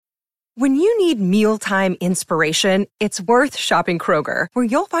When you need mealtime inspiration, it's worth shopping Kroger, where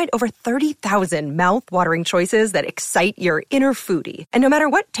you'll find over 30,000 mouth-watering choices that excite your inner foodie. And no matter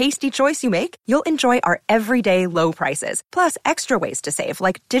what tasty choice you make, you'll enjoy our everyday low prices, plus extra ways to save,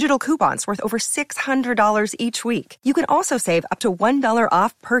 like digital coupons worth over $600 each week. You can also save up to $1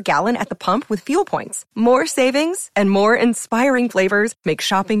 off per gallon at the pump with fuel points. More savings and more inspiring flavors make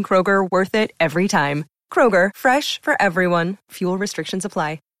shopping Kroger worth it every time. Kroger, fresh for everyone. Fuel restrictions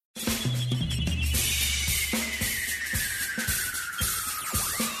apply.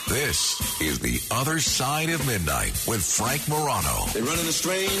 This is The Other Side of Midnight with Frank Morano. They're running a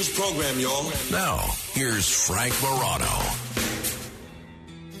strange program, y'all. Now, here's Frank Morano.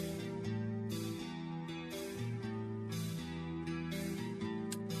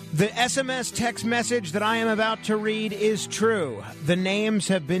 The SMS text message that I am about to read is true. The names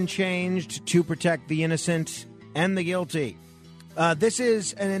have been changed to protect the innocent and the guilty. This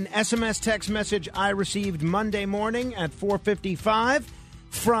is an SMS text message I received Monday morning at 4:55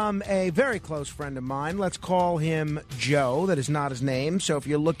 from a very close friend of mine. Let's call him Joe. That is not his name. So if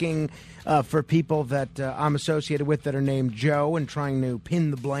you're looking for people that I'm associated with that are named Joe and trying to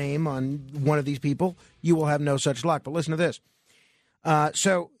pin the blame on one of these people, you will have no such luck. But listen to this.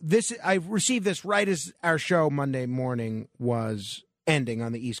 I received this right as our show Monday morning was ending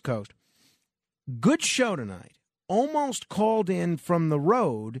on the East Coast. Good show tonight. Almost called in from the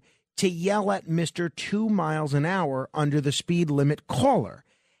road to yell at Mr. 2 miles an hour under the speed limit caller.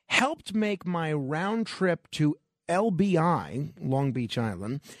 Helped make my round trip to LBI, Long Beach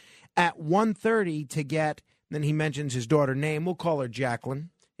Island, at 1:30 to get, then he mentions his daughter name, we'll call her Jacqueline,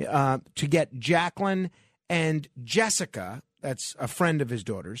 to get Jacqueline and Jessica, that's a friend of his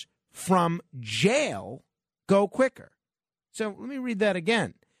daughter's, from jail go quicker. So let me read that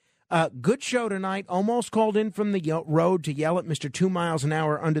again. Good show tonight. Almost called in from the road to yell at Mr. 2 miles an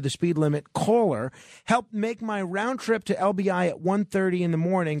hour under the speed limit caller. Helped make my round trip to LBI at 1:30 in the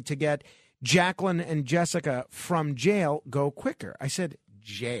morning to get Jacqueline and Jessica from jail go quicker. I said,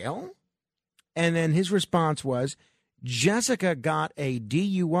 jail? And then his response was, Jessica got a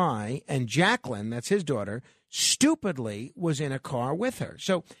DUI and Jacqueline, that's his daughter, stupidly was in a car with her.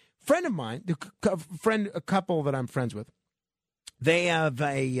 So friend of mine, a couple that I'm friends with, they have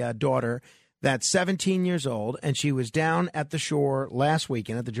a daughter that's 17 years old, and she was down at the shore last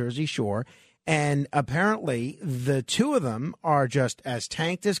weekend at the Jersey Shore, and apparently the two of them are just as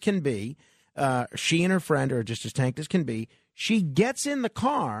tanked as can be. She and her friend are just as tanked as can be. She gets in the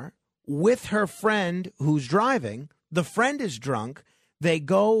car with her friend who's driving. The friend is drunk. They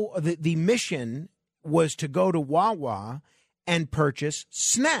go, the mission was to go to Wawa and purchase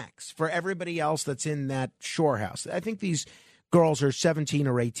snacks for everybody else that's in that shore house. I think these girls are 17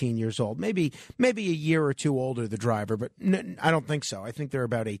 or 18 years old, maybe a year or two older, the driver, but I don't think so. I think they're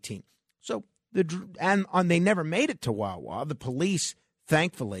about 18. So they never made it to Wawa. The police,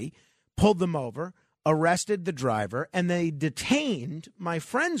 thankfully, pulled them over, arrested the driver, and they detained my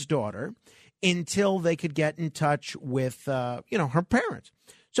friend's daughter until they could get in touch with her parents.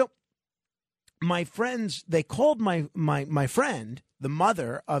 So my friends, they called my friend, the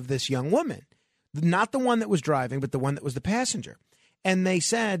mother of this young woman. Not the one that was driving, but the one that was the passenger. And they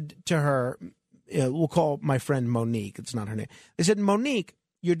said to her, we'll call my friend Monique. It's not her name. They said, Monique,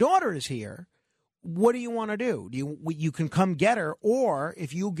 your daughter is here. What do you want to do? You can come get her, or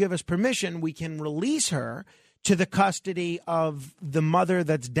if you give us permission, we can release her to the custody of the mother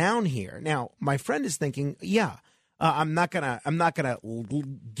that's down here. Now, my friend is thinking, I'm not gonna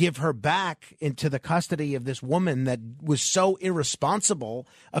give her back into the custody of this woman that was so irresponsible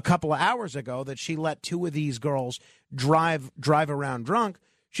a couple of hours ago that she let two of these girls drive around drunk.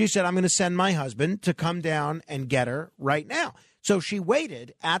 She said, I'm going to send my husband to come down and get her right now. So she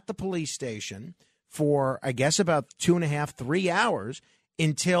waited at the police station for, I guess, about 2.5, 3 hours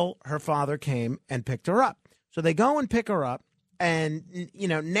until her father came and picked her up. So they go and pick her up. And,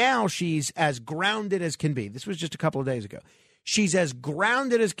 now she's as grounded as can be. This was just a couple of days ago. She's as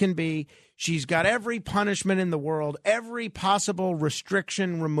grounded as can be. She's got every punishment in the world, every possible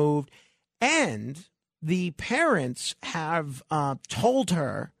restriction removed. And the parents have told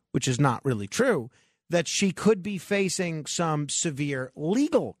her, which is not really true, that she could be facing some severe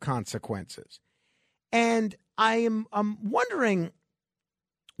legal consequences. And I'm wondering,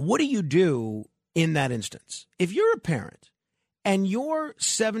 what do you do in that instance? If you're a parent, and your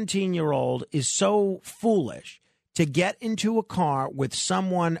 17-year-old is so foolish to get into a car with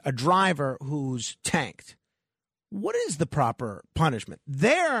a driver who's tanked, what is the proper punishment?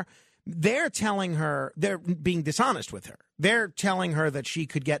 There, they're telling her, they're being dishonest with her. They're telling her that she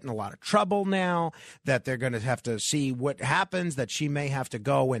could get in a lot of trouble now, that they're going to have to see what happens, that she may have to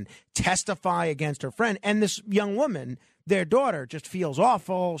go and testify against her friend. And this young woman, their daughter, just feels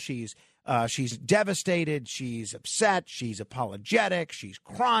awful. She's devastated. She's upset. She's apologetic. She's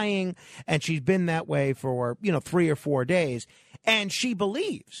crying. And she's been that way for, 3 or 4 days. And she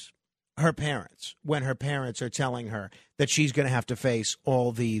believes her parents when her parents are telling her that she's going to have to face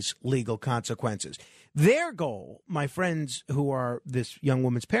all these legal consequences. Their goal, my friends who are this young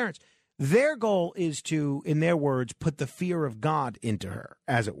woman's parents, their goal is to, in their words, put the fear of God into her,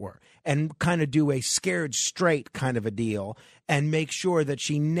 as it were, and kind of do a scared straight kind of a deal and make sure that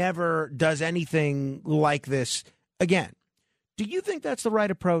she never does anything like this again. Do you think that's the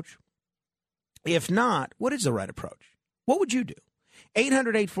right approach? If not, what is the right approach? What would you do?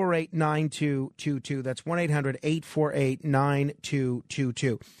 800-848-9222. That's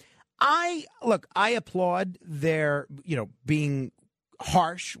 1-800-848-9222. I applaud their, being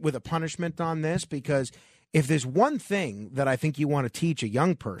harsh with a punishment on this, because if there's one thing that I think you want to teach a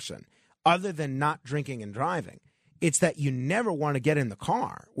young person, other than not drinking and driving, it's that you never want to get in the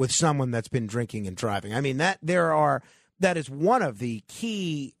car with someone that's been drinking and driving. I mean, that is one of the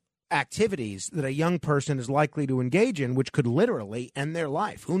key activities that a young person is likely to engage in, which could literally end their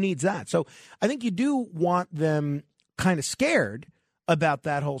life. Who needs that? So I think you do want them kind of scared about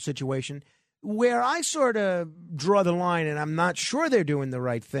that whole situation. Where I sort of draw the line, and I'm not sure they're doing the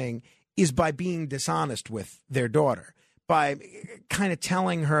right thing, is by being dishonest with their daughter, by kind of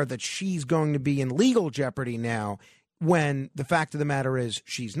telling her that she's going to be in legal jeopardy now, when the fact of the matter is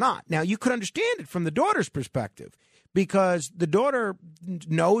she's not. Now, you could understand it from the daughter's perspective, because the daughter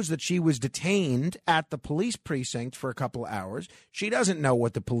knows that she was detained at the police precinct for a couple of hours. She doesn't know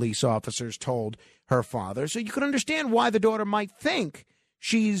what the police officers told her father. So you could understand why the daughter might think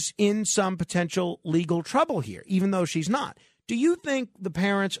she's in some potential legal trouble here, even though she's not. Do you think the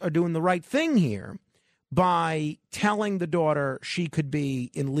parents are doing the right thing here by telling the daughter she could be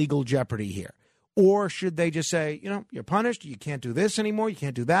in legal jeopardy here? Or should they just say, you're punished, you can't do this anymore, you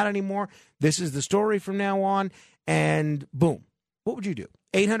can't do that anymore, this is the story from now on, and boom. What would you do?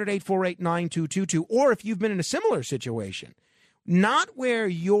 800-848-9222. Or if you've been in a similar situation, not where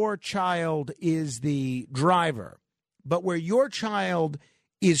your child is the driver, but where your child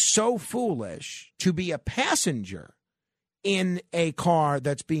is so foolish to be a passenger in a car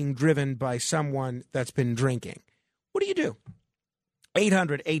that's being driven by someone that's been drinking. What do you do?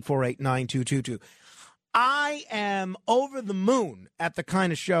 800-848-9222. I am over the moon at the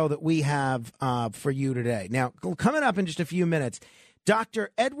kind of show that we have for you today. Now, coming up in just a few minutes,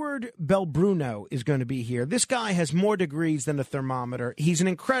 Dr. Edward Belbruno is going to be here. This guy has more degrees than a thermometer. He's an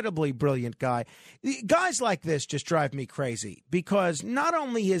incredibly brilliant guy. Guys like this just drive me crazy, because not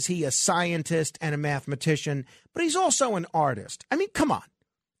only is he a scientist and a mathematician, but he's also an artist. I mean, come on.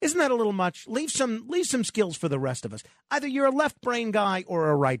 Isn't that a little much? Leave some skills for the rest of us. Either you're a left brain guy or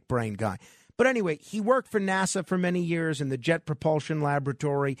a right brain guy. But anyway, he worked for NASA for many years in the Jet Propulsion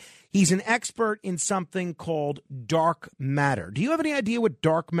Laboratory. He's an expert in something called dark matter. Do you have any idea what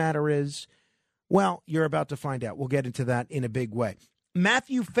dark matter is? Well, you're about to find out. We'll get into that in a big way.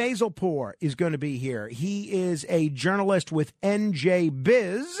 Matthew Faisalpour is going to be here. He is a journalist with NJ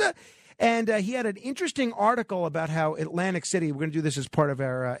Biz, and he had an interesting article about how Atlantic City, we're going to do this as part of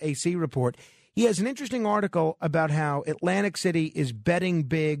our AC report, he has an interesting article about how Atlantic City is betting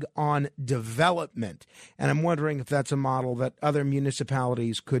big on development, and I'm wondering if that's a model that other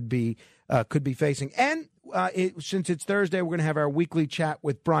municipalities could be facing. And since it's Thursday, we're going to have our weekly chat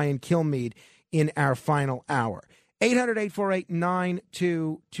with Brian Kilmeade in our final hour.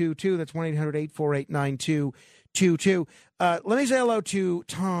 800-848-9222. That's 1-800-848-9222. Let me say hello to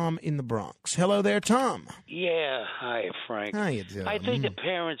Tom in the Bronx. Hello there, Tom. Yeah, hi, Frank. How you doing? I think the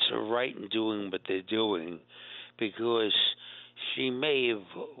parents are right in doing what they're doing, because she may have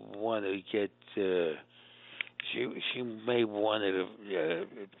wanted to get she may want to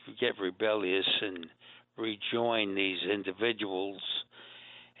get rebellious and rejoin these individuals.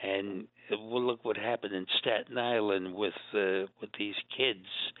 And well, look what happened in Staten Island with these kids.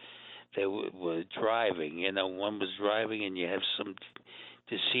 They were driving. One was driving, and you have some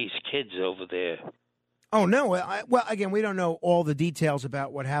deceased kids over there. Oh, no. Well, again, we don't know all the details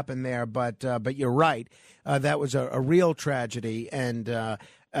about what happened there, but you're right. That was a real tragedy. And,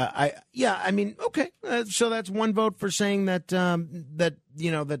 okay. So that's one vote for saying that the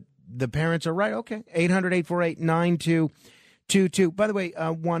parents are right. Okay. 800-848-9222. By the way,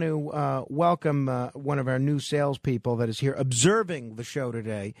 I want to welcome one of our new salespeople that is here observing the show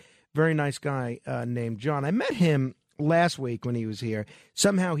today. Very nice guy named John. I met him last week when he was here.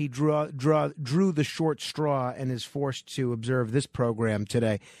 Somehow he drew the short straw and is forced to observe this program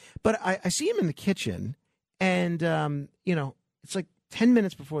today. But I see him in the kitchen, and, it's like 10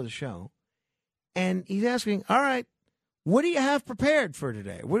 minutes before the show, and he's asking, all right, what do you have prepared for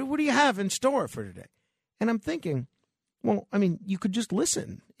today? What do you have in store for today? And I'm thinking, well, I mean, you could just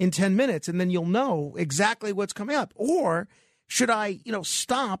listen in 10 minutes, and then you'll know exactly what's coming up. Or should I,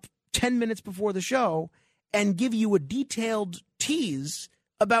 stop 10 minutes before the show and give you a detailed tease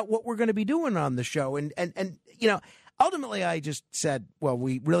about what we're going to be doing on the show? And ultimately I just said, well,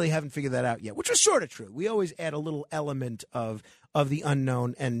 we really haven't figured that out yet, which was sort of true. We always add a little element of the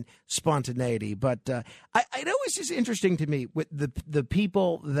unknown and spontaneity. But it always is interesting to me with the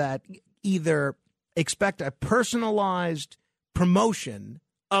people that either expect a personalized promotion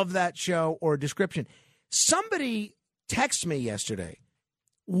of that show or description. Somebody texted me yesterday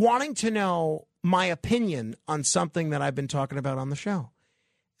wanting to know my opinion on something that I've been talking about on the show.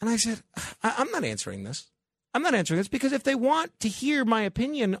 And I said, I'm not answering this. I'm not answering this because if they want to hear my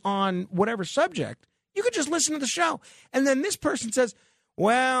opinion on whatever subject, you could just listen to the show. And then this person says,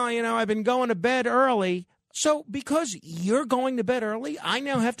 well, I've been going to bed early. So because you're going to bed early, I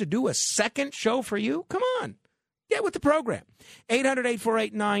now have to do a second show for you? Come on. Get with the program.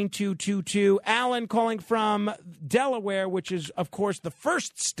 800-848-9222. Alan calling from Delaware, which is, of course, the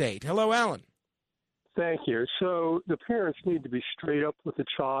first state. Hello, Alan. Thank you. So the parents need to be straight up with the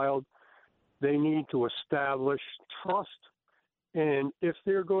child. They need to establish trust. And if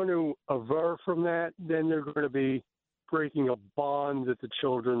they're going to aver from that, then they're going to be breaking a bond that the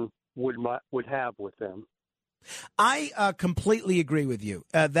children would have with them. I completely agree with you.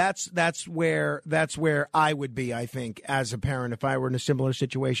 That's where I would be, I think, as a parent if I were in a similar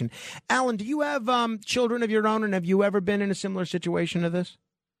situation. Alan, do you have children of your own, and have you ever been in a similar situation to this?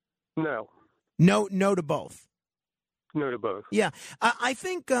 No. No to both. No to both. Yeah, I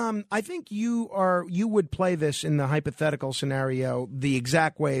think you would play this in the hypothetical scenario the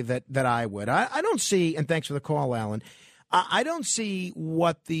exact way that I would. I don't see, and thanks for the call, Alan. I don't see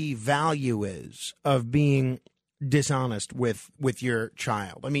what the value is of being dishonest with your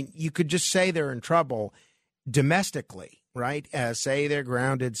child. I mean, you could just say they're in trouble domestically, right? Say they're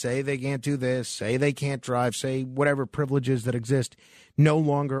grounded, say they can't do this, say they can't drive, say whatever privileges that exist no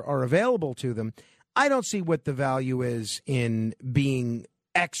longer are available to them. I don't see what the value is in being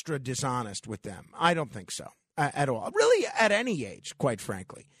extra dishonest with them. I don't think so at all. Really, at any age, quite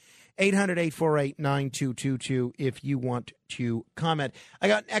frankly. 800-848-9222 if you want to comment. I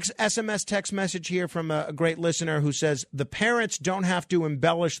got an SMS text message here from a great listener who says, the parents don't have to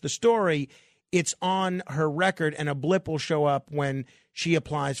embellish the story. It's on her record, and a blip will show up when she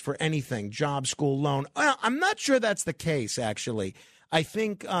applies for anything, job, school, loan. Well, I'm not sure that's the case, actually. I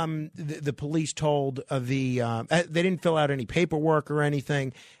think the police told they didn't fill out any paperwork or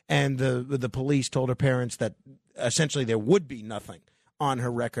anything, and the police told her parents that essentially there would be nothing on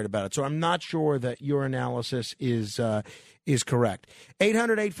her record about it. So I'm not sure that your analysis is correct.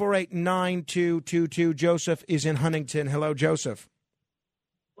 800-848-9222. Joseph is in Huntington. Hello, Joseph.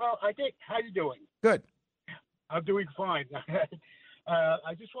 Well, I think, how you doing? Good. I'm doing fine.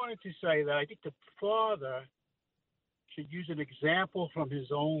 I just wanted to say that I think the father should use an example from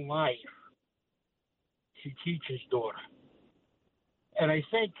his own life to teach his daughter. And I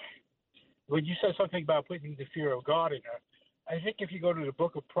think when you said something about putting the fear of God in her, I think if you go to the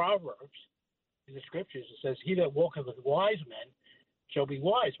book of Proverbs, in the scriptures, it says, he that walketh with wise men shall be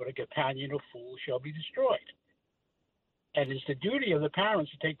wise, but a companion of fools shall be destroyed. And it's the duty of the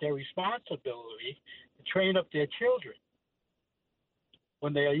parents to take their responsibility to train up their children.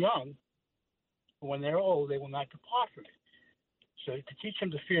 When they are young, when they're old, they will not depart from it. So to teach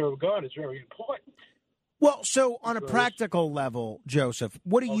them the fear of God is very important. Well, so on a practical level, Joseph,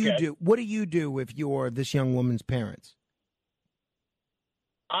 what do you do? What do you do if you're this young woman's parents?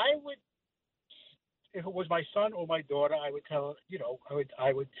 I would, if it was my son or my daughter, I would tell,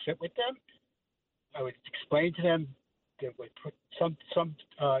 I would sit with them. I would explain to them. They would put some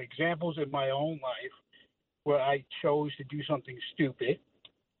examples in my own life where I chose to do something stupid.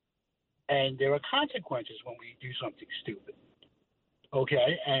 And there are consequences when we do something stupid.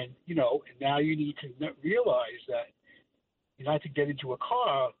 Okay? And, now you need to realize that not to get into a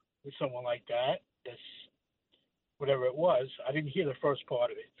car with someone like that, that's whatever it was. I didn't hear the first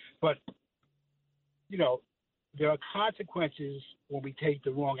part of it. But, there are consequences when we take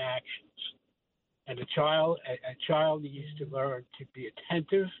the wrong actions. And a child needs to learn to be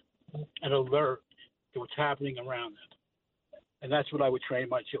attentive and alert to what's happening around them. And that's what I would train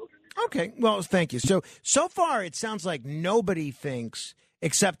my children. Okay, well, thank you. So far it sounds like nobody thinks,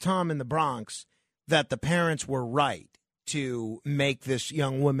 except Tom in the Bronx, that the parents were right to make this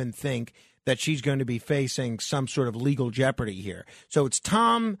young woman think that she's going to be facing some sort of legal jeopardy here. So it's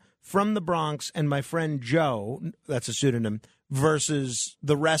Tom from the Bronx and my friend Joe, that's a pseudonym, versus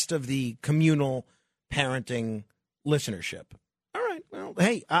the rest of the communal parenting listenership. All right. Well,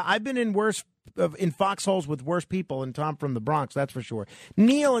 hey, I've been in foxholes with worse people than Tom from the Bronx, that's for sure.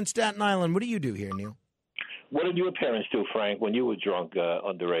 Neil in Staten Island, what do you do here, Neil? What did your parents do, Frank, when you were drunk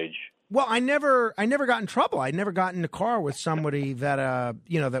underage? Well, I never got in trouble. I never got in a car with somebody that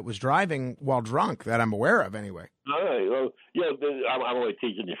that was driving while drunk, that I'm aware of, anyway. All right. Well, I'm only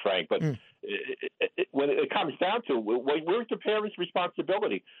teasing you, Frank, but when it comes down to where's the parents'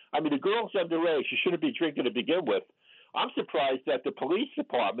 responsibility? I mean, the girl's underage; she shouldn't be drinking to begin with. I'm surprised that the police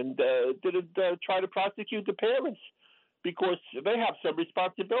department didn't try to prosecute the parents, because they have some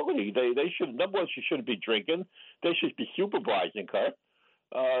responsibility. They should, number one, she shouldn't be drinking. They should be supervising her.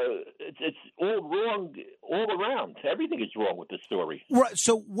 It's all wrong all around. Everything is wrong with the story. Right.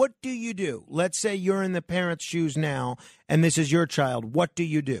 So what do you do? Let's say you're in the parents' shoes now, and this is your child. What do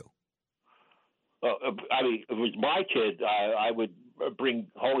you do? I mean, if it was my kid, I would bring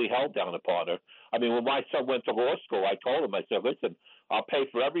holy hell down upon her. I mean, when my son went to law school, I told him, I said, listen, I'll pay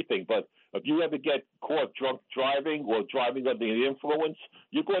for everything, but if you ever get caught drunk driving or driving under the influence,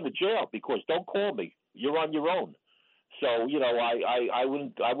 you're going to jail, because don't call me. You're on your own. So, I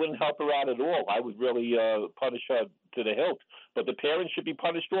wouldn't help her out at all. I would really punish her to the hilt. But the parents should be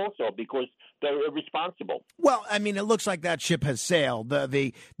punished also, because they're irresponsible. Well, I mean, it looks like that ship has sailed.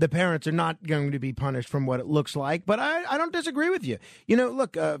 The parents are not going to be punished from what it looks like. But I don't disagree with you.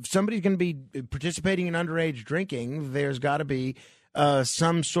 Look, if somebody's going to be participating in underage drinking, there's got to be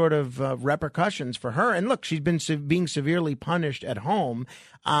some sort of repercussions for her. And look, she's been being severely punished at home.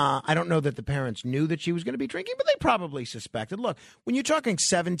 I don't know that the parents knew that she was going to be drinking, but they probably suspected. Look, when you're talking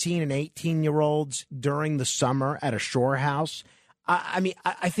 17 and 18-year-olds during the summer at a shore house,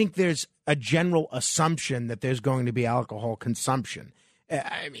 I think there's a general assumption that there's going to be alcohol consumption.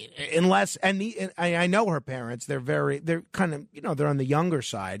 I mean, unless, I know her parents, they're kind of, they're on the younger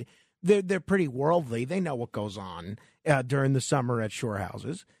side. They're pretty worldly. They know what goes on during the summer at shore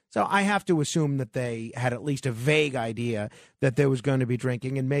houses. So I have to assume that they had at least a vague idea that there was going to be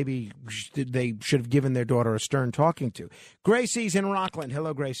drinking, and maybe they should have given their daughter a stern talking to. Gracie's in Rockland.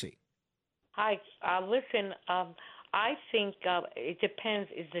 Hello, Gracie. Hi. Listen, I think it depends.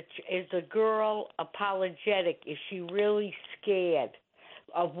 Is the girl apologetic? Is she really scared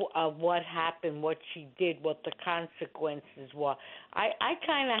of what happened, what she did, what the consequences were? I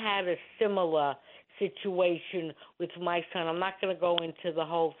kind of had a similar situation with my son. I'm not going to go into the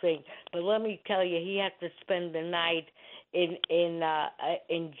whole thing, but let me tell you, he had to spend the night in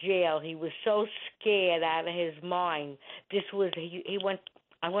jail. He was so scared out of his mind.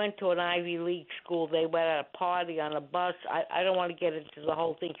 I went to an Ivy League school. They went at a party on a bus. I don't want to get into the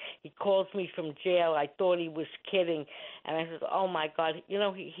whole thing. He calls me from jail. I thought he was kidding. And I said, oh, my God,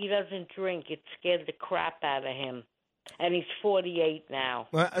 he doesn't drink. It scared the crap out of him. And he's 48 now.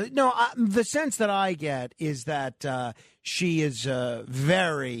 The sense that I get is that she is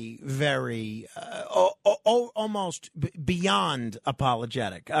very, very almost beyond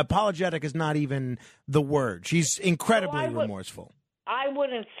apologetic. Apologetic is not even the word. She's incredibly remorseful. I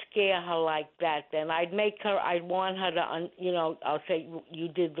wouldn't scare her like that then. I'd want her to, I'll say, you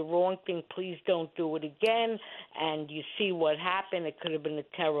did the wrong thing. Please don't do it again. And you see what happened. It could have been a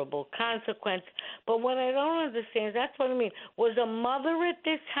terrible consequence. But what I don't understand, that's what I mean. Was a mother at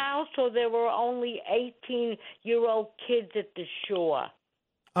this house, or there were only 18-year-old kids at the shore?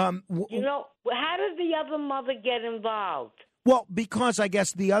 How did the other mother get involved? Well, because I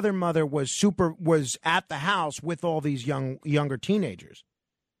guess the other mother was at the house with all these younger teenagers.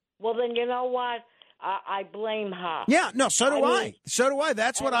 Well, then you know what? I blame her. Yeah, no, so do I. So do I.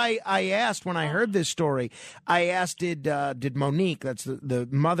 That's what I asked when I heard this story. I asked, did Monique, that's the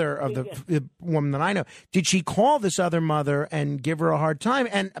mother of the woman that I know, did she call this other mother and give her a hard time?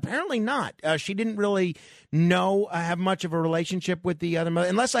 And apparently not. She didn't really have much of a relationship with the other mother,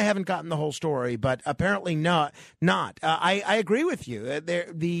 unless I haven't gotten the whole story, but apparently not. I agree with you.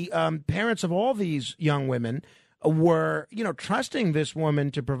 The parents of all these young women were, trusting this woman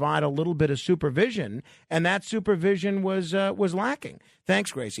to provide a little bit of supervision, and that supervision was lacking.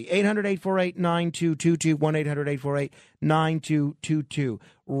 Thanks, Gracie. 800-848-9222, 1-800-848-9222.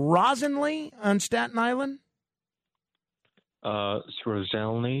 Rosenly on Staten Island? It's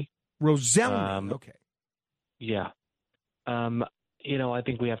Roselny. Roselny, okay. Yeah. I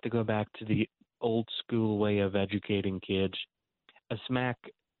think we have to go back to the old school way of educating kids. A smack,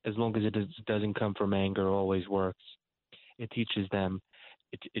 as long as it doesn't come from anger, always works. It teaches them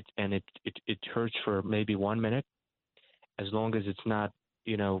it hurts for maybe 1 minute, as long as it's not,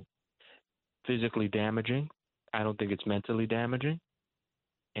 physically damaging. I don't think it's mentally damaging,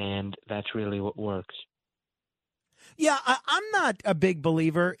 and that's really what works. Yeah, I'm not a big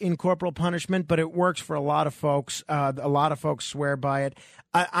believer in corporal punishment, but it works for a lot of folks. A lot of folks swear by it.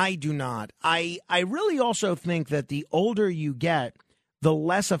 I do not. I really also think that the older you get, the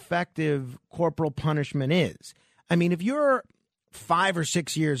less effective corporal punishment is. I mean, if you're 5 or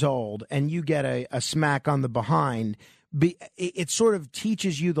 6 years old and you get a smack on the behind, it sort of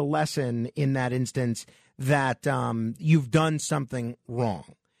teaches you the lesson in that instance that you've done something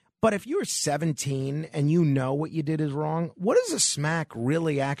wrong. But if you're 17 and you know what you did is wrong, what is a smack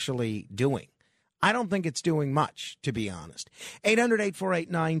really actually doing? I don't think it's doing much, to be honest.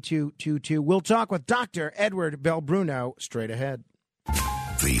 800-848-9222. We'll talk with Dr. Edward Belbruno straight ahead.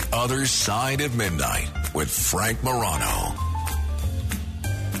 The Other Side of Midnight with Frank Morano.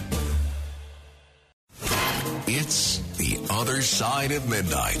 It's The Other Side of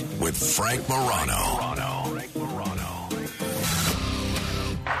Midnight with Frank Morano.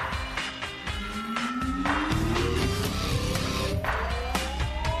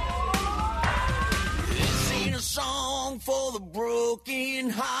 This ain't a song for the broken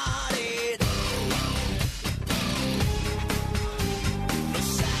hearted. A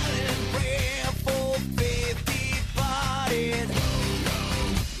silent prayer for faith departed.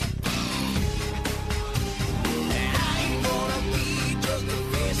 I ain't gonna be just a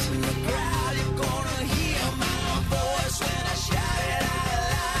face in the crowd. You're gonna hear my voice when I shout it out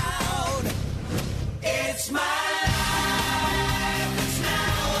loud. It's my life, it's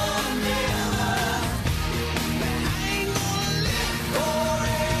now or never. I ain't gonna live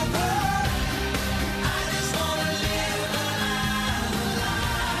forever. I just wanna live my life.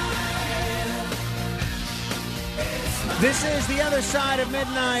 This is The Other Side of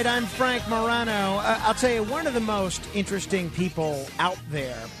Midnight. I'm Frank Morano. I'll tell you, one of the most interesting people out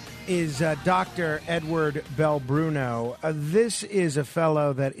there is Dr. Edward Belbruno. This is a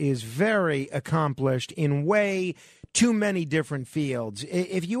fellow that is very accomplished in way too many different fields.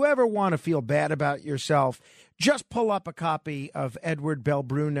 If you ever want to feel bad about yourself, just pull up a copy of Edward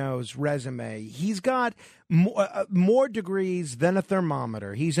Belbruno's resume. He's got more degrees than a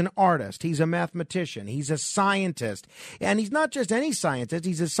thermometer. He's an artist. He's a mathematician. He's a scientist. And he's not just any scientist.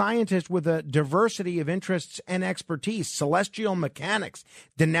 He's a scientist with a diversity of interests and expertise: celestial mechanics,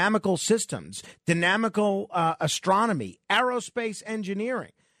 dynamical systems, dynamical astronomy, aerospace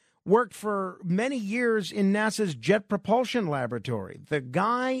engineering. Worked for many years in NASA's Jet Propulsion Laboratory. The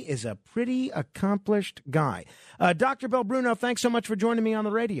guy is a pretty accomplished guy. Dr. Belbruno, thanks so much for joining me on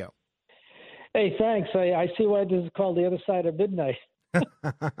the radio. Hey, thanks. I see why this is called The Other Side of Midnight.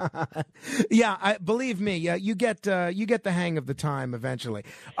 Yeah, believe me, you get the hang of the time eventually.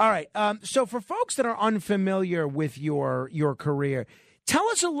 All right. So for folks that are unfamiliar with your career, tell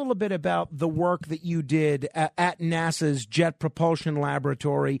us a little bit about the work that you did at NASA's Jet Propulsion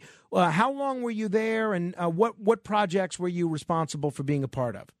Laboratory. How long were you there, and what projects were you responsible for being a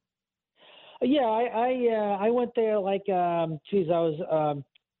part of? Yeah, I went there I was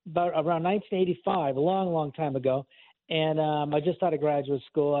about around 1985, a long time ago, and I just out of graduate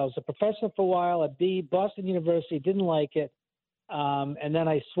school. I was a professor for a while at Boston University, didn't like it, and then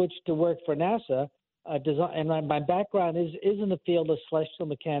I switched to work for NASA. Design, and my background is in the field of celestial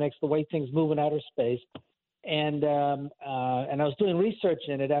mechanics, the way things move in outer space, and I was doing research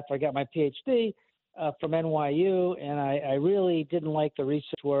in it after I got my PhD from NYU, and I really didn't like the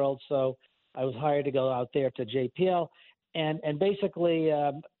research world, so I was hired to go out there to JPL, and basically,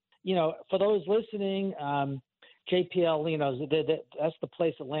 for those listening, JPL, that's the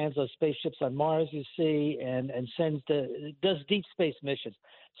place that lands those spaceships on Mars, you see, and does deep space missions.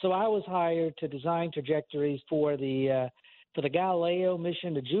 So I was hired to design trajectories for the Galileo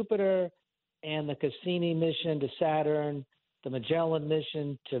mission to Jupiter, and the Cassini mission to Saturn, the Magellan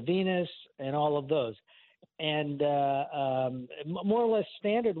mission to Venus, and all of those. And more or less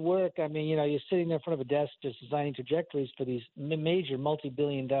standard work. I mean, you're sitting there in front of a desk just designing trajectories for these major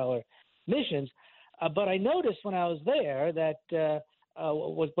multi-billion-dollar missions. But I noticed when I was there that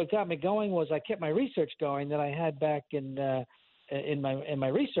what got me going was I kept my research going that I had back in my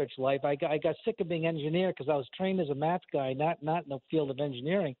research life. I got sick of being an engineer because I was trained as a math guy, not in the field of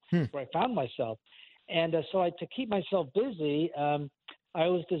engineering where I found myself. And so to keep myself busy, I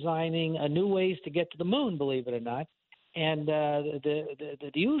was designing new ways to get to the moon, believe it or not. And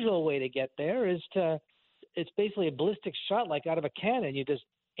the usual way to get there is it's basically a ballistic shot like out of a cannon. You just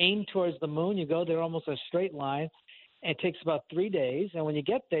aim towards the moon. You go there almost in a straight line. And it takes about 3 days. And when you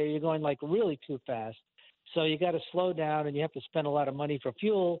get there, you're going like really too fast. So you got to slow down, and you have to spend a lot of money for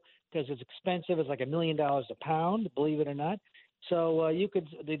fuel because it's expensive. It's like $1 million a pound, believe it or not. So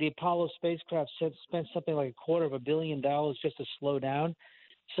the Apollo spacecraft spent something like $250 million just to slow down.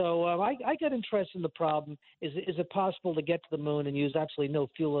 So I got interested in the problem. Is it possible to get to the moon and use absolutely no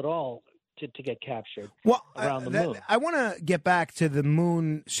fuel at all to get captured around the moon? I want to get back to the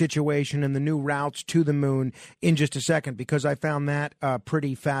moon situation and the new routes to the moon in just a second, because I found that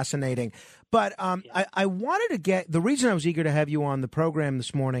pretty fascinating. But I wanted to get – the reason I was eager to have you on the program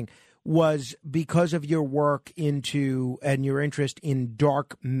this morning was because of your work into and your interest in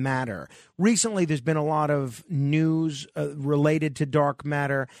dark matter. Recently, there's been a lot of news related to dark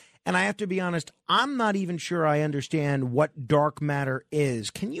matter, and I have to be honest, I'm not even sure I understand what dark matter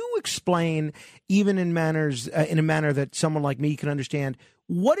is. Can you explain, even in a manner that someone like me can understand,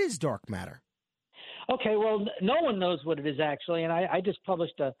 what is dark matter? Okay, well, no one knows what it is actually, and I just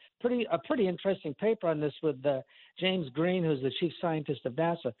published a pretty interesting paper on this with James Green, who's the chief scientist of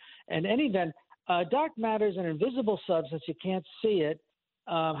NASA. And in any event, dark matter is an invisible substance. You can't see it.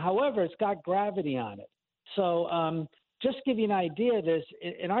 However, it's got gravity on it. So just to give you an idea of this,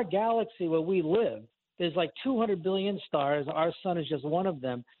 in our galaxy where we live, there's like 200 billion stars. Our sun is just one of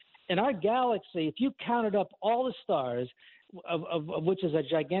them. In our galaxy, if you counted up all the stars, of which is a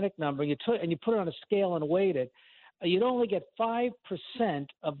gigantic number, and you put it on a scale and weighed it, you'd only get 5%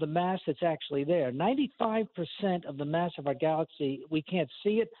 of the mass that's actually there. 95% of the mass of our galaxy, we can't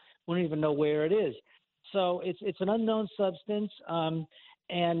see it. We don't even know where it is. So it's an unknown substance.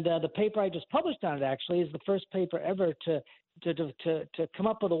 And the paper I just published on it actually is the first paper ever to come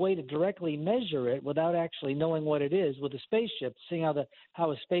up with a way to directly measure it without actually knowing what it is with a spaceship, seeing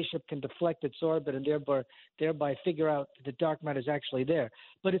how a spaceship can deflect its orbit and thereby figure out the dark matter is actually there.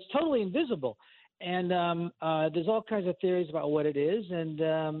 But it's totally invisible. And there's all kinds of theories about what it is, and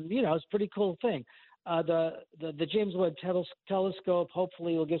it's a pretty cool thing. The James Webb Telescope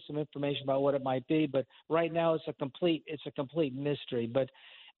hopefully will give some information about what it might be, but right now it's a complete mystery. But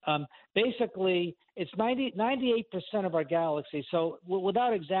basically, it's 98% of our galaxy. So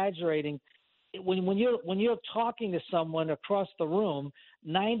without exaggerating, when you're talking to someone across the room,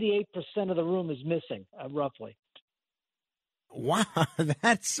 98% of the room is missing, roughly. Wow,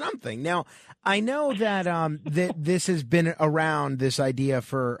 that's something. Now, I know that this has been around, this idea,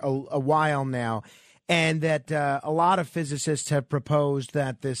 for a while now, and that a lot of physicists have proposed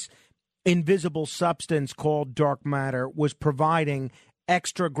that this invisible substance called dark matter was providing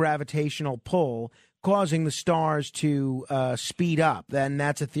extra gravitational pull, causing the stars to speed up. And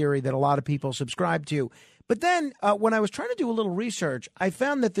that's a theory that a lot of people subscribe to. But then when I was trying to do a little research, I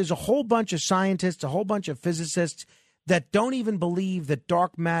found that there's a whole bunch of scientists, a whole bunch of physicists that don't even believe that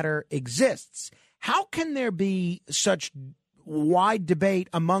dark matter exists. How can there be such wide debate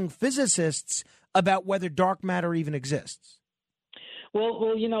among physicists about whether dark matter even exists? Well,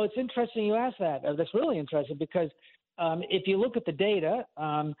 it's interesting you ask that. That's really interesting because if you look at the data,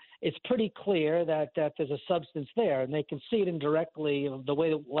 it's pretty clear that there's a substance there, and they can see it indirectly the way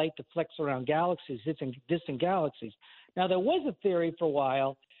the light deflects around galaxies, distant galaxies. Now, there was a theory for a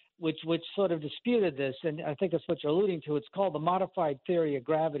while which sort of disputed this, and I think that's what you're alluding to. It's called the modified theory of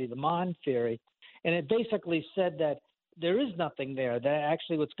gravity, the MON theory, and it basically said that there is nothing there. That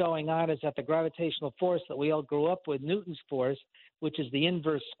actually what's going on is that the gravitational force that we all grew up with, Newton's force, which is the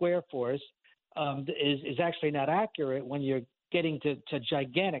inverse square force, is actually not accurate when you're getting to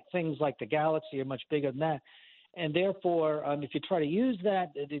gigantic things like the galaxy are much bigger than that. And therefore, if you try to use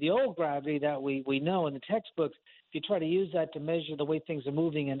that, the old gravity that we know in the textbooks, if you try to use that to measure the way things are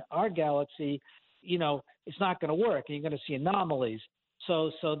moving in our galaxy, it's not going to work, and you're going to see anomalies. So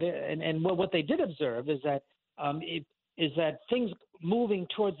what they did observe is that things moving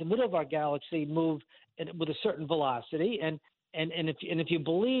towards the middle of our galaxy move with a certain velocity, and if you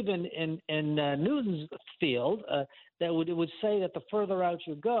believe in Newton's field, it would say that the further out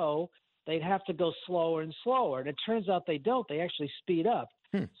you go, they'd have to go slower and slower. And it turns out they don't. They actually speed up.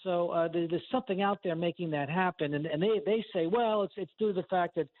 So there's something out there making that happen. And they say, well, it's due to the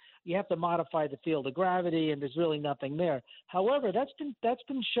fact that you have to modify the field of gravity, and there's really nothing there. However, that's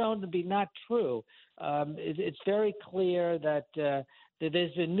been shown to be not true. It's very clear that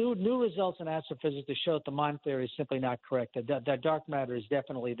there's been new results in astrophysics to show that the MON theory is simply not correct. That dark matter is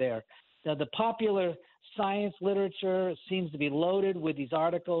definitely there. Now, the popular science literature seems to be loaded with these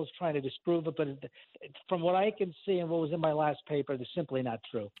articles trying to disprove it, but from what I can see and what was in my last paper, they're simply not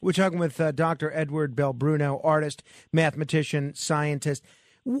true. We're talking with Dr. Edward Belbruno, artist, mathematician, scientist.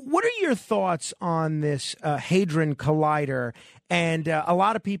 What are your thoughts on this Hadron Collider? And a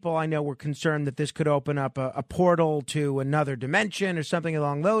lot of people I know were concerned that this could open up a portal to another dimension or something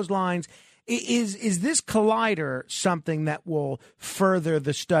along those lines. Is this collider something that will further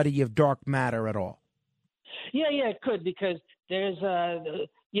the study of dark matter at all? Yeah, it could, because there's,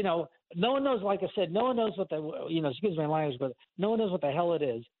 no one knows, like I said, no one knows what excuse my language, but no one knows what the hell it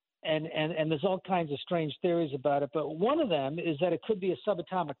is. And there's all kinds of strange theories about it. But one of them is that it could be a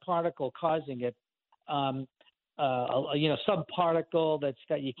subatomic particle causing it, subparticle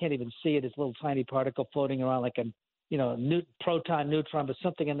that you can't even see it. It's a little tiny particle floating around like a proton, neutron, but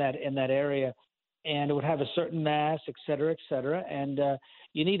something in that area. And it would have a certain mass, et cetera, and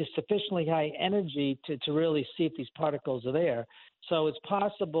you need a sufficiently high energy to really see if these particles are there. So it's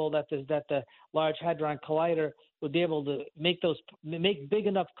possible that the Large Hadron Collider would be able to make big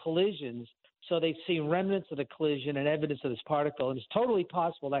enough collisions so they see remnants of the collision and evidence of this particle. And it's totally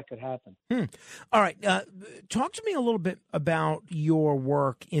possible that could happen. All right. Talk to me a little bit about your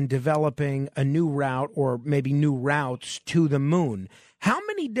work in developing a new route, or maybe new routes to the moon. How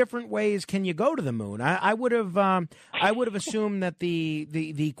many different ways can you go to the moon? I would have assumed that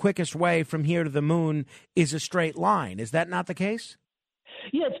the quickest way from here to the moon is a straight line. Is that not the case?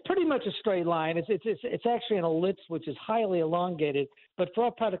 Yeah, it's pretty much a straight line. It's actually an ellipse, which is highly elongated. But for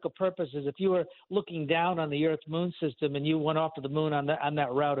all practical purposes, if you were looking down on the Earth-Moon system and you went off to the moon on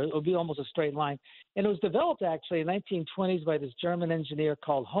that route, it would be almost a straight line. And it was developed actually in the 1920s by this German engineer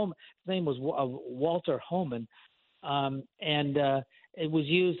called Hohmann. His name was Walter Hohmann, and it was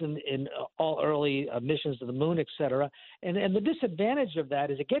used in all early missions to the moon, et cetera. And the disadvantage of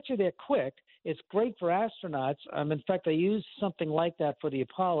that is it gets you there quick. It's great for astronauts. In fact, I used something like that for the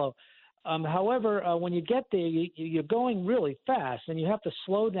Apollo. However, when you get there, you're going really fast, and you have to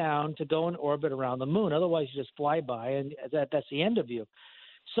slow down to go in orbit around the moon. Otherwise, you just fly by, and that's the end of you.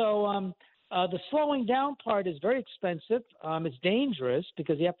 So the slowing down part is very expensive. It's dangerous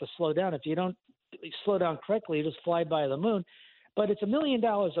because you have to slow down. If you don't slow down correctly, you just fly by the moon. But it's $1 million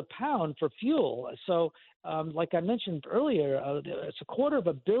a pound for fuel. So, like I mentioned earlier, it's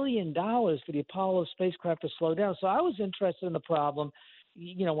 $250 million for the Apollo spacecraft to slow down. So I was interested in the problem,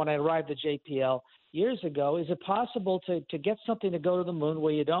 when I arrived at JPL years ago. Is it possible to get something to go to the moon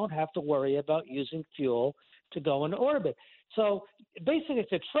where you don't have to worry about using fuel to go into orbit? So basically,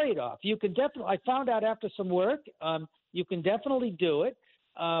 it's a trade-off. You can definitely, I found out after some work, you can definitely do it.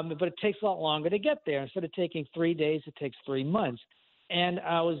 But it takes a lot longer to get there. Instead of taking 3 days, it takes 3 months. And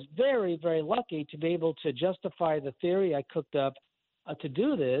I was very, very lucky to be able to justify the theory I cooked up to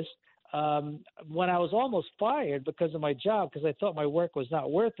do this when I was almost fired because of my job, because I thought my work was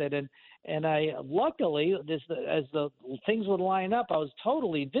not worth it. And I luckily, as the things would line up, I was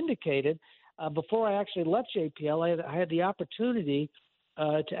totally vindicated. Before I actually left JPL, I had the opportunity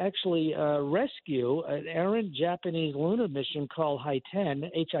to actually rescue an errant Japanese lunar mission called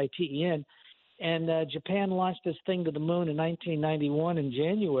HITEN, H-I-T-E-N, and Japan launched this thing to the moon in 1991 in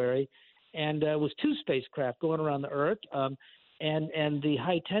January, and it was 2 spacecraft going around the Earth, and the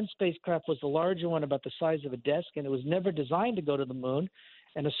HITEN spacecraft was the larger one, about the size of a desk, and it was never designed to go to the moon,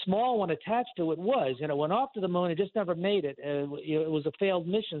 and a small one attached to it was, and it went off to the moon. It just never made it. It was a failed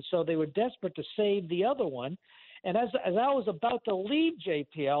mission, so they were desperate to save the other one. And as I was about to leave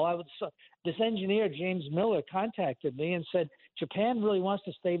JPL, this engineer, James Miller, contacted me and said, Japan really wants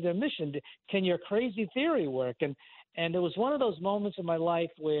to save their mission. Can your crazy theory work? And it was one of those moments in my life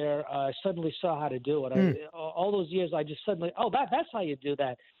where I suddenly saw how to do it. All those years, I just suddenly, that's how you do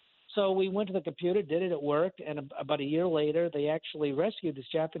that. So we went to the computer, did it, it worked. And about a year later, they actually rescued this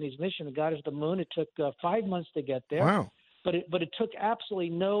Japanese mission and got us to the moon. It took 5 months to get there. Wow. But it took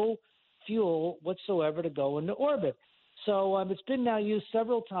absolutely no fuel whatsoever to go into orbit. So it's been now used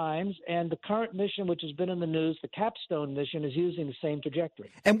several times, and the current mission, which has been in the news, the Capstone mission, is using the same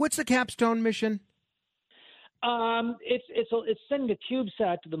trajectory. And what's the Capstone mission? It's sending a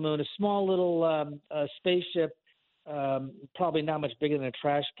CubeSat to the moon, a small little spaceship, probably not much bigger than a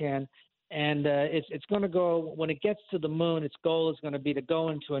trash can, and it's going to go, when it gets to the moon, its goal is going to be to go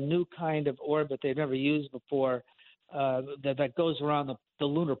into a new kind of orbit they've never used before, that goes around the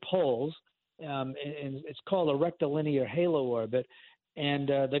lunar poles, and it's called a rectilinear halo orbit, and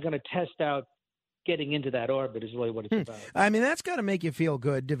they're going to test out getting into that orbit is really what it's about. I mean, that's got to make you feel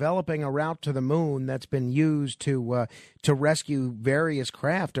good, developing a route to the moon that's been used to rescue various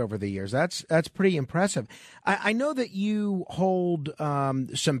craft over the years. That's pretty impressive. I know that you hold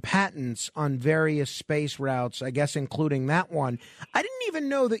some patents on various space routes, I guess including that one. I didn't even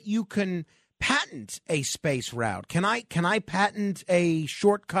know that you can patent a space route. Can I patent a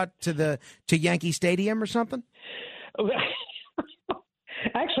shortcut to Yankee Stadium or something?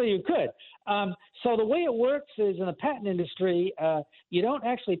 Actually, you could. So the way it works is in the patent industry, you don't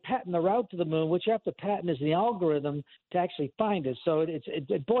actually patent the route to the moon. What you have to patent is the algorithm to actually find it. So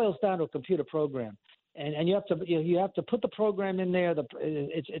it boils down to a computer program, and you have to put the program in there.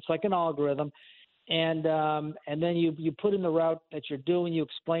 It's like an algorithm, and then you put in the route that you're doing. You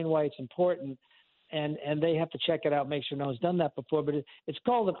explain why it's important, and they have to check it out, make sure no one's done that before. But it's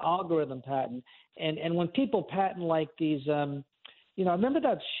called an algorithm patent. And when people patent like these. Remember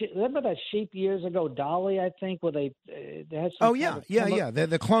that sheep years ago, Dolly, I think, where they had some. Oh yeah,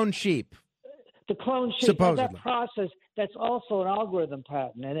 the clone sheep. The clone sheep. Supposedly. That process, that's also an algorithm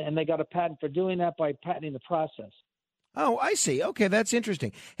patent, and they got a patent for doing that by patenting the process. Oh, I see. Okay, that's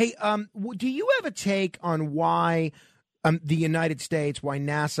interesting. Hey, do you have a take on why the United States, why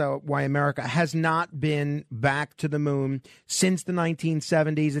NASA, why America has not been back to the moon since the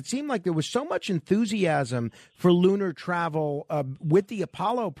 1970s? It seemed like there was so much enthusiasm for lunar travel with the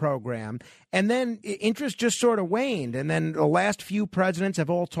Apollo program, and then interest just sort of waned. And then the last few presidents have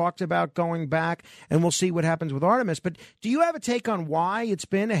all talked about going back, and we'll see what happens with Artemis. But do you have a take on why it's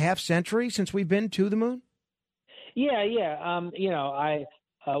been a half century since we've been to the moon? Yeah.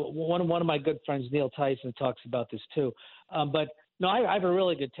 One of my good friends, Neil Tyson, talks about this too. But no, I have a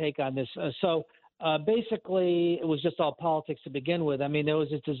really good take on this. So basically, it was just all politics to begin with. I mean, there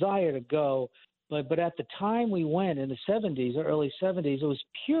was a desire to go, but at the time we went in the 70s, or early 70s, it was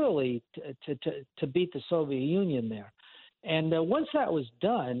purely to beat the Soviet Union there. And once that was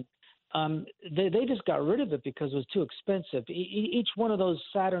done, they just got rid of it because it was too expensive. Each one of those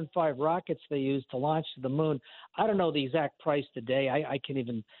Saturn V rockets they used to launch to the moon, I don't know the exact price today. I can't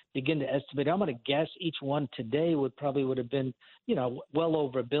even begin to estimate. I'm going to guess each one today would have been, well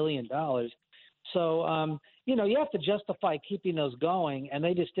over $1 billion. So, you have to justify keeping those going, and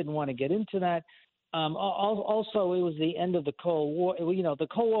they just didn't want to get into that. Also, it was the end of the Cold War. The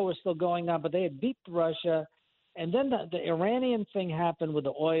Cold War was still going on, but they had beat Russia. And then the Iranian thing happened with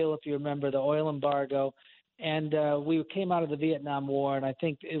the oil, if you remember, the oil embargo. And we came out of the Vietnam War, and I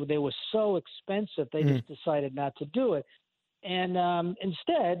think they were so expensive they just decided not to do it. And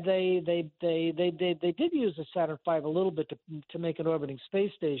instead, they did use the Saturn V a little bit to make an orbiting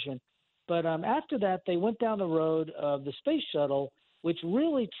space station. But after that, they went down the road of the space shuttle, which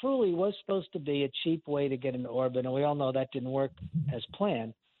really, truly was supposed to be a cheap way to get into orbit. And we all know that didn't work as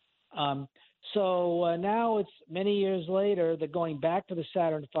planned. So now it's many years later, they're going back to the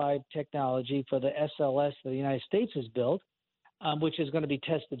Saturn V technology for the SLS that the United States has built, which is going to be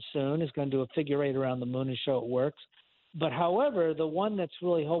tested soon. It's going to do a figure eight around the moon and show it works. But however, the one that's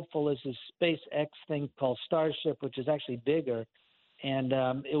really hopeful is this SpaceX thing called Starship, which is actually bigger. And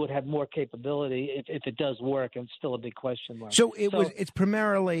it would have more capability if it does work, and it's still a big question mark. So it's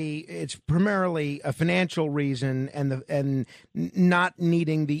primarily a financial reason, and not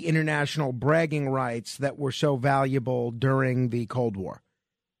needing the international bragging rights that were so valuable during the Cold War.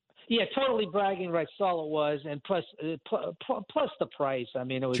 Yeah, totally bragging rights. All it was, and plus the price. I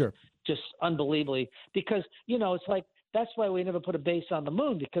mean, it was just unbelievably, because it's like. That's why we never put a base on the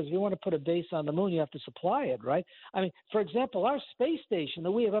moon, because if you want to put a base on the moon, you have to supply it, right? I mean, for example, our space station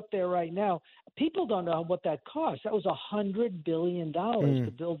that we have up there right now, people don't know what that cost. That was $100 billion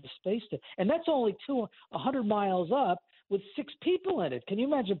to build the space station. And that's only 100 miles up with 6 people in it. Can you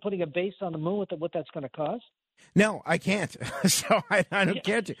imagine putting a base on the moon with what that's going to cost? No, I can't. So I don't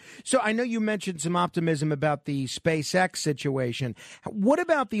care to. So I know you mentioned some optimism about the SpaceX situation. What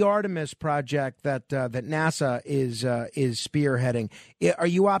about the Artemis project that NASA is spearheading? Are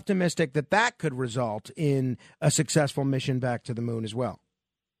you optimistic that could result in a successful mission back to the moon as well?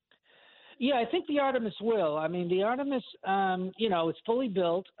 Yeah, I think the Artemis will. I mean, the Artemis, it's fully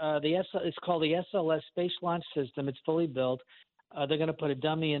built. It's called the SLS Space Launch System. It's fully built. They're going to put a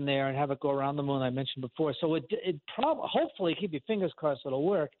dummy in there and have it go around the moon, I mentioned before. So it hopefully, keep your fingers crossed, it'll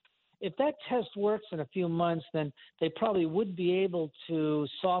work. If that test works in a few months, then they probably would be able to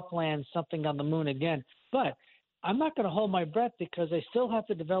soft land something on the moon again. But I'm not going to hold my breath, because they still have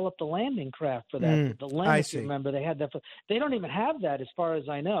to develop the landing craft for that. The LEM, if you remember, they had that. They don't even have that, as far as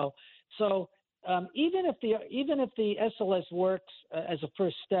I know. So even if the SLS works as a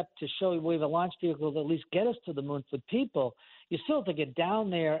first step to show we have a launch vehicle that at least get us to the moon for people, you still have to get down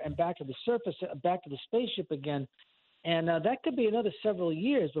there and back to the surface, back to the spaceship again, and that could be another several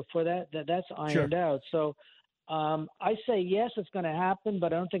years before that's ironed out. So I say yes, it's going to happen,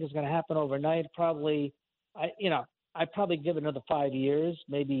 but I don't think it's going to happen overnight. Probably, I'd probably give it another 5 years,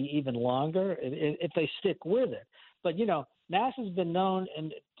 maybe even longer, if they stick with it. But NASA's been known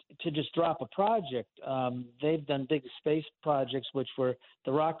to just drop a project. They've done big space projects, which were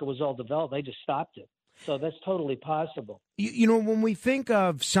the rocket was all developed. They just stopped it. So that's totally possible. You know, when we think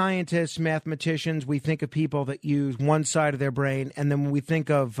of scientists, mathematicians, we think of people that use one side of their brain. And then when we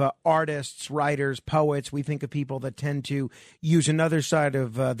think of artists, writers, poets, we think of people that tend to use another side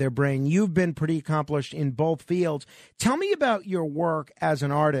of their brain. You've been pretty accomplished in both fields. Tell me about your work as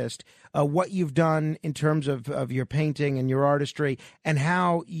an artist, what you've done in terms of your painting and your artistry, and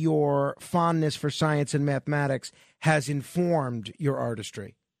how your fondness for science and mathematics has informed your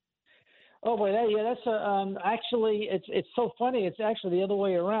artistry. Oh boy, that's actually it's so funny. It's actually the other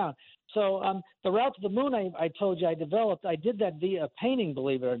way around. So the route to the moon I told you I developed, I did that via painting,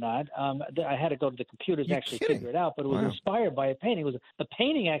 believe it or not. I had to go to the computers to actually figure it out, but it was inspired by a painting. The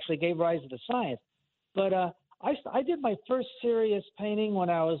painting actually gave rise to the science. But I did my first serious painting when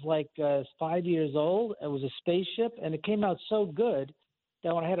I was like 5 years old. It was a spaceship, and it came out so good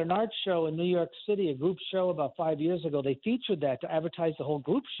that when I had an art show in New York City, a group show about 5 years ago, they featured that to advertise the whole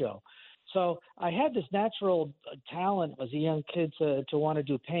group show. So I had this natural talent as a young kid to want to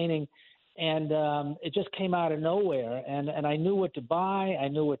do painting, and it just came out of nowhere. And I knew what to buy. I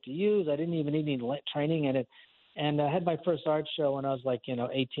knew what to use. I didn't even need any training in it. And I had my first art show when I was like,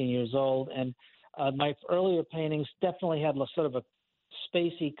 18 years old. And my earlier paintings definitely had sort of a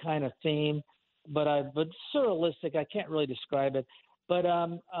spacey kind of theme, but surrealistic. I can't really describe it. But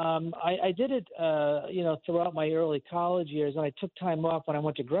I did it, throughout my early college years, and I took time off when I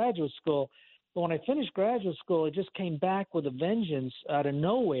went to graduate school. But when I finished graduate school, it just came back with a vengeance out of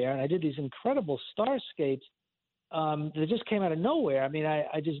nowhere, and I did these incredible starscapes that just came out of nowhere. I mean,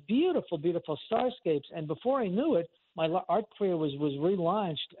 I just beautiful, beautiful starscapes, and before I knew it, my art career was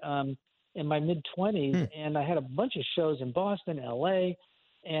relaunched in my mid-20s, and I had a bunch of shows in Boston, L.A.,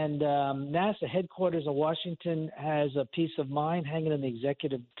 and NASA headquarters in Washington has a piece of mine hanging in the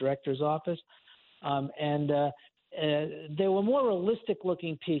executive director's office. And they were more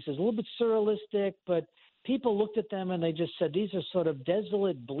realistic-looking pieces, a little bit surrealistic, but people looked at them and they just said, these are sort of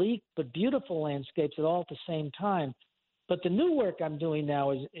desolate, bleak, but beautiful landscapes all at the same time. But the new work I'm doing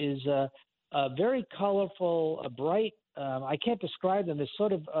now is very colorful, bright. I can't describe them. They're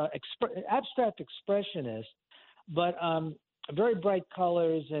sort of abstract expressionist, but very bright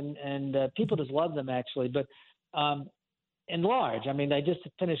colors, and people just love them, actually. But and large. I mean, I just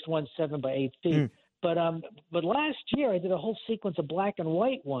finished one 7 by 8 feet. But last year I did a whole sequence of black and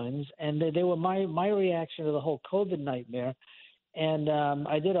white ones, and they were my reaction to the whole COVID nightmare. And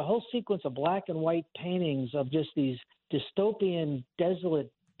I did a whole sequence of black and white paintings of just these dystopian,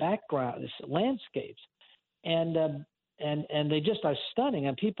 desolate backgrounds, landscapes, and they just are stunning,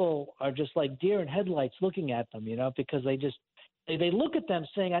 and people are just like deer in headlights looking at them, because they look at them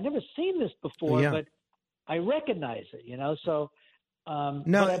saying, "I've never seen this before, but I recognize it," So,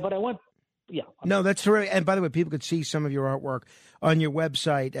 but I went. Yeah. No, that's terrific. And by the way, people could see some of your artwork on your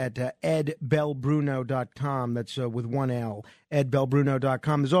website at edbelbruno.com. That's with one L,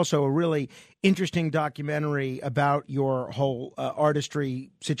 edbelbruno.com. There's also a really interesting documentary about your whole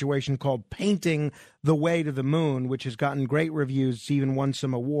artistry situation called Painting the Way to the Moon, which has gotten great reviews. It's even won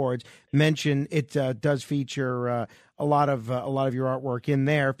some awards. Mention it does feature a lot of your artwork in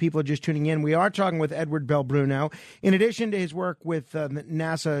there. People are just tuning in. We are talking with Edward Belbruno. In addition to his work with the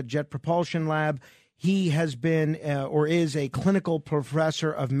NASA Jet Propulsion Lab, he has been or is a clinical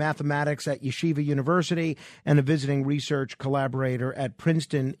professor of mathematics at Yeshiva University and a visiting research collaborator at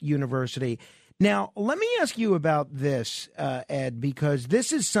Princeton University. Now, let me ask you about this, Ed, because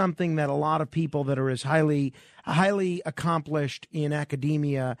this is something that a lot of people that are as highly accomplished in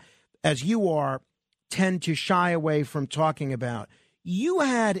academia as you are tend to shy away from talking about. You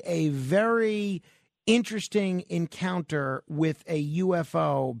had a very interesting encounter with a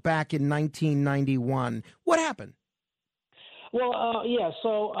UFO back in 1991. What happened? Well,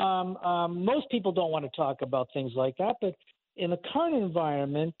 so most people don't want to talk about things like that, but in the current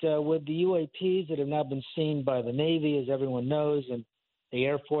environment with the UAPs that have now been seen by the Navy, as everyone knows, and the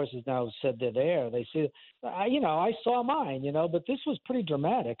Air Force has now said they're there. They see, I saw mine, but this was pretty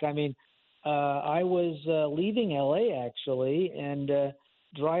dramatic. I mean, I was leaving L.A. actually, and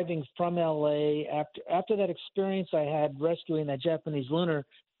driving from L.A. After that experience I had rescuing that Japanese lunar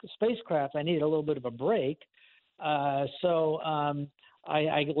spacecraft. I needed a little bit of a break, so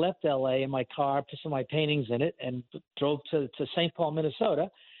I left L.A. in my car, put some of my paintings in it, and drove to St. Paul, Minnesota.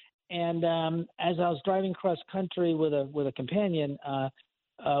 And as I was driving cross country with a companion,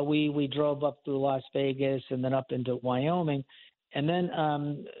 we drove up through Las Vegas and then up into Wyoming. And then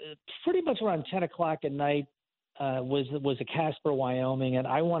pretty much around 10 o'clock at night was a Casper, Wyoming, and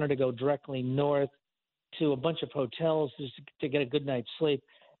I wanted to go directly north to a bunch of hotels just to get a good night's sleep.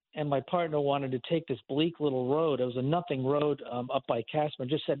 and my partner wanted to take this bleak little road. It was a nothing road up by Casper.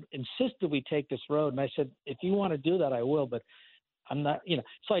 Just insisted we take this road. And I said, if you want to do that, I will, but I'm not,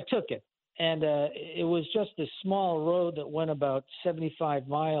 So I took it. And it was just this small road that went about 75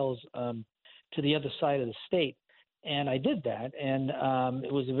 miles to the other side of the state. And I did that. And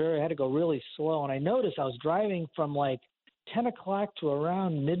I had to go really slow. And I noticed I was driving from like 10 o'clock to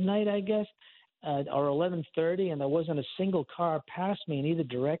around midnight, I guess. Or 11:30, and there wasn't a single car past me in either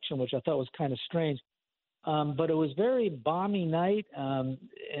direction, which I thought was kind of strange. But it was very balmy night, and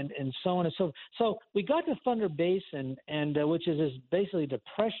so on and so. So we got to Thunder Basin, and which is this basically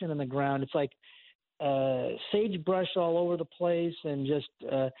depression in the ground. It's like sagebrush all over the place, and just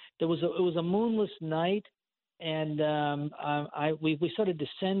it was a moonless night, and we sort of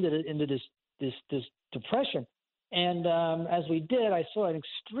descended into this depression. And as we did, I saw an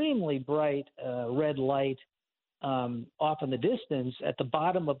extremely bright red light off in the distance at the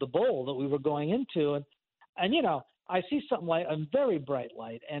bottom of the bowl that we were going into. And I see something like a very bright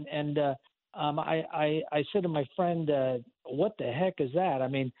light. And I said to my friend, what the heck is that? I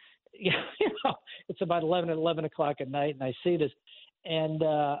mean, it's about 11 o'clock at night, and I see this. And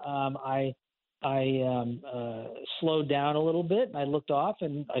I slowed down a little bit, and I looked off,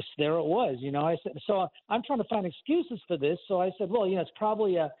 and there it was. I said, so I'm trying to find excuses for this. So I said, well, it's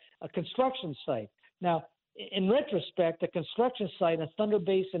probably a construction site. Now, in retrospect, a construction site in Thunder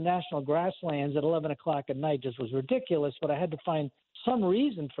Basin National Grasslands at 11 o'clock at night just was ridiculous, but I had to find some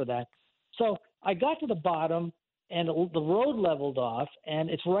reason for that. So I got to the bottom, and the road leveled off,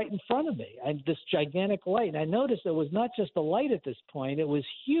 and it's right in front of me. This gigantic light. And I noticed it was not just a light at this point. It was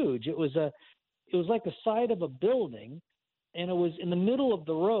huge. It was like the side of a building, and it was in the middle of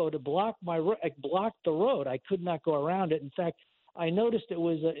the road. It blocked the road. I could not go around it. In fact, I noticed it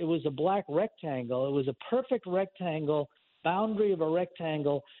was a black rectangle. It was a perfect rectangle, boundary of a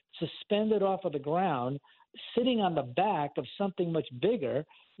rectangle, suspended off of the ground, sitting on the back of something much bigger,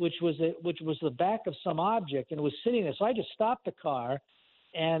 which was the back of some object, and it was sitting there. So I just stopped the car.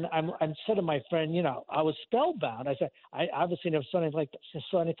 And I said to my friend, I was spellbound. I said, I obviously never saw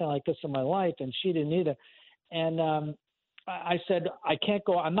anything like this in my life, and she didn't either. And I said, I can't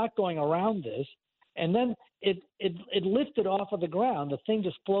go. I'm not going around this. And then it lifted off of the ground. The thing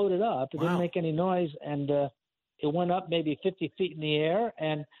just floated up. It didn't make any noise, and it went up maybe 50 feet in the air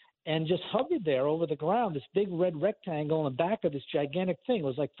and just hovered there over the ground. This big red rectangle in the back of this gigantic thing. It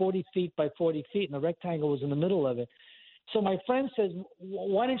was like 40 feet by 40 feet, and the rectangle was in the middle of it. So my friend says,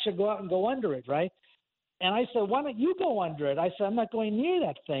 why don't you go out and go under it, right? And I said, why don't you go under it? I said, I'm not going near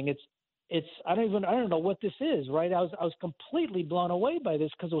that thing. I don't know what this is, right? I was completely blown away by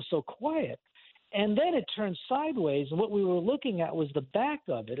this because it was so quiet. And then it turned sideways, and what we were looking at was the back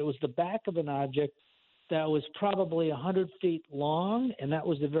of it. It was the back of an object that was probably 100 feet long, and that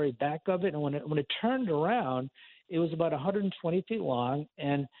was the very back of it. And when it turned around, it was about 120 feet long,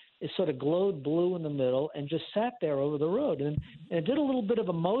 and it sort of glowed blue in the middle and just sat there over the road. And it did a little bit of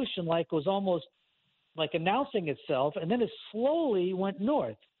a motion like it was almost like announcing itself, and then it slowly went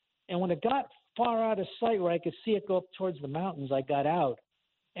north. And when it got far out of sight where I could see it go up towards the mountains, I got out.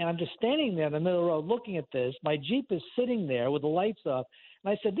 And I'm just standing there in the middle of the road looking at this. My Jeep is sitting there with the lights off.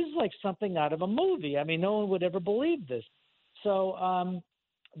 And I said, this is like something out of a movie. I mean, no one would ever believe this. So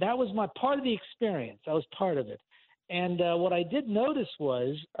that was my part of the experience. I was part of it. And what I did notice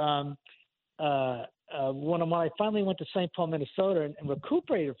was when I finally went to St. Paul, Minnesota, and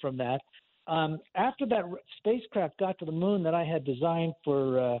recuperated from that, after that spacecraft got to the moon that I had designed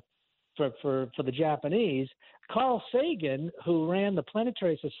for the Japanese, Carl Sagan, who ran the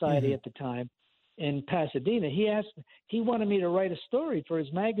Planetary Society at the time in Pasadena, he wanted me to write a story for his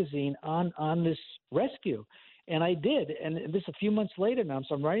magazine on this rescue. And I did, and this a few months later now,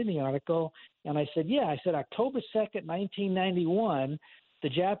 so I'm writing the article, and I said, October 2nd, 1991, the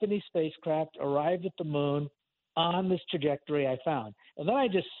Japanese spacecraft arrived at the moon on this trajectory I found. And then I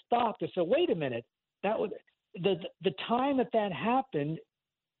just stopped and said, wait a minute, that was the time that happened,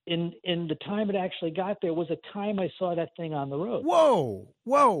 in the time it actually got there was a time I saw that thing on the road. Whoa.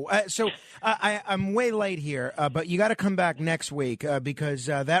 So I'm way late here, but you got to come back next week because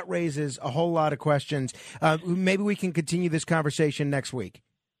that raises a whole lot of questions. Maybe we can continue this conversation next week.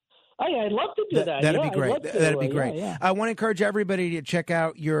 Oh, yeah, I'd love to do that. That'd be great. That'd be great. Yeah. I want to encourage everybody to check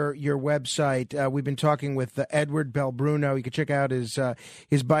out your website. We've been talking with Edward Belbruno. You can check out his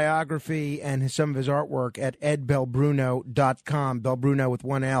biography and some of his artwork at edbelbruno.com, Belbruno with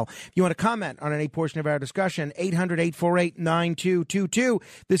one L. If you want to comment on any portion of our discussion, 800-848-9222.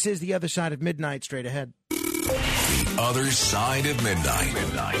 This is The Other Side of Midnight. Straight ahead. The Other Side of Midnight.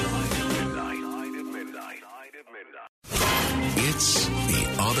 It's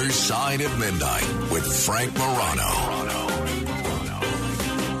The Other Side of Midnight with Frank Morano.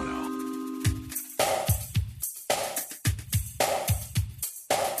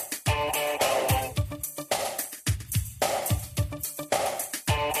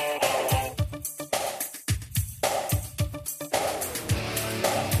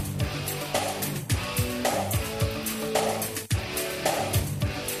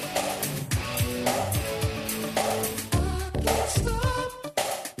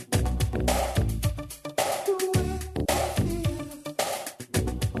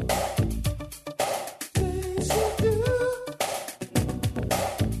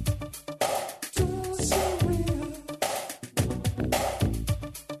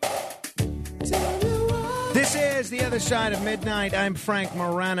 This is The Other Side of Midnight. I'm Frank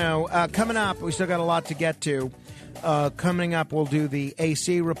Morano. Coming up, we still got a lot to get to. Coming up, we'll do the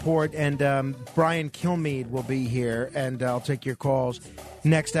AC report, and Brian Kilmeade will be here, and I'll take your calls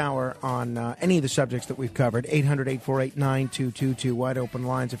next hour on any of the subjects that we've covered. 800-848-9222, wide open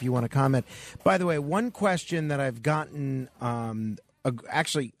lines if you want to comment. By the way, one question that I've gotten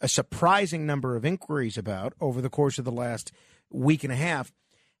actually a surprising number of inquiries about over the course of the last week and a half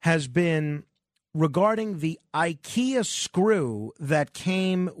has been regarding the IKEA screw that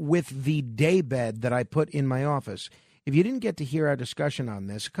came with the daybed that I put in my office. If you didn't get to hear our discussion on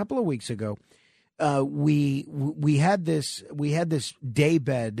this, a couple of weeks ago, we had this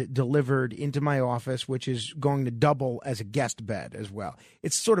daybed delivered into my office, which is going to double as a guest bed as well.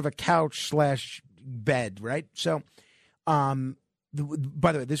 It's sort of a couch / bed, right? So, by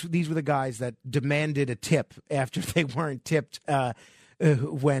the way, these were the guys that demanded a tip after they weren't tipped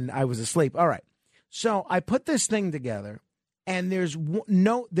when I was asleep. All right. So I put this thing together, and there's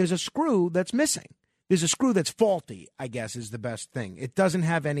a screw that's missing. There's a screw that's faulty, I guess, is the best thing. It doesn't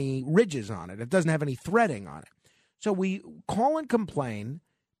have any ridges on it. It doesn't have any threading on it. So we call and complain.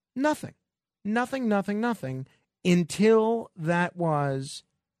 Nothing, until that was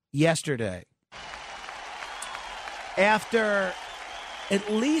yesterday. After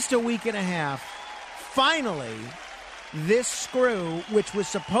at least a week and a half, finally, this screw, which was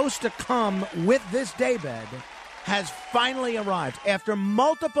supposed to come with this daybed, has finally arrived. After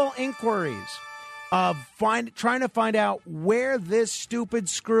multiple inquiries of trying to find out where this stupid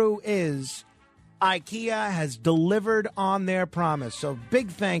screw is, IKEA has delivered on their promise. So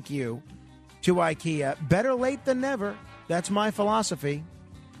big thank you to IKEA. Better late than never. That's my philosophy.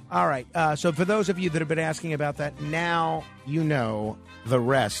 All right. So for those of you that have been asking about that, now you know the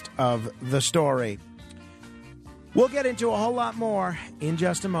rest of the story. We'll get into a whole lot more in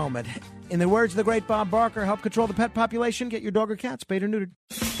just a moment. In the words of the great Bob Barker, help control the pet population. Get your dog or cat spayed or neutered.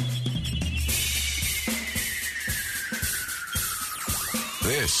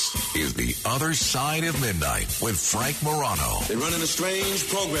 This is The Other Side of Midnight with Frank Morano. They're running a strange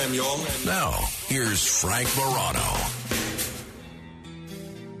program, y'all. Now, here's Frank Morano.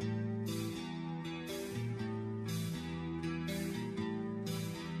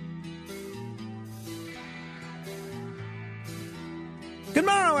 Good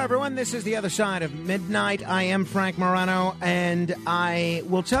morning, everyone. This is The Other Side of Midnight. I am Frank Morano, and I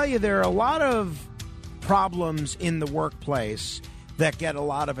will tell you there are a lot of problems in the workplace that get a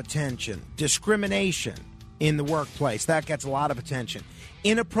lot of attention. Discrimination in the workplace, that gets a lot of attention.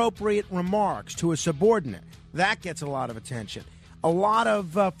 Inappropriate remarks to a subordinate, that gets a lot of attention. A lot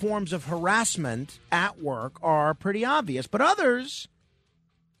of forms of harassment at work are pretty obvious, but others,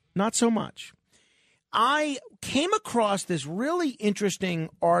 not so much. I came across this really interesting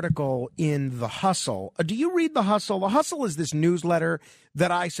article in The Hustle. Do you read The Hustle? The Hustle is this newsletter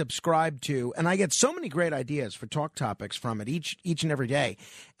that I subscribe to, and I get so many great ideas for talk topics from it each and every day.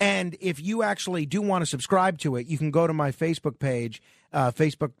 And if you actually do want to subscribe to it, you can go to my Facebook page,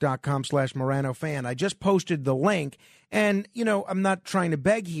 facebook.com/Morano fan. I just posted the link, and, you know, I'm not trying to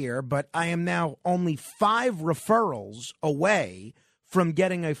beg here, but I am now only 5 referrals away from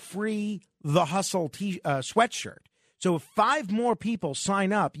getting a free The Hustle sweatshirt. So if 5 more people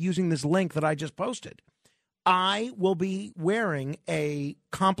sign up using this link that I just posted, I will be wearing a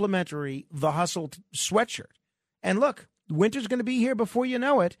complimentary The Hustle sweatshirt. And look, winter's going to be here before you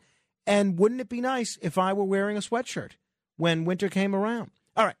know it. And wouldn't it be nice if I were wearing a sweatshirt when winter came around?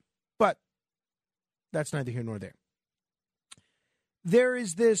 All right, but that's neither here nor there. There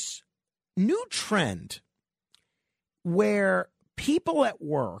is this new trend where people at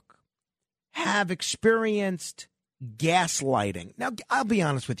work have experienced gaslighting. Now, I'll be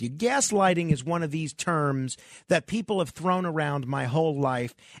honest with you. Gaslighting is one of these terms that people have thrown around my whole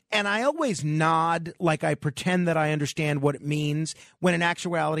life, and I always nod like I pretend that I understand what it means, when in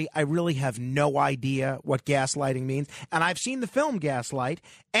actuality, I really have no idea what gaslighting means. And I've seen the film Gaslight,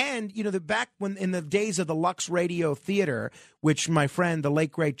 and, back when in the days of the Lux Radio Theater, which my friend, the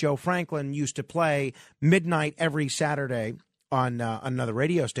late, great Joe Franklin, used to play midnight every Saturday on another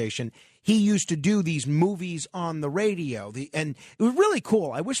radio station, he used to do these movies on the radio, and it was really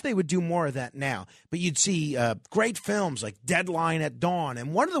cool. I wish they would do more of that now. But you'd see great films like Deadline at Dawn,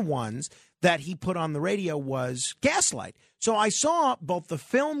 and one of the ones that he put on the radio was Gaslight. So I saw both the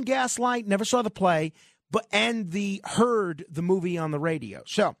film Gaslight, never saw the play, and heard the movie on the radio.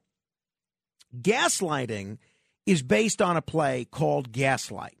 So Gaslighting is based on a play called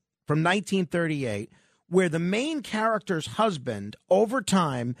Gaslight from 1938, where the main character's husband, over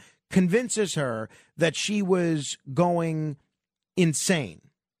time, convinces her that she was going insane.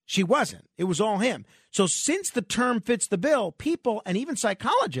 She wasn't. It was all him. So since the term fits the bill, people and even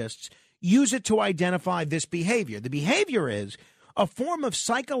psychologists use it to identify this behavior. The behavior is a form of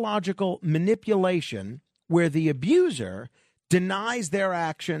psychological manipulation where the abuser denies their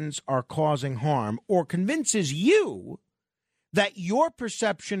actions are causing harm or convinces you that your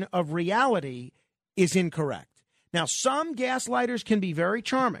perception of reality is incorrect. Now, some gaslighters can be very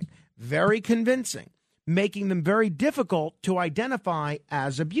charming, very convincing, making them very difficult to identify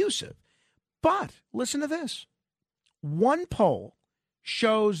as abusive. But listen to this. One poll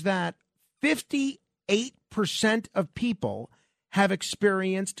shows that 58% of people have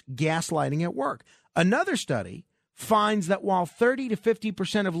experienced gaslighting at work. Another study finds that while 30 to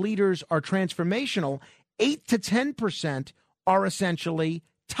 50% of leaders are transformational, 8 to 10% are essentially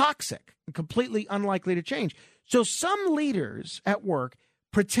toxic, completely unlikely to change. So some leaders at work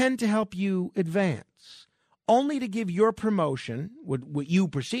pretend to help you advance, only to give your promotion, what you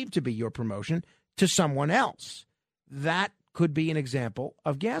perceive to be your promotion, to someone else. That could be an example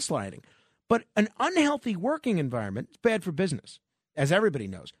of gaslighting. But an unhealthy working environment is bad for business, as everybody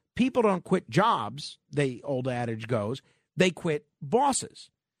knows. People don't quit jobs, the old adage goes. They quit bosses.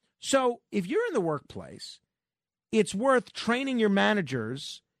 So if you're in the workplace, it's worth training your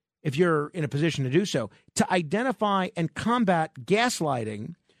managers, if you're in a position to do so, to identify and combat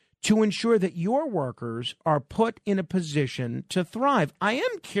gaslighting to ensure that your workers are put in a position to thrive. I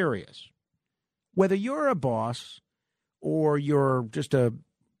am curious whether you're a boss or you're just a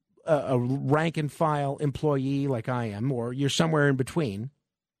rank and file employee like I am, or you're somewhere in between.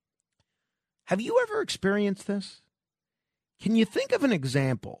 Have you ever experienced this? Can you think of an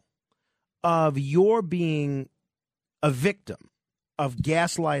example of your being a victim of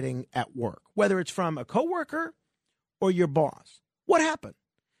gaslighting at work, whether it's from a coworker or your boss? What happened?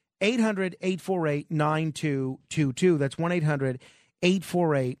 800-848-9222. That's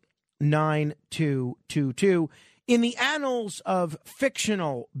 1-800-848-9222. In the annals of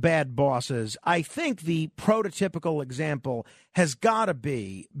fictional bad bosses, I think the prototypical example has got to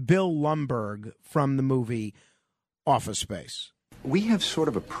be Bill Lumbergh from the movie Office Space. We have sort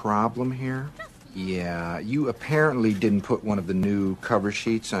of a problem here. Yeah, you apparently didn't put one of the new cover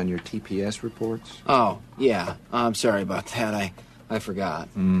sheets on your TPS reports. Oh, yeah. I'm sorry about that. I forgot.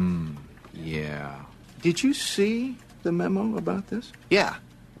 Yeah. Did you see the memo about this? Yeah,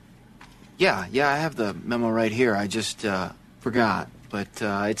 I have the memo right here. I just forgot. But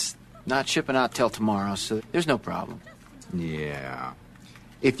it's not shipping out till tomorrow, so there's no problem. Yeah.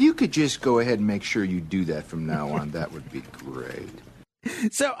 If you could just go ahead and make sure you do that from now on, that would be great.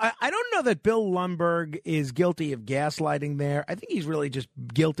 So I don't know that Bill Lumbergh is guilty of gaslighting there. I think he's really just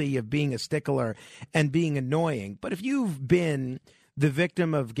guilty of being a stickler and being annoying. But if you've been the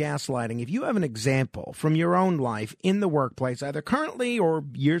victim of gaslighting, if you have an example from your own life in the workplace, either currently or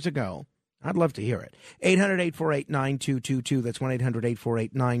years ago, I'd love to hear it. 800-848-9222. That's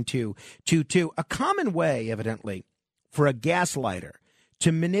 1-800-848-9222. A common way, evidently, for a gaslighter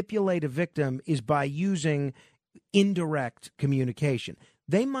to manipulate a victim is by using indirect communication.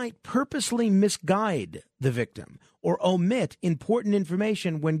 They might purposely misguide the victim or omit important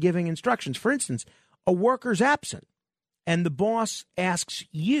information when giving instructions. For instance, a worker's absent and the boss asks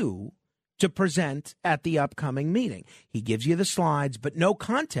you to present at the upcoming meeting. He gives you the slides, but no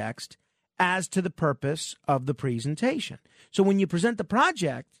context as to the purpose of the presentation. So when you present the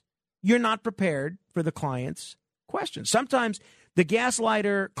project, you're not prepared for the client's questions. Sometimes the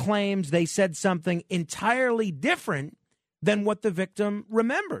gaslighter claims they said something entirely different than what the victim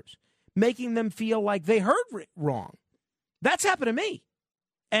remembers, making them feel like they heard wrong. That's happened to me.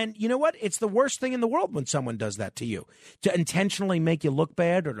 And you know what? It's the worst thing in the world when someone does that to you, to intentionally make you look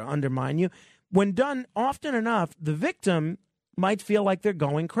bad or to undermine you. When done often enough, the victim might feel like they're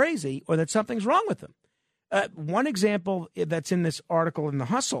going crazy or that something's wrong with them. One example that's in this article in The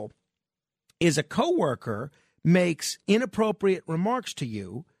Hustle is a coworker makes inappropriate remarks to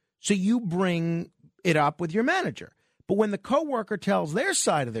you, so you bring it up with your manager. But when the coworker tells their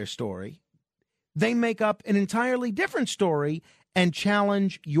side of their story, they make up an entirely different story and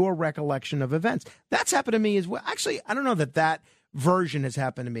challenge your recollection of events. That's happened to me as well. Actually, I don't know that version has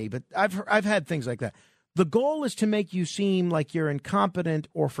happened to me, but I've had things like that. The goal is to make you seem like you're incompetent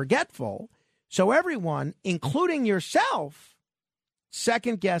or forgetful, so everyone, including yourself,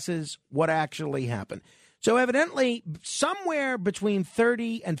 second guesses what actually happened. So evidently, somewhere between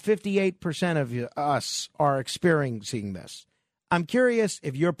 30 and 58% of us are experiencing this. I'm curious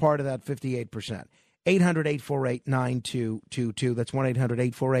if you're part of that 58%. 800-848-9222. That's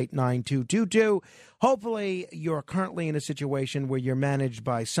 1-800-848-9222. Hopefully, you're currently in a situation where you're managed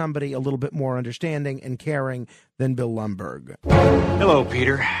by somebody a little bit more understanding and caring than Bill Lumberg. Hello,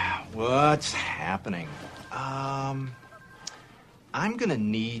 Peter. What's happening? I'm going to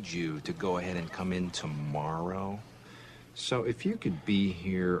need you to go ahead and come in tomorrow. So if you could be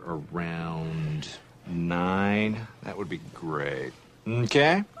here around 9, that would be great.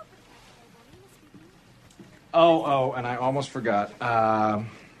 Okay? Oh, and I almost forgot. I'm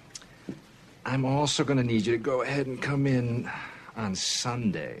also going to need you to go ahead and come in on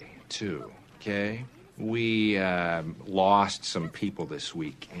Sunday, too, okay? We lost some people this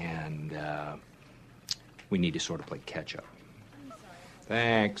week, and we need to sort of play catch-up.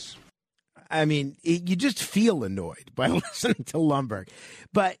 Thanks. I mean, you just feel annoyed by listening to Lumberg.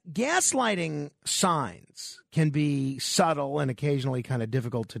 But gaslighting signs can be subtle and occasionally kind of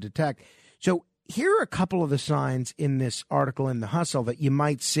difficult to detect. So here are a couple of the signs in this article in The Hustle that you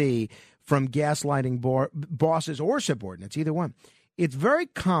might see from gaslighting bosses or subordinates, either one. It's very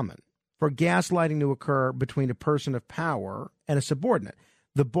common for gaslighting to occur between a person of power and a subordinate.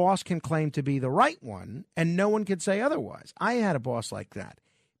 The boss can claim to be the right one, and no one can say otherwise. I had a boss like that.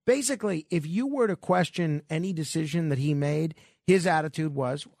 Basically, if you were to question any decision that he made, his attitude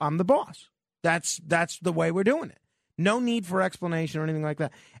was, I'm the boss. That's the way we're doing it. No need for explanation or anything like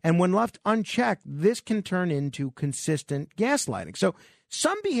that. And when left unchecked, this can turn into consistent gaslighting. So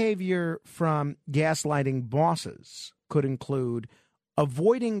some behavior from gaslighting bosses could include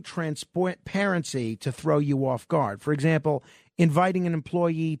avoiding transparency to throw you off guard. For example, inviting an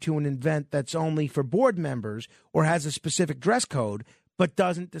employee to an event that's only for board members or has a specific dress code, but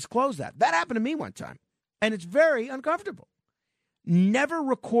doesn't disclose that. That happened to me one time, and it's very uncomfortable. Never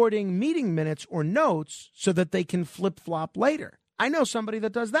recording meeting minutes or notes so that they can flip-flop later. I know somebody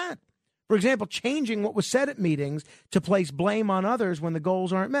that does that. For example, changing what was said at meetings to place blame on others when the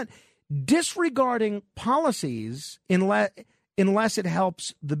goals aren't met. Disregarding policies unless it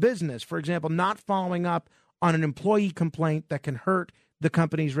helps the business. For example, not following up on an employee complaint that can hurt the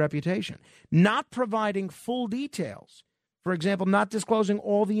company's reputation. Not providing full details. For example, not disclosing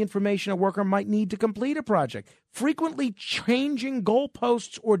all the information a worker might need to complete a project. Frequently changing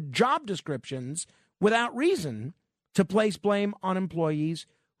goalposts or job descriptions without reason to place blame on employees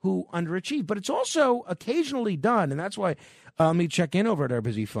who underachieve. But it's also occasionally done, and that's why let me check in over at our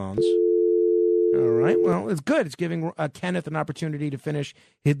busy phones. All right, well, it's good. It's giving Kenneth an opportunity to finish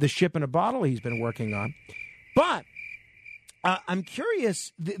the ship in a bottle he's been working on. But I'm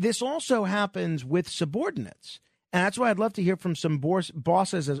curious, this also happens with subordinates. And that's why I'd love to hear from some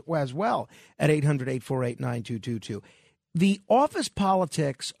bosses as well at 800-848-9222. The office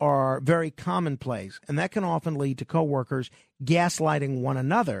politics are very commonplace, and that can often lead to coworkers gaslighting one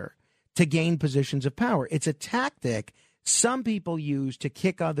another to gain positions of power. It's a tactic some people use to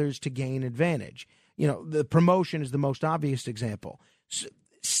kick others to gain advantage. You know, the promotion is the most obvious example.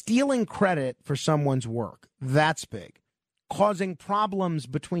 Stealing credit for someone's work, that's big. Causing problems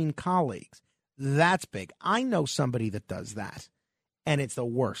between colleagues, that's big. I know somebody that does that, and it's the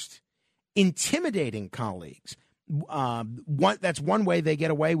worst. Intimidating colleagues, that's one way they get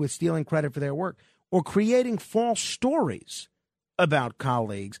away with stealing credit for their work, or creating false stories about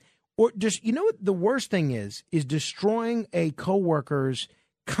colleagues, or just, you know what the worst thing is destroying a coworker's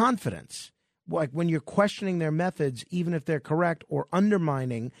confidence. Like when you're questioning their methods, even if they're correct, or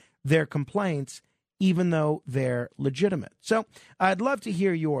undermining their complaints, even though they're legitimate. So I'd love to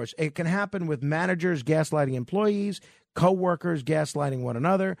hear yours. It can happen with managers gaslighting employees, coworkers gaslighting one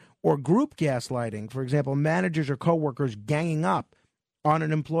another, or group gaslighting. For example, managers or coworkers ganging up on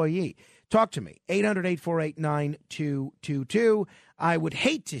an employee. Talk to me, 800-848-9222. I would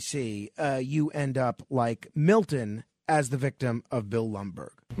hate to see you end up like Milton as the victim of Bill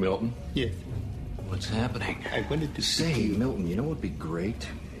Lumberg. Milton? Yes. What's happening? I wanted to say, Milton, you know what would be great?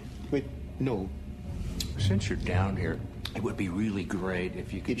 Wait. No. Since you're down here, it would be really great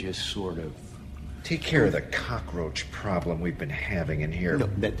if you could just sort of take care of the cockroach problem we've been having in here. No,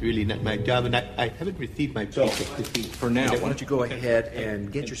 that's really not my job, and I haven't received my paycheck this week. For now, why don't you go ahead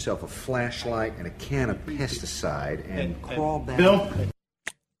and get yourself a flashlight and a can of pesticide and crawl down. Bill?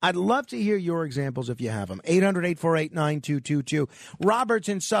 I'd love to hear your examples if you have them. 800-848-9222. Robert's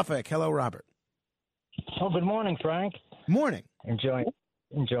in Suffolk. Hello, Robert. Oh, good morning, Frank. Morning. Enjoying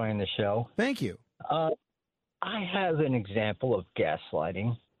the show. Thank you. I have an example of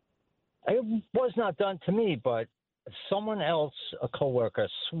gaslighting. It was not done to me, but someone else, a coworker,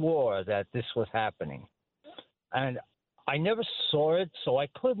 swore that this was happening. And I never saw it, so I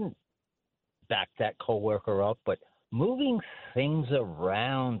couldn't back that coworker up, but moving things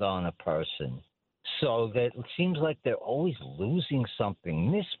around on a person so that it seems like they're always losing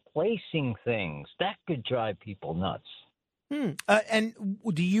something, misplacing things, that could drive people nuts. And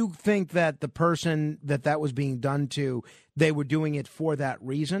do you think that the person that was being done to, they were doing it for that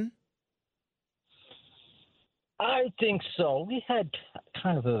reason? I think so. We had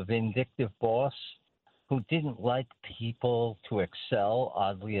kind of a vindictive boss who didn't like people to excel,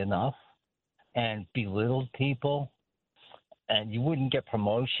 oddly enough, and belittled people. And you wouldn't get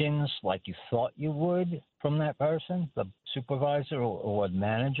promotions like you thought you would from that person, the supervisor or the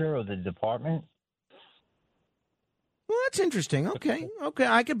manager or the department. Well, that's interesting. Okay,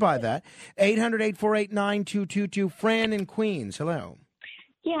 I could buy that. 800-848-9222. Fran in Queens. Hello.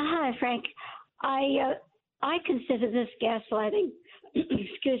 Yeah, hi, Frank. I consider this gaslighting.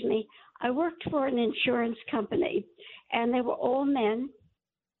 Excuse me. I worked for an insurance company, and they were all men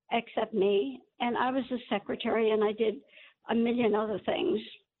except me, and I was the secretary, and I did a million other things,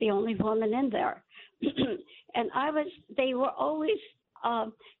 the only woman in there. And they were always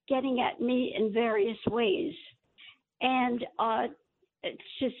getting at me in various ways, and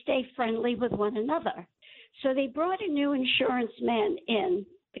to stay friendly with one another. So they brought a new insurance man in,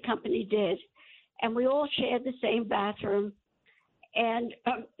 the company did, and we all shared the same bathroom. And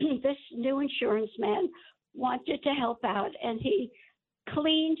this new insurance man wanted to help out, and he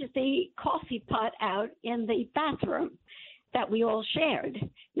cleaned the coffee pot out in the bathroom that we all shared.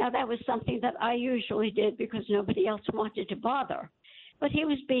 Now, that was something that I usually did because nobody else wanted to bother. But he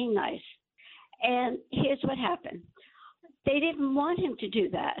was being nice. And here's what happened. They didn't want him to do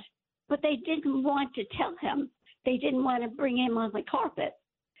that, but they didn't want to tell him. They didn't want to bring him on the carpet.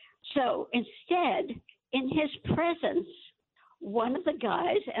 So instead, in his presence, one of the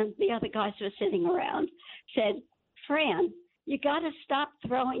guys, and the other guys were sitting around, said, Fran, you got to stop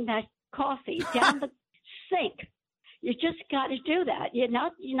throwing that coffee down the sink. You just got to do that. You're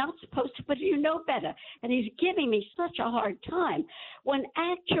not supposed to, but you know better. And he's giving me such a hard time when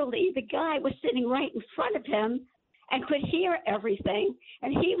actually the guy was sitting right in front of him and could hear everything,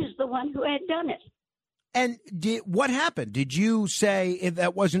 and he was the one who had done it. And what happened? Did you say if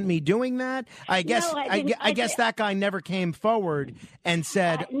that wasn't me doing that? I guess No, I guess that guy never came forward and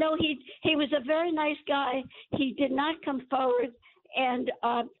said. No, he was a very nice guy. He did not come forward, and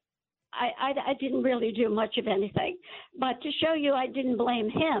I didn't really do much of anything. But to show you I didn't blame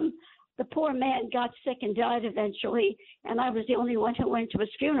him, the poor man got sick and died eventually, and I was the only one who went to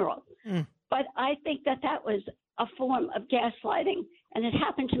his funeral. But I think that was a form of gaslighting, and it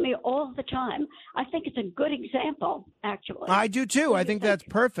happened to me all the time. I think it's a good example, actually. I do, too. I think that's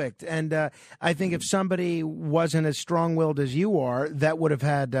perfect. And I think if somebody wasn't as strong-willed as you are, that would have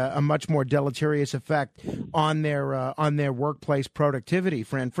had a much more deleterious effect on their workplace productivity.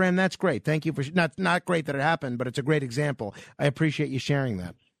 Fran, that's great. Thank you for not great that it happened, but it's a great example. I appreciate you sharing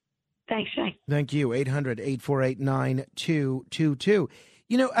that. Thanks, Jay. Thank you. 800-848-9222.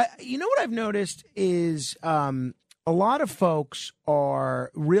 You know what I've noticed is a lot of folks are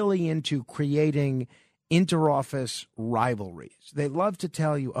really into creating interoffice rivalries. They love to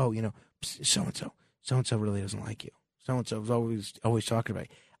tell you, oh, so-and-so really doesn't like you. So-and-so is always talking about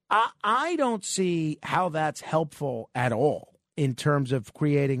you. I don't see how that's helpful at all in terms of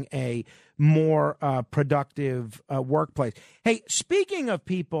creating a more productive workplace. Hey, speaking of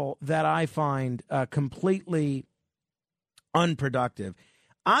people that I find completely unproductive,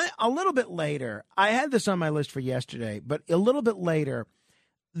 a little bit later, I had this on my list for yesterday, but a little bit later,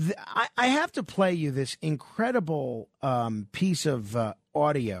 I have to play you this incredible piece of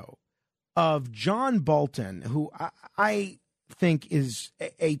audio of John Bolton, who I think is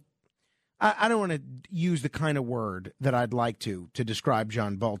I don't want to use the kind of word that I'd like to describe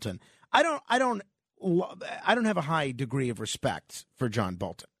John Bolton. I don't have a high degree of respect for John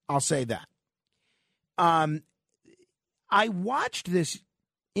Bolton. I'll say that. I watched this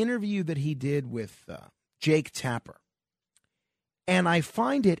interview that he did with Jake Tapper, And I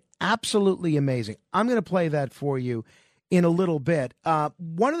find it absolutely amazing. I'm going to play that for you in a little bit.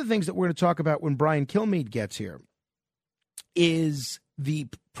 One of the things that we're going to talk about when Brian Kilmeade gets here is the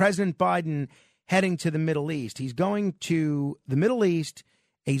President Biden heading to the Middle East. He's going to the Middle East.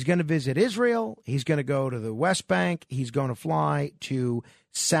 He's going to visit Israel. He's going to go to the West Bank. He's going to fly to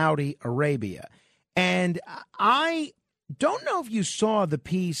Saudi Arabia. And I don't know if you saw the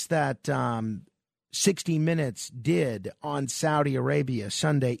piece that 60 Minutes did on Saudi Arabia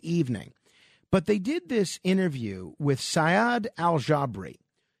Sunday evening, but they did this interview with Syed al-Jabri.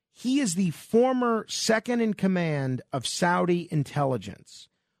 He is the former second in command of Saudi intelligence,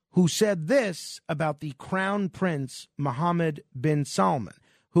 who said this about the Crown Prince Mohammed bin Salman,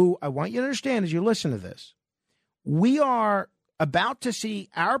 who I want you to understand as you listen to this. We are about to see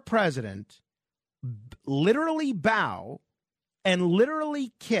our president literally bow and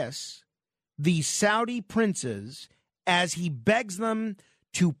literally kiss the Saudi princes as he begs them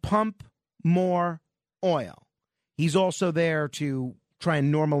to pump more oil. He's also there to try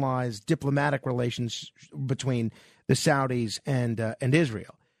and normalize diplomatic relations between the Saudis and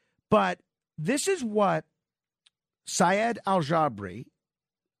Israel. But this is what Syed al-Jabri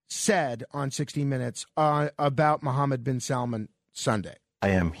said on 60 Minutes about Mohammed bin Salman Sunday. I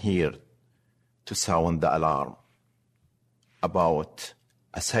am here to sound the alarm about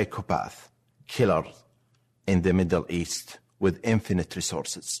a psychopath killer in the Middle East with infinite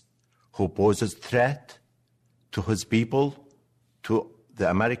resources who poses threat to his people, to the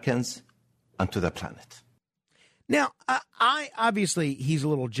Americans, and to the planet. Now, I obviously he's a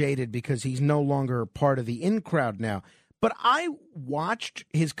little jaded because he's no longer part of the in crowd now, but I watched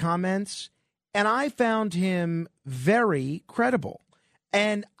his comments and I found him very credible.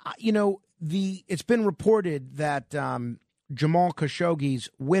 And, you know, it's been reported that Jamal Khashoggi's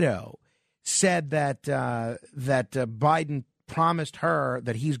widow said that Biden promised her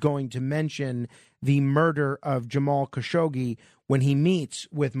that he's going to mention the murder of Jamal Khashoggi when he meets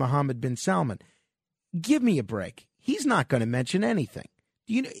with Mohammed bin Salman. Give me a break. He's not going to mention anything.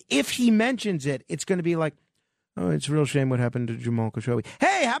 If he mentions it, it's going to be like, oh, it's a real shame what happened to Jamal Khashoggi.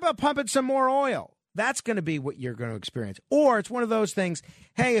 Hey, how about pumping some more oil? That's going to be what you're going to experience. Or it's one of those things,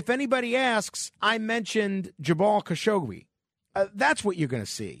 hey, if anybody asks, I mentioned Jamal Khashoggi. That's what you're going to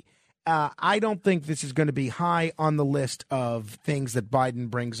see. I don't think this is going to be high on the list of things that Biden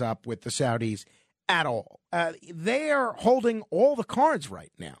brings up with the Saudis at all. They are holding all the cards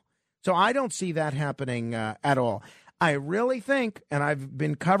right now. So I don't see that happening at all. I really think, and I've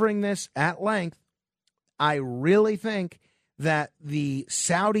been covering this at length, I really think that the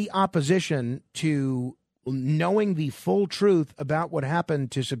Saudi opposition to knowing the full truth about what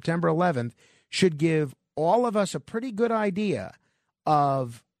happened to September 11th should give all of us a pretty good idea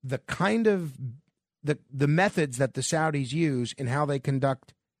of the kind of the methods that the Saudis use in how they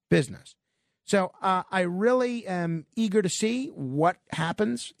conduct business. So I really am eager to see what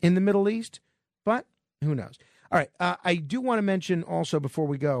happens in the Middle East, but who knows? All right. I do want to mention also before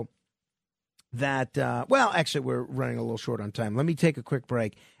we go that, actually, we're running a little short on time. Let me take a quick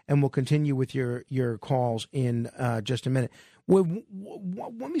break, and we'll continue with your calls in just a minute. Let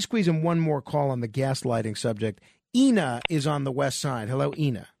me squeeze in one more call on the gaslighting subject. Ina is on the west side. Hello,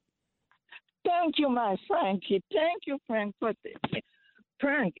 Ina. Thank you, my Frankie. Thank you, Frank. But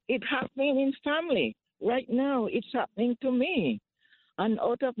Frank, it's happening in family. Right now, it's happening to me. And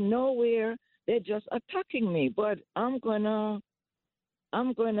out of nowhere, they're just attacking me. But I'm gonna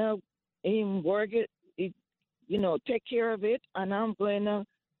work it, take care of it, and I'm gonna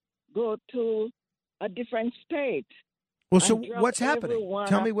go to a different state. Well, so what's happening?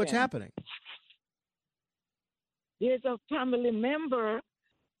 Tell me what's happening. There's a family member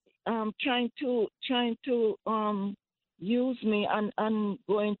trying to use me and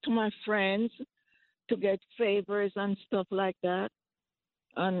going to my friends to get favors and stuff like that,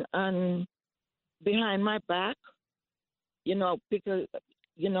 and behind my back, because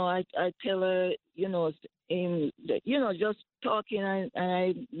I tell her, just talking and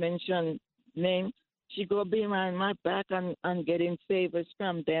I mention name, she go behind my back and getting favors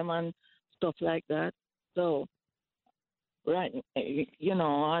from them and stuff like that. So, right, and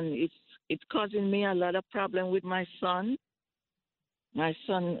it's causing me a lot of problem with my son. My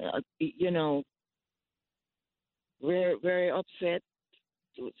son, very, very upset.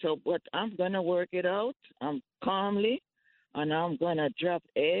 So, but I'm gonna work it out. I'm calmly, and I'm gonna drop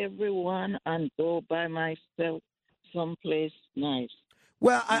everyone and go by myself someplace nice.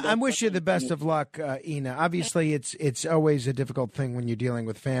 Well, I wish you the best of luck, Ina. Obviously, it's always a difficult thing when you're dealing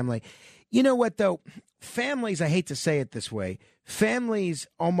with family. You know what, though? Families, I hate to say it this way, families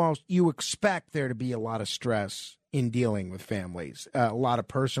almost, you expect there to be a lot of stress in dealing with families, a lot of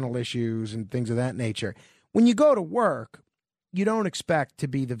personal issues and things of that nature. When you go to work, you don't expect to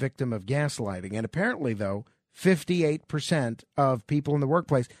be the victim of gaslighting. And apparently, though, 58% of people in the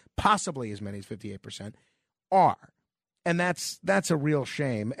workplace, possibly as many as 58%, are. And that's a real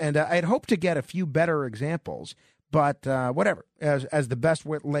shame. And I'd hope to get a few better examples. But whatever, as the best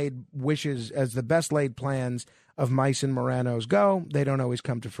laid wishes, as the best laid plans of mice and Moranos go, they don't always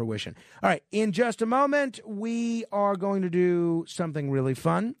come to fruition. All right, in just a moment, we are going to do something really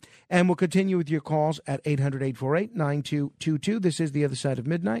fun, and we'll continue with your calls at 800-848-9222. This is The Other Side of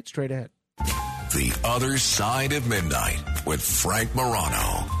Midnight. Straight ahead. The Other Side of Midnight with Frank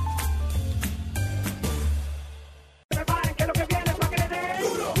Morano.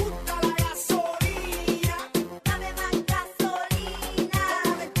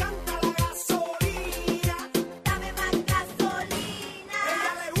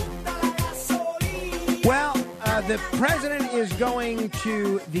 The president is going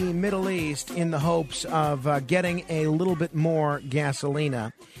to the Middle East in the hopes of getting a little bit more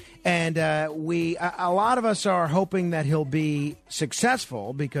gasolina. And a lot of us are hoping that he'll be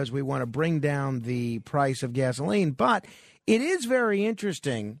successful because we want to bring down the price of gasoline. But it is very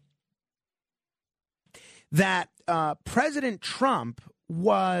interesting that President Trump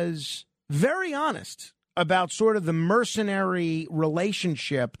was very honest about sort of the mercenary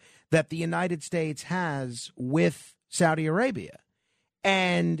relationship that the United States has with Saudi Arabia.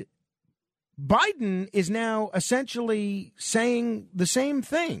 And Biden is now essentially saying the same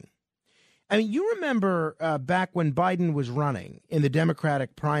thing. I mean, you remember back when Biden was running in the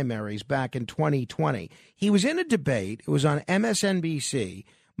Democratic primaries back in 2020, he was in a debate. It was on MSNBC,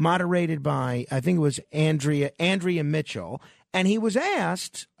 moderated by, I think it was Andrea Mitchell. And he was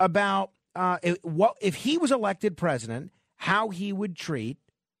asked about if he was elected president, how he would treat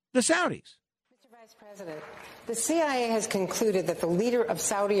the Saudis. Mr. Vice President, the CIA has concluded that the leader of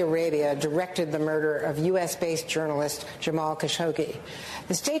Saudi Arabia directed the murder of U.S.-based journalist Jamal Khashoggi.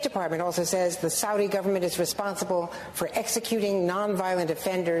 The State Department also says the Saudi government is responsible for executing nonviolent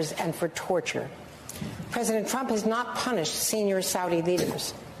offenders and for torture. President Trump has not punished senior Saudi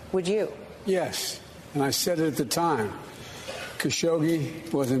leaders. Would you? Yes, and I said it at the time.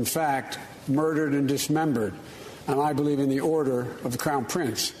 Khashoggi was, in fact, murdered and dismembered, and I believe in the order of the Crown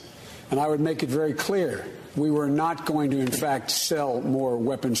Prince. And I would make it very clear, we were not going to, in fact, sell more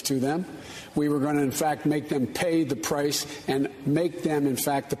weapons to them. We were going to, in fact, make them pay the price and make them, in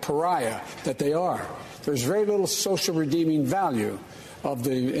fact, the pariah that they are. There's very little social redeeming value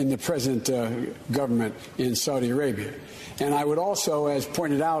in the present government in Saudi Arabia. And I would also, as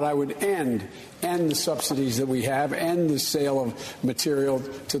pointed out, I would end the subsidies that we have, end the sale of material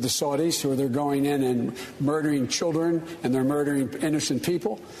to the Saudis, who they're going in and murdering children and they're murdering innocent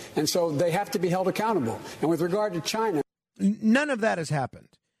people. And so they have to be held accountable. And with regard to China, none of that has happened.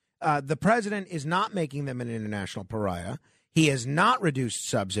 The president is not making them an international pariah. He has not reduced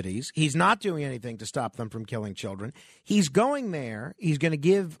subsidies. He's not doing anything to stop them from killing children. He's going there. He's going to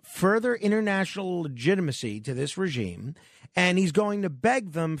give further international legitimacy to this regime, and he's going to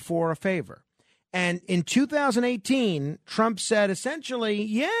beg them for a favor. And in 2018, Trump said essentially,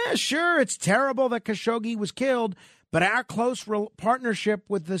 yeah, sure, it's terrible that Khashoggi was killed, but our close partnership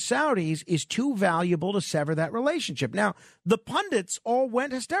with the Saudis is too valuable to sever that relationship. Now, the pundits all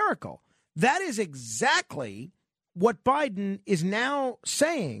went hysterical. That is exactly what Biden is now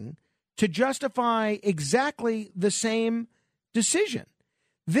saying to justify exactly the same decision.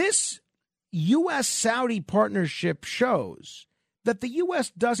 This U.S.-Saudi partnership shows that the U.S.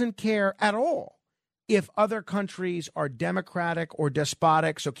 doesn't care at all if other countries are democratic or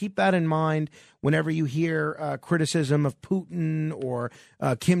despotic. So keep that in mind whenever you hear criticism of Putin or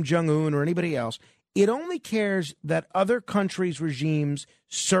Kim Jong-un or anybody else. It only cares that other countries' regimes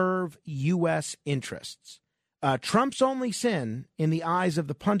serve U.S. interests. Trump's only sin in the eyes of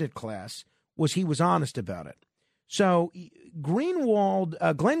the pundit class was he was honest about it. So Glenn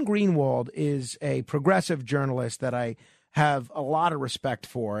Greenwald is a progressive journalist that I have a lot of respect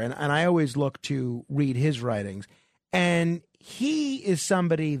for, and I always look to read his writings. And he is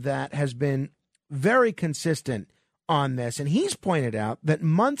somebody that has been very consistent on this. And he's pointed out that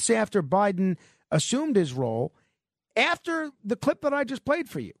months after Biden assumed his role, after the clip that I just played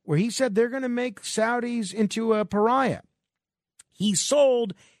for you, where he said they're going to make Saudis into a pariah, he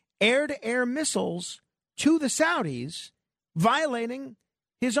sold air-to-air missiles to the Saudis, violating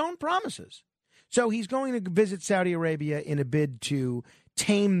his own promises. So he's going to visit Saudi Arabia in a bid to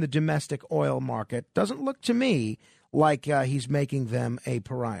tame the domestic oil market. Doesn't look to me like he's making them a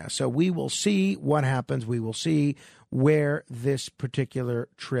pariah. So we will see what happens. We will see where this particular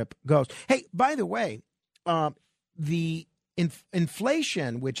trip goes. Hey, by the way, the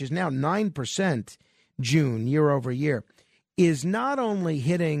inflation, which is now 9% June year over year, is not only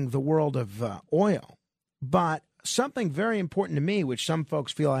hitting the world of oil, but something very important to me, which some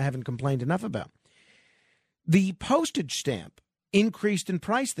folks feel I haven't complained enough about. The postage stamp increased in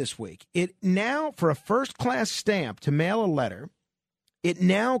price this week. It now, for a first-class stamp to mail a letter, it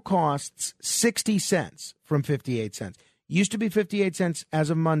now costs 60 cents from 58 cents. Used to be 58 cents. As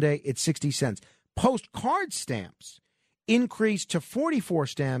of Monday, it's 60 cents. Postcard stamps increased to 44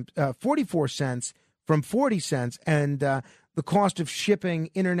 cents from 40 cents, and the cost of shipping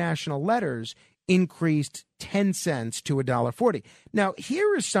international letters increased 10 cents to $1.40. Now,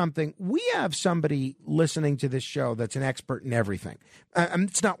 here is something. We have somebody listening to this show that's an expert in everything.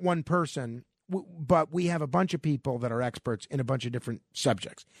 It's not one person, but we have a bunch of people that are experts in a bunch of different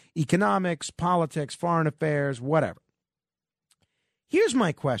subjects: economics, politics, foreign affairs, whatever. Here's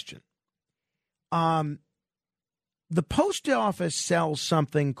my question. The post office sells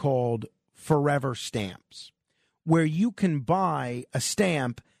something called forever stamps, where you can buy a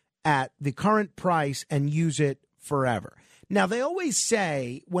stamp at the current price and use it forever. Now, they always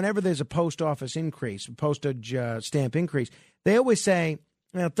say, whenever there's a post office increase, a postage stamp increase, they always say,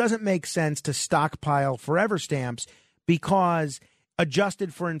 it doesn't make sense to stockpile forever stamps because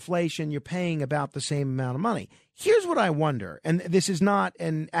adjusted for inflation, you're paying about the same amount of money. Here's what I wonder, and this is not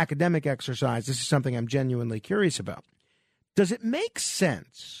an academic exercise. This is something I'm genuinely curious about. Does it make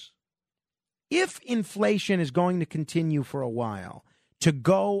sense, if inflation is going to continue for a while, to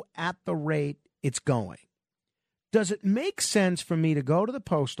go at the rate it's going? Does it make sense for me to go to the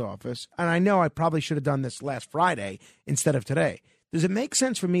post office? And I know I probably should have done this last Friday instead of today. Does it make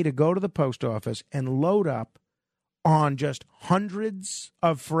sense for me to go to the post office and load up on just hundreds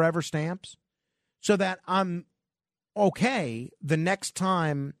of forever stamps so that I'm okay the next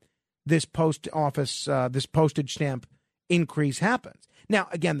time this post office, this postage stamp increase happens? Now,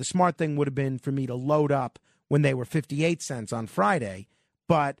 again, the smart thing would have been for me to load up when they were 58 cents on Friday,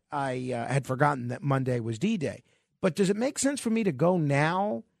 but I had forgotten that Monday was D-Day. But does it make sense for me to go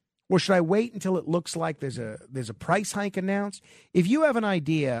now, or should I wait until it looks like there's a price hike announced? If you have an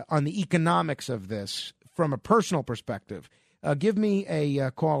idea on the economics of this from a personal perspective, give me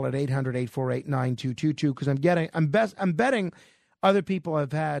a call at 800-848-9222, because I'm betting other people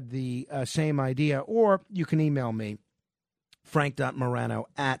have had the same idea, or you can email me,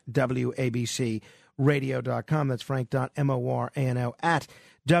 frank.morano@wabcradio.com. That's frank.morano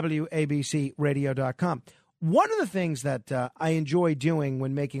 @wabcradio.com. One of the things that I enjoy doing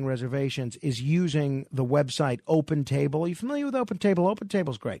when making reservations is using the website OpenTable. Are you familiar with OpenTable?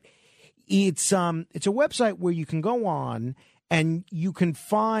 OpenTable's great. It's a website where you can go on and you can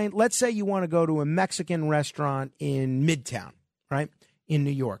find, let's say you want to go to a Mexican restaurant in Midtown, right, in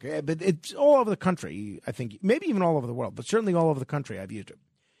New York. But it's all over the country, I think, maybe even all over the world, but certainly all over the country I've used it.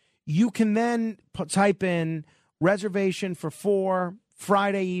 You can then type in reservation for 4,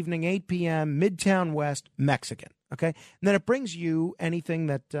 Friday evening, 8 p.m., Midtown West, Mexican, okay? And then it brings you anything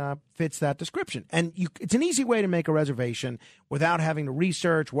that fits that description. And it's an easy way to make a reservation without having to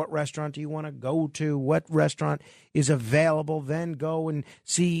research what restaurant do you want to go to, what restaurant is available, then go and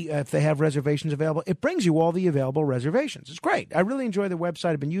see if they have reservations available. It brings you all the available reservations. It's great. I really enjoy the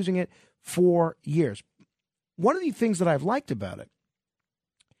website. I've been using it for years. One of the things that I've liked about it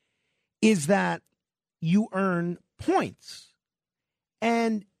is that you earn points.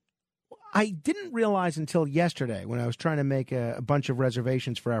 And I didn't realize until yesterday, when I was trying to make a bunch of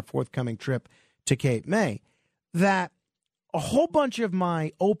reservations for our forthcoming trip to Cape May, that a whole bunch of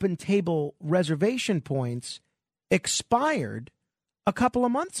my OpenTable reservation points expired a couple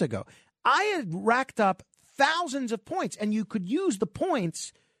of months ago. I had racked up thousands of points, and you could use the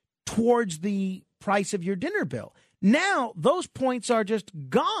points towards the price of your dinner bill. Now, those points are just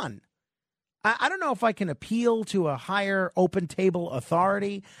gone. I don't know if I can appeal to a higher OpenTable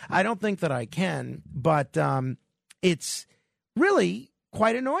authority. I don't think that I can, but it's really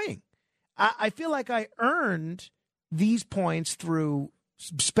quite annoying. I feel like I earned these points through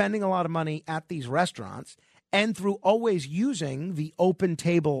spending a lot of money at these restaurants and through always using the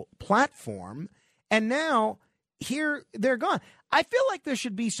OpenTable platform, and now here they're gone. I feel like there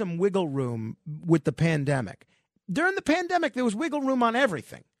should be some wiggle room with the pandemic. During the pandemic, there was wiggle room on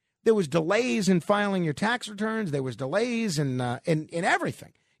everything. There was delays in filing your tax returns. There was delays in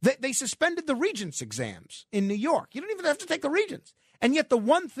everything. They suspended the Regents exams in New York. You don't even have to take the Regents. And yet the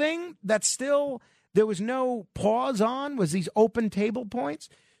one thing that still there was no pause on was these OpenTable points.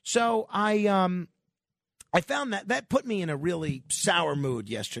 So I found that put me in a really sour mood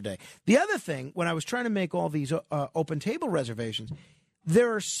yesterday. The other thing, when I was trying to make all these OpenTable reservations,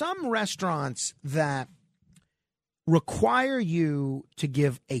 there are some restaurants that require you to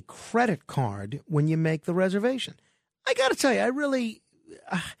give a credit card when you make the reservation. I got to tell you,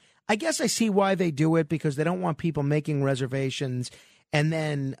 I guess I see why they do it, because they don't want people making reservations and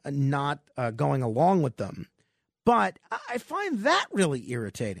then not going along with them. But I find that really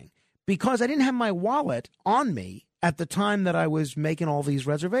irritating, because I didn't have my wallet on me at the time that I was making all these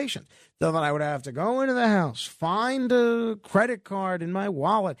reservations. So that I would have to go into the house, find a credit card in my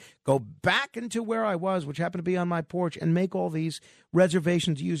wallet, go back into where I was, which happened to be on my porch, and make all these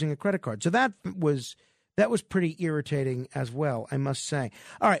reservations using a credit card. So that was pretty irritating as well, I must say.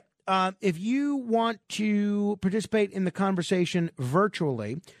 All right. If you want to participate in the conversation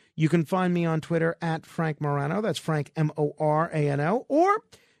virtually, you can find me on Twitter at Frank Morano. That's Frank, Morano. Or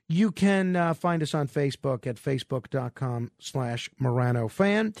you can find us on Facebook at facebook.com/Morano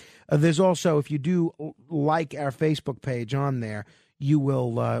fan. There's also, if you do like our Facebook page on there, you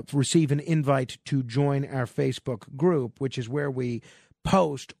will receive an invite to join our Facebook group, which is where we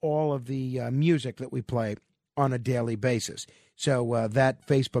post all of the music that we play on a daily basis. So that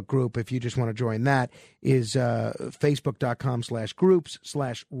Facebook group, if you just want to join that, is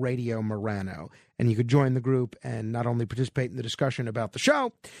facebook.com/groups/Radio Morano. And you could join the group and not only participate in the discussion about the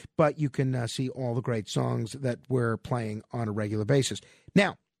show, but you can see all the great songs that we're playing on a regular basis.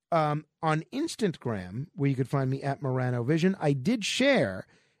 Now, on Instagram, where you could find me at Morano Vision, I did share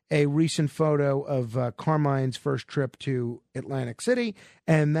a recent photo of Carmine's first trip to Atlantic City,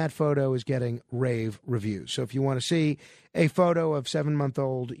 and that photo is getting rave reviews. So if you want to see a photo of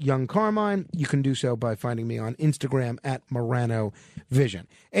 7-month-old young Carmine, you can do so by finding me on Instagram at Morano Vision.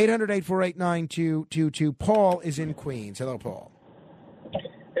 800-848-9222. Paul is in Queens. Hello, Paul.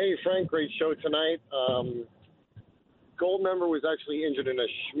 Hey, Frank, great show tonight. Gold member was actually injured in a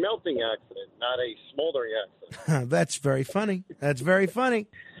smelting accident, not a smoldering accident. That's very funny. That's very funny.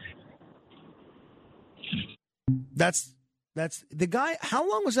 That's the guy. How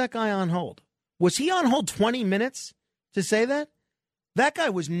long was that guy on hold? Was he on hold 20 minutes to say that? That guy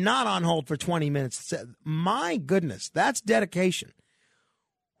was not on hold for 20 minutes. My goodness, that's dedication.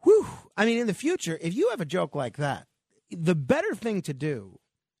 Whew. I mean, in the future, if you have a joke like that, the better thing to do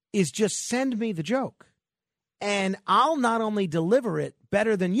is just send me the joke. And I'll not only deliver it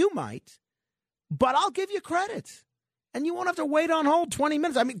better than you might, but I'll give you credit. And you won't have to wait on hold 20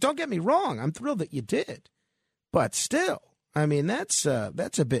 minutes. I mean, don't get me wrong. I'm thrilled that you did. But still, I mean, that's a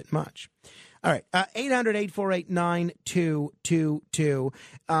bit much. All right, 800-848-9222.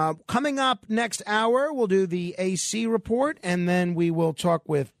 Coming up next hour, we'll do the AC report, and then we will talk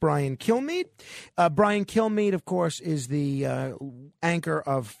with Brian Kilmeade. Brian Kilmeade, of course, is the anchor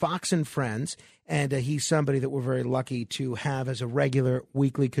of Fox and Friends, and he's somebody that we're very lucky to have as a regular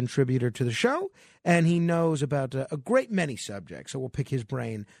weekly contributor to the show, and he knows about a great many subjects, so we'll pick his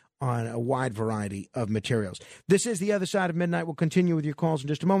brain on a wide variety of materials. This is The Other Side of Midnight. We'll continue with your calls in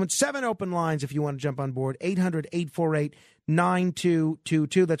just a moment. 7 open lines if you want to jump on board.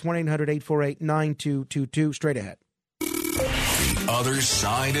 800-848-9222. That's 1-800-848-9222. Straight ahead. The Other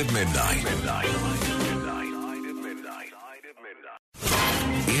Side of Midnight.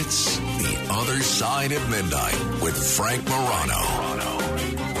 It's The Other Side of Midnight with Frank Morano.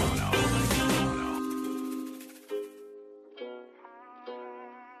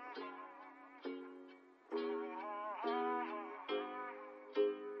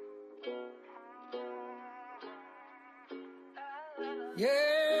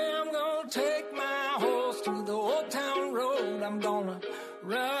 Yeah, I'm gonna take my horse to the old town road. I'm gonna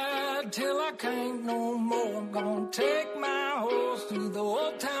ride till I can't no more. I'm gonna take my horse to the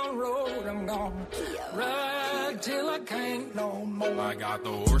old town road. I'm gonna ride till I can't no more. I got the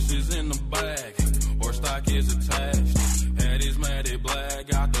horses in the bag, horse stock is attached. Head is matted black,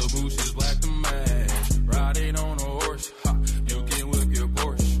 got the bushes black to match. Riding on a horse, ha, you can whip your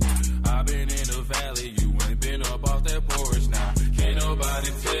Porsche. I've been in the valley, you ain't been up off that porch now. Can't nobody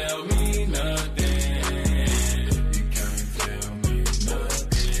tell me nothing. You can't tell me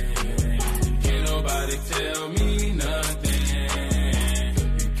nothing. Can't nobody tell me nothing.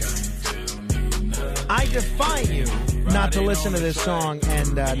 You can't tell me nothing. I defy you not to listen to this song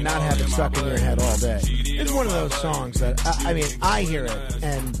and not have it stuck in your head all day. It's one of those songs that, I mean, I hear it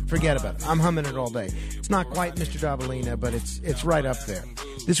and forget about it. I'm humming it all day. It's not quite Mr. Davalina, but it's right up there.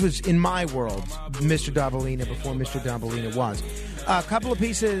 This was, in my world, Mr. Davalina before Mr. Davalina was. A couple of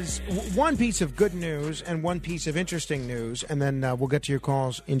pieces, one piece of good news and one piece of interesting news, and then we'll get to your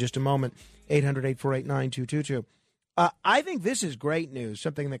calls in just a moment. 800-848-9222. I think this is great news,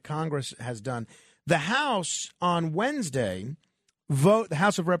 something that Congress has done. The House on Wednesday, the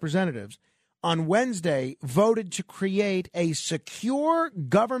House of Representatives, on Wednesday voted to create a secure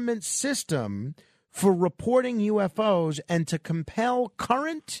government system for reporting UFOs and to compel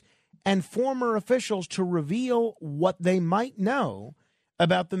current and former officials to reveal what they might know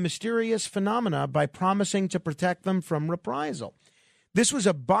about the mysterious phenomena by promising to protect them from reprisal. This was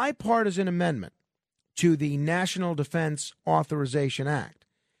a bipartisan amendment to the National Defense Authorization Act,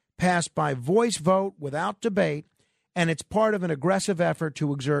 passed by voice vote without debate, and it's part of an aggressive effort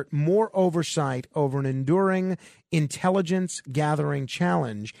to exert more oversight over an enduring intelligence-gathering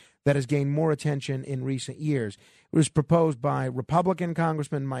challenge that has gained more attention in recent years. It was proposed by Republican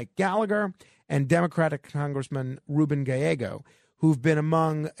Congressman Mike Gallagher and Democratic Congressman Ruben Gallego, who've been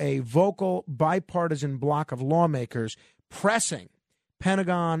among a vocal bipartisan bloc of lawmakers pressing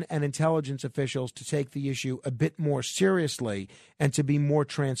Pentagon and intelligence officials to take the issue a bit more seriously and to be more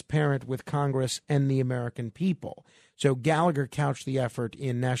transparent with Congress and the American people. So Gallagher couched the effort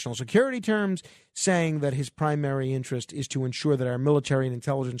in national security terms, saying that his primary interest is to ensure that our military and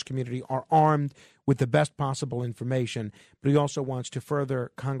intelligence community are armed with the best possible information, but he also wants to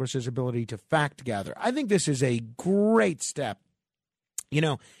further Congress's ability to fact gather. I think this is a great step. You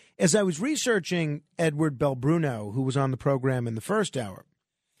know, as I was researching Edward Belbruno, who was on the program in the first hour,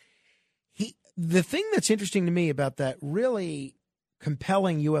 the thing that's interesting to me about that really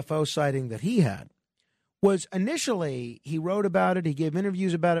compelling UFO sighting that he had was initially he wrote about it, he gave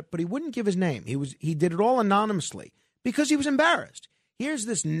interviews about it, but he wouldn't give his name. He did it all anonymously because he was embarrassed. Here's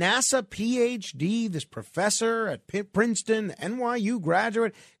this NASA PhD, this professor at Princeton, NYU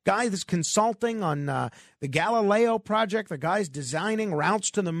graduate, guy that's consulting on the Galileo project. The guy's designing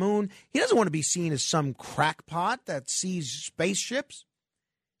routes to the moon. He doesn't want to be seen as some crackpot that sees spaceships.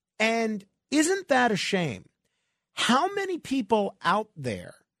 And isn't that a shame? How many people out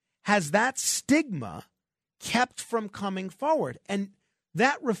there has that stigma kept from coming forward? And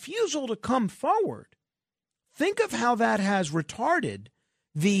that refusal to come forward, think of how that has retarded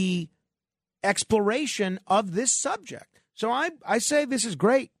the exploration of this subject. So I say this is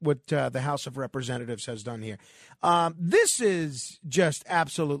great what the House of Representatives has done here. This is just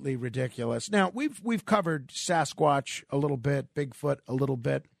absolutely ridiculous. Now, we've covered Sasquatch a little bit, Bigfoot a little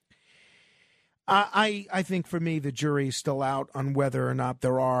bit. I think for me the jury's still out on whether or not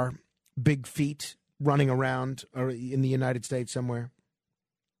there are big feet running around or in the United States somewhere.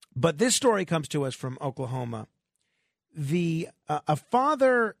 But this story comes to us from Oklahoma. A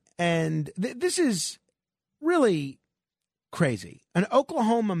father, and this is really crazy. An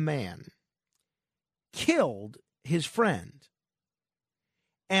Oklahoma man killed his friend,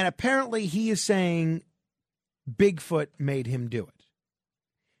 and apparently he is saying Bigfoot made him do it.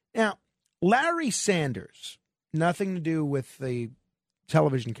 Now, Larry Sanders, nothing to do with the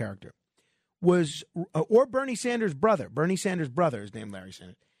television character, or Bernie Sanders' brother. Bernie Sanders' brother is named Larry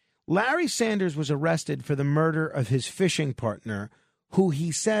Sanders. Larry Sanders was arrested for the murder of his fishing partner, who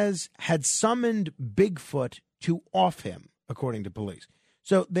he says had summoned Bigfoot to off him, according to police.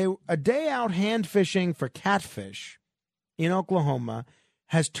 So a day out hand fishing for catfish in Oklahoma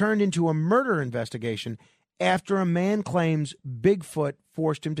has turned into a murder investigation after a man claims Bigfoot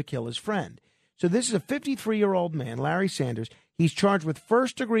forced him to kill his friend. So this is a 53-year-old man, Larry Sanders. He's charged with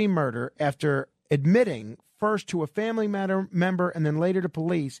first-degree murder after admitting first to a family member and then later to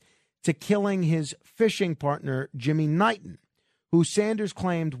police to killing his fishing partner, Jimmy Knighton, who Sanders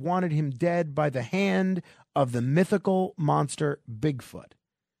claimed wanted him dead by the hand of the mythical monster Bigfoot.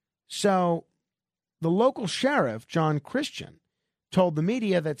 So the local sheriff, John Christian, told the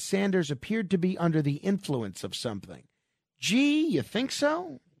media that Sanders appeared to be under the influence of something. Gee, you think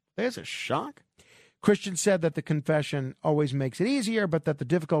so? There's a shock. Christian said that the confession always makes it easier, but that the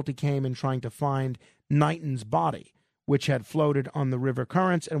difficulty came in trying to find Knighton's body, which had floated on the river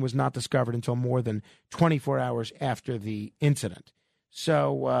currents and was not discovered until more than 24 hours after the incident.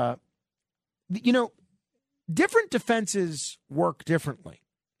 So, different defenses work differently,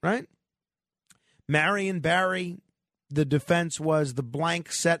 right? Marion Barry, the defense was the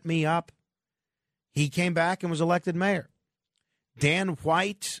blank set me up. He came back and was elected mayor. Dan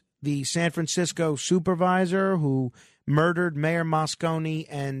White, the San Francisco supervisor who murdered Mayor Moscone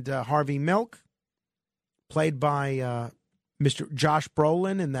and Harvey Milk, played by Mr. Josh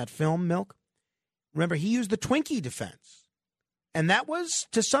Brolin in that film, Milk. Remember, he used the Twinkie defense. And that was,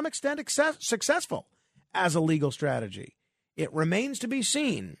 to some extent, successful as a legal strategy. It remains to be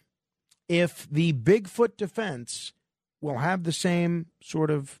seen if the Bigfoot defense will have the same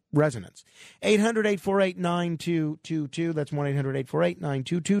sort of resonance. 800-848-9222. That's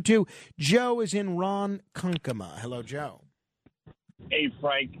 1-800-848-9222. Joe is in Ronkonkoma. Hello, Joe. Hey,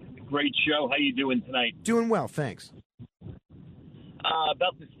 Frank. Great show. How you doing tonight? Doing well, thanks.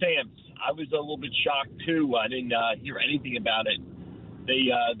 About the stamps, I was a little bit shocked, too. I didn't hear anything about it.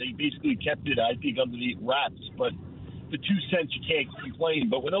 They basically kept it, I think, under the wraps. But for 2 cents, you can't complain.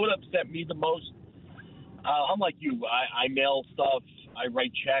 But what upset me the most, I'm like you. I mail stuff. I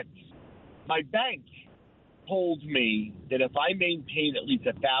write checks. My bank told me that if I maintain at least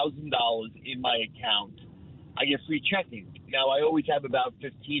 $1,000 in my account, I get free checking. Now, I always have about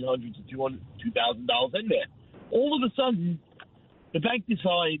 $1,500 to $2,000 in there. All of a sudden, the bank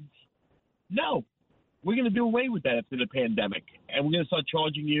decides, no, we're going to do away with that after the pandemic, and we're going to start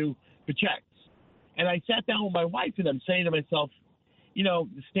charging you for checks. And I sat down with my wife, and I'm saying to myself, you know,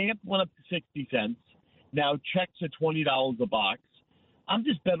 the stamp went up to 60 cents. Now checks are $20 a box. I'm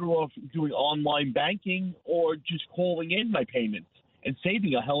just better off doing online banking or just calling in my payments and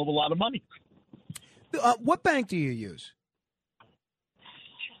saving a hell of a lot of money. What bank do you use?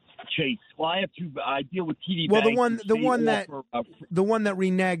 Chase. Well, I have two. I deal with TD. Well, Bank, the one that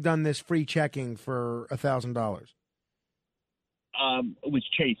reneged on this free checking for $1,000. It was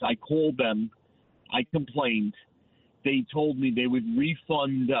Chase. I called them. I complained. They told me they would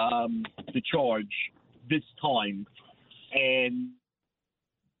refund the charge this time, and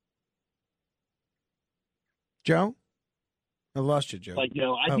Joe, I lost you, Joe. like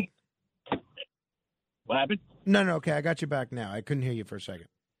I think what happened? No, okay, I got you back now. I couldn't hear you for a second.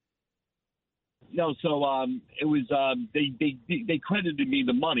 No, so it was they credited me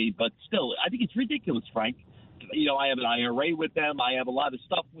the money, but still, I think it's ridiculous, Frank. You know, I have an IRA with them. I have a lot of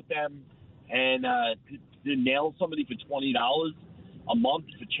stuff with them, and to nail somebody for $20 a month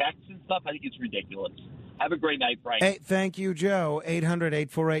for checks and stuff, I think it's ridiculous. Have a great night, Frank. Hey, thank you, Joe.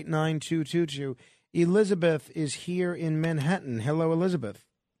 800-848-9222. Elizabeth is here in Manhattan. Hello, Elizabeth.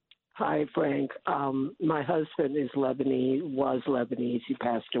 Hi, Frank. My husband is Lebanese, was Lebanese. He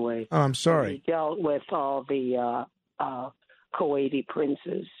passed away. Oh, I'm sorry. He dealt with all the Kuwaiti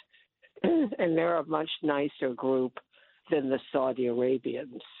princes, and they're a much nicer group than the Saudi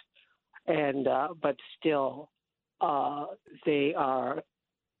Arabians. And but still, they are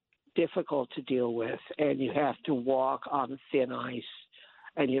difficult to deal with, and you have to walk on thin ice,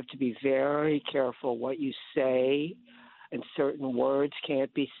 and you have to be very careful what you say. And certain words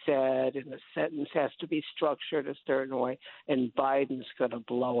can't be said, and the sentence has to be structured a certain way, and Biden's going to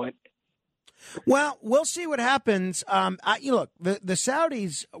blow it. Well, we'll see what happens. Look, the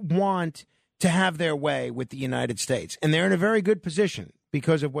Saudis want to have their way with the United States, and they're in a very good position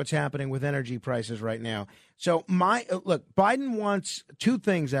because of what's happening with energy prices right now. So, Biden wants two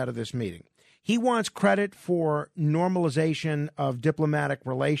things out of this meeting. He wants credit for normalization of diplomatic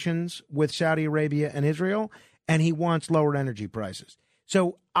relations with Saudi Arabia and Israel, and he wants lower energy prices.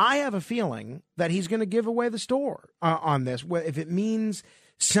 So I have a feeling that he's going to give away the store on this. If it means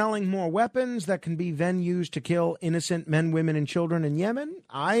selling more weapons that can be then used to kill innocent men, women, and children in Yemen,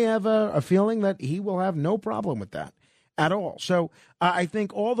 I have a feeling that he will have no problem with that at all. So I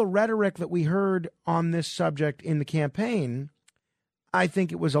think all the rhetoric that we heard on this subject in the campaign, I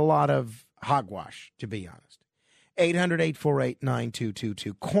think it was a lot of hogwash, to be honest.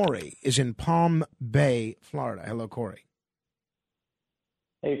 800-848-9222. Corey is in Palm Bay, Florida. Hello, Corey.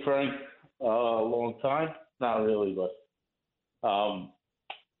 Hey, Frank. Long time? Not really, but I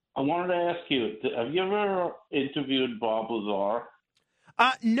wanted to ask you, have you ever interviewed Bob Lazar?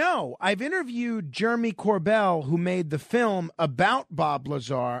 No. I've interviewed Jeremy Corbell, who made the film about Bob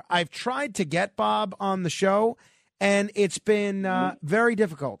Lazar. I've tried to get Bob on the show, and it's been very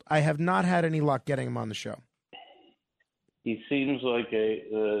difficult. I have not had any luck getting him on the show. He seems like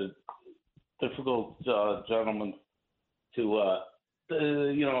a difficult gentleman to,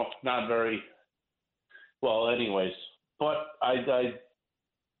 not very well. Anyways, but I,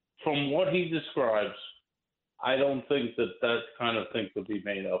 from what he describes, I don't think that kind of thing could be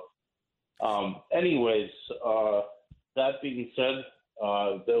made up. Anyways, that being said,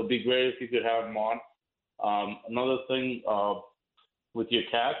 that would be great if you could have him on. Another thing with your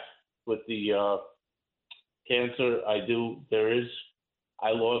cat, with the cancer, I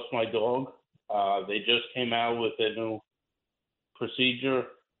lost my dog. They just came out with a new procedure,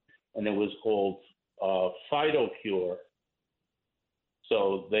 and it was called PhytoCure.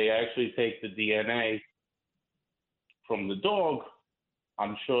 So they actually take the DNA from the dog.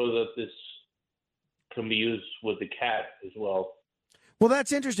 I'm sure that this can be used with the cat as well. Well,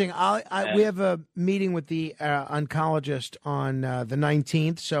 that's interesting. We have a meeting with the oncologist on the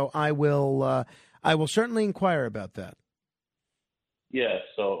 19th, so I will certainly inquire about that. Yeah,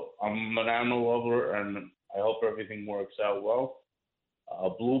 so I'm an animal lover, and I hope everything works out well.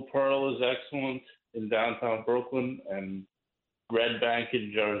 Blue Pearl is excellent in downtown Brooklyn, and Red Bank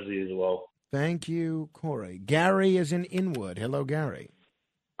in Jersey as well. Thank you, Corey. Gary is in Inwood. Hello, Gary.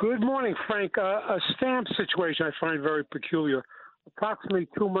 Good morning, Frank. A stamp situation I find very peculiar. A approximately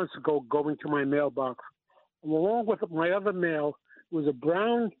 2 months ago going to my mailbox. And along with my other mail was a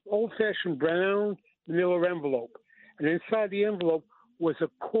brown, old-fashioned brown manila envelope. And inside the envelope was a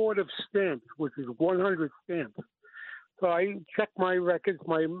cord of stamps, which is 100 stamps. So I checked my records,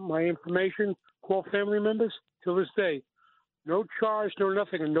 my information, call family members. To this day, no charge, no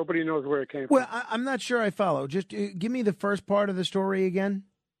nothing, and nobody knows where it came from. Well, I'm not sure I follow. Just give me the first part of the story again.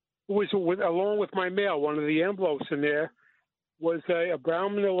 It was along with my mail. One of the envelopes in there was a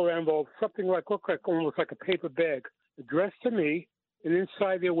brown manila envelope, something looked like almost like a paper bag, addressed to me, and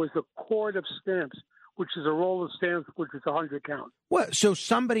inside there was a cord of stamps, which is a roll of stamps, which is 100 count. What? So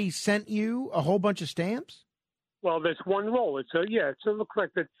somebody sent you a whole bunch of stamps? Well, there's one roll. It looks like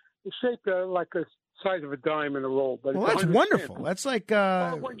it's shaped like the size of a dime in a roll. But Well, it's that's 100 wonderful. stamps. That's like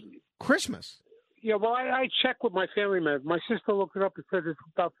Christmas. Yeah, well, I checked with my family members. My sister looked it up and said it's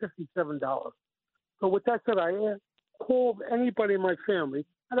about $57. So with that said, I called anybody in my family.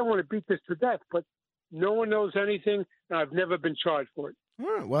 I don't want to beat this to death, but no one knows anything, and I've never been charged for it.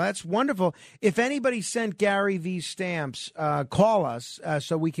 All right, well, that's wonderful. If anybody sent Gary these stamps, call us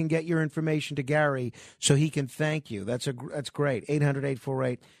so we can get your information to Gary so he can thank you. That's great.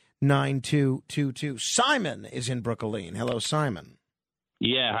 800-848-9222. Simon is in Brooklyn. Hello, Simon.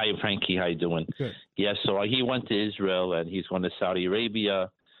 Yeah, hi, Frankie. How you doing? Good. Yeah, so he went to Israel and he's going to Saudi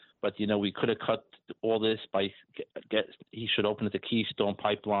Arabia. But, we could have cut all this by he should open the Keystone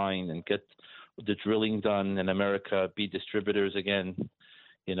Pipeline and get the drilling done in America, be distributors again.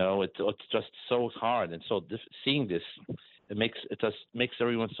 It's just so hard. And so seeing this, it just makes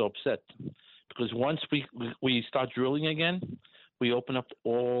everyone so upset. Because once we start drilling again, we open up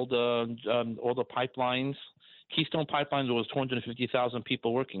all the pipelines. Keystone Pipeline, there was 250,000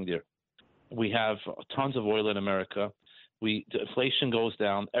 people working there. We have tons of oil in America. The inflation goes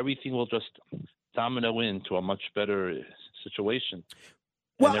down. Everything will just domino into a much better situation.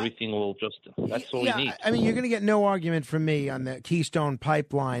 And everything will that's all we need. I mean, you're going to get no argument from me on the Keystone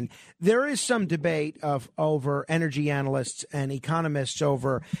Pipeline. There is some debate over energy analysts and economists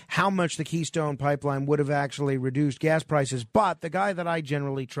over how much the Keystone Pipeline would have actually reduced gas prices. But the guy that I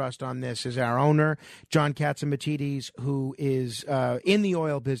generally trust on this is our owner, John Katzimatidis, who is in the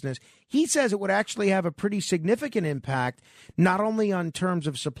oil business. He says it would actually have a pretty significant impact, not only on terms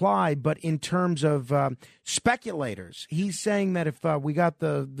of supply, but in terms of speculators. He's saying that if we got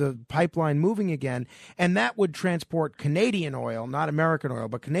the pipeline moving again, and that would transport Canadian oil, not American oil,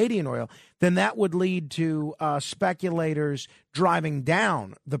 but Canadian oil, then that would lead to speculators driving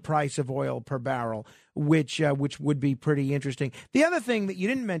down the price of oil per barrel, which would be pretty interesting. The other thing that you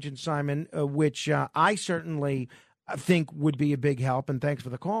didn't mention, Simon, which I certainly think would be a big help, and thanks for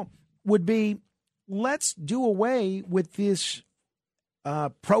the call, would be let's do away with this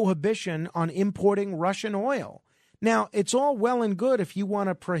prohibition on importing Russian oil. Now, it's all well and good if you want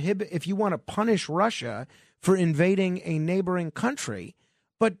to punish Russia for invading a neighboring country,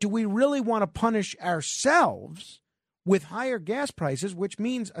 but do we really want to punish ourselves with higher gas prices, which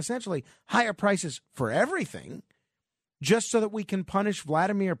means essentially higher prices for everything, just so that we can punish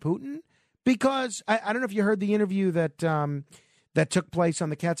Vladimir Putin? Because I don't know if you heard the interview that took place on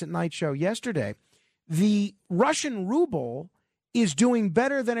the Cats at Night show yesterday. The Russian ruble is doing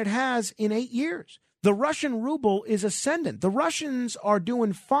better than it has in 8 years. The Russian ruble is ascendant. The Russians are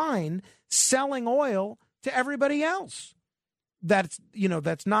doing fine selling oil to everybody else. That's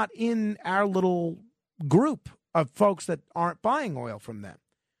not in our little group of folks that aren't buying oil from them.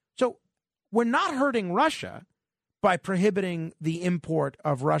 So we're not hurting Russia by prohibiting the import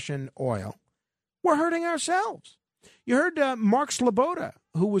of Russian oil. We're hurting ourselves. You heard Mark Sloboda,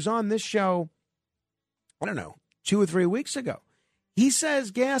 who was on this show, 2 or 3 weeks ago. He says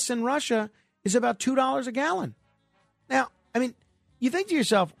gas in Russia is about $2 a gallon. Now, I mean, you think to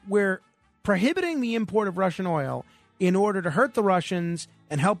yourself, we're prohibiting the import of Russian oil in order to hurt the Russians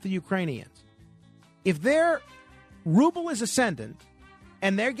and help the Ukrainians. If their ruble is ascendant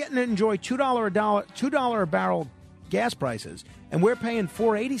and they're getting to enjoy $2 a barrel gas prices, and we're paying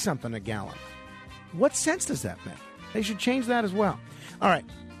 $4.80 something a gallon, what sense does that make? They should change that as well. All right,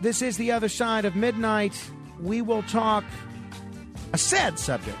 this is The Other Side of Midnight. We will talk a sad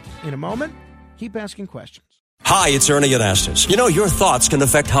subject in a moment. Keep asking questions. Hi, it's Ernie Anastas. You know, your thoughts can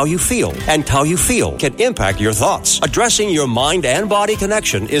affect how you feel, and how you feel can impact your thoughts. Addressing your mind and body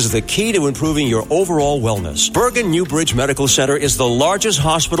connection is the key to improving your overall wellness. Bergen Newbridge Medical Center is the largest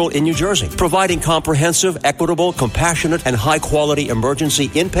hospital in New Jersey, providing comprehensive, equitable, compassionate, and high-quality emergency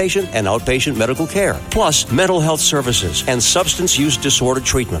inpatient and outpatient medical care, plus mental health services and substance use disorder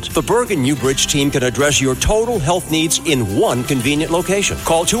treatment. The Bergen Newbridge team can address your total health needs in one convenient location.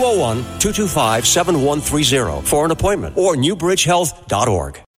 Call 201-225-7130. Metro for an appointment or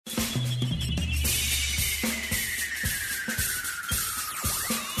newbridgehealth.org.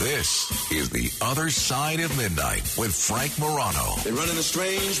 This is The Other Side of Midnight with Frank Morano. They're running a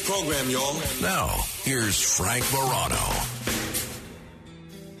strange program, y'all. Now, here's Frank Morano.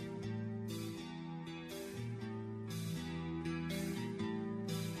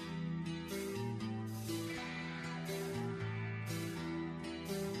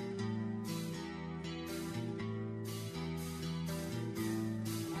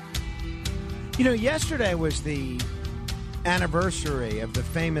 You know, yesterday was the anniversary of the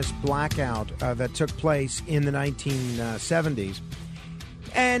famous blackout that took place in the 1970s.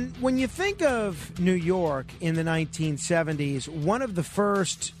 And when you think of New York in the 1970s, one of the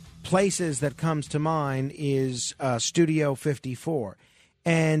first places that comes to mind is Studio 54.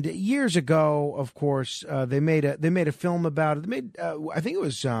 And years ago, of course, they made a film about it. They made I think it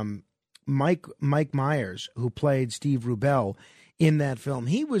was Mike Myers who played Steve Rubell in that film.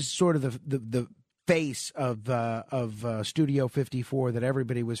 He was sort of the face of Studio 54 that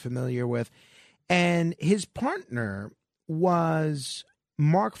everybody was familiar with. And his partner was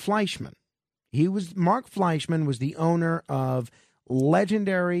Mark Fleischman. Mark Fleischman was the owner of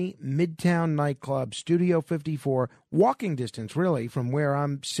legendary Midtown nightclub Studio 54, walking distance, really, from where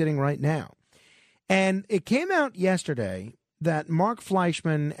I'm sitting right now. And it came out yesterday that Mark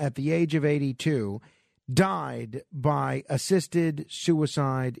Fleischman, at the age of 82, died by assisted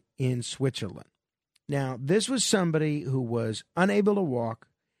suicide in Switzerland. Now, this was somebody who was unable to walk.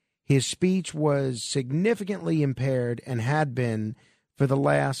 His speech was significantly impaired and had been for the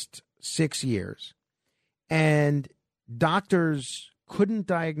last 6 years. And doctors couldn't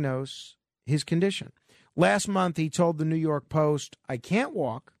diagnose his condition. Last month, he told the New York Post, "I can't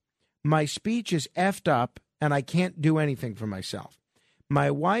walk. My speech is effed up, and I can't do anything for myself. My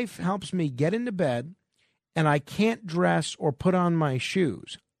wife helps me get into bed, and I can't dress or put on my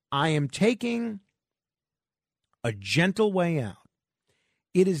shoes. I am taking a gentle way out.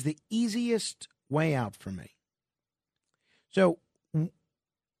 It is the easiest way out for me." So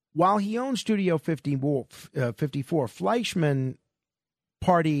while he owned Studio 54, Fleischman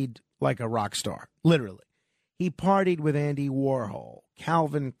partied like a rock star, literally. He partied with Andy Warhol,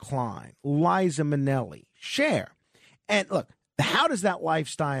 Calvin Klein, Liza Minnelli, Cher. And look, how does that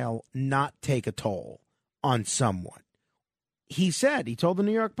lifestyle not take a toll on someone? He told the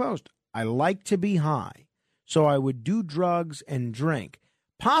New York Post, "I like to be high, so I would do drugs and drink.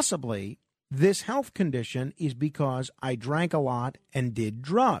 Possibly this health condition is because I drank a lot and did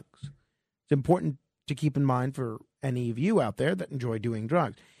drugs." It's important to keep in mind for any of you out there that enjoy doing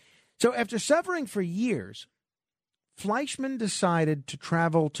drugs. So after suffering for years, Fleischman decided to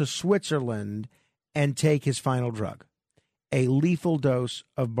travel to Switzerland and take his final drug, a lethal dose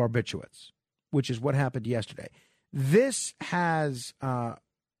of barbiturates, which is what happened yesterday. This has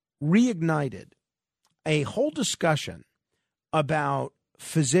reignited a whole discussion about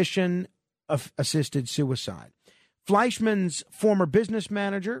physician-assisted suicide. Fleischman's former business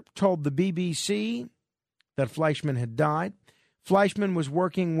manager told the BBC that Fleischman had died. Fleischman was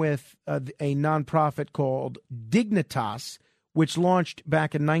working with a nonprofit called Dignitas, which launched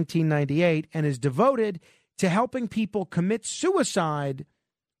back in 1998 and is devoted to helping people commit suicide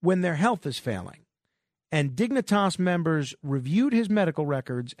when their health is failing. And Dignitas members reviewed his medical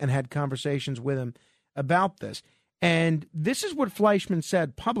records and had conversations with him about this. And this is what Fleischman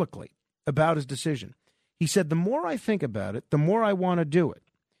said publicly about his decision. He said, "The more I think about it, the more I want to do it.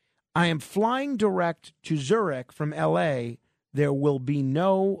 I am flying direct to Zurich from L.A. There will be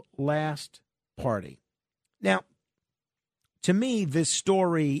no last party." Now, to me, this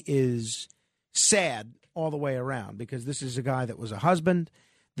story is sad all the way around because this is a guy that was a husband.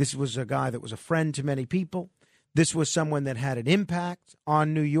 This was a guy that was a friend to many people. This was someone that had an impact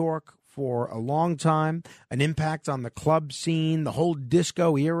on New York for a long time, an impact on the club scene, the whole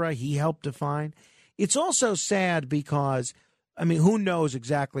disco era he helped define. It's also sad because, who knows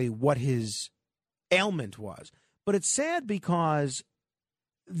exactly what his ailment was, but it's sad because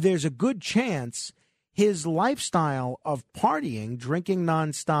there's a good chance his lifestyle of partying, drinking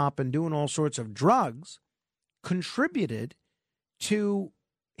nonstop, and doing all sorts of drugs contributed to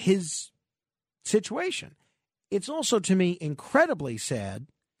his situation. It's also, to me, incredibly sad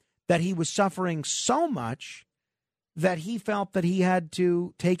that he was suffering so much that he felt that he had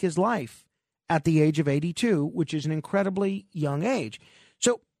to take his life at the age of 82, which is an incredibly young age.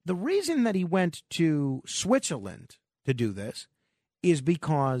 So the reason that he went to Switzerland to do this is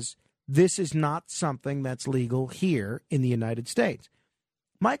because this is not something that's legal here in the United States.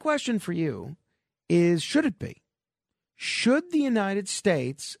 My question for you is, should it be? should the United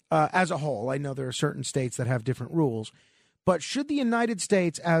States as a whole, I know there are certain states that have different rules, but should the United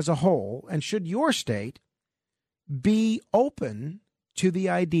States as a whole, and should your state be open to the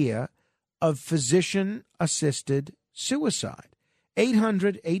idea of physician-assisted suicide?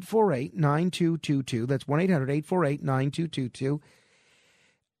 800-848-9222. That's 1-800-848-9222.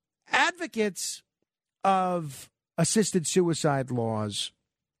 Advocates of assisted suicide laws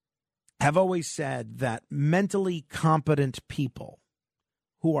have always said that mentally competent people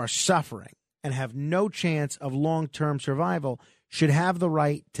who are suffering and have no chance of long-term survival should have the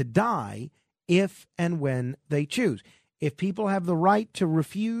right to die if and when they choose. If people have the right to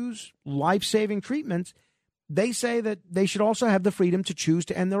refuse life-saving treatments, they say that they should also have the freedom to choose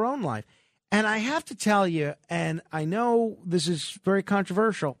to end their own life. And I have to tell you, and I know this is very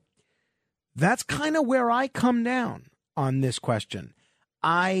controversial, that's kind of where I come down on this question.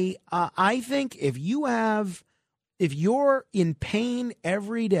 I think if you're in pain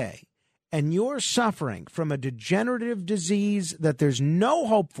every day and you're suffering from a degenerative disease that there's no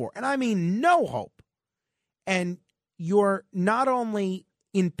hope for, and I mean no hope, and you're not only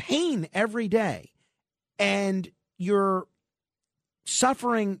in pain every day, and you're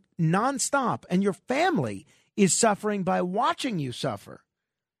suffering nonstop, and your family is suffering by watching you suffer,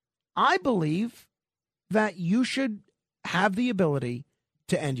 I believe that you should have the ability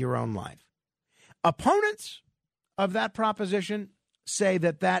to end your own life. Opponents of that proposition say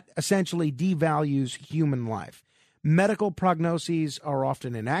that essentially devalues human life. Medical prognoses are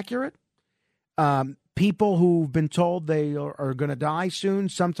often inaccurate. People who've been told they are going to die soon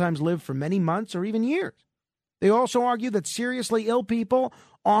sometimes live for many months or even years. They also argue that seriously ill people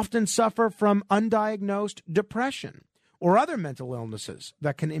often suffer from undiagnosed depression or other mental illnesses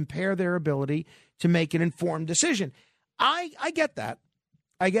that can impair their ability to make an informed decision. I get that.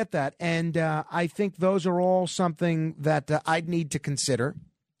 I get that. And I think those are all something that I'd need to consider.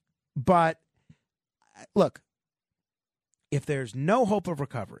 But look, if there's no hope of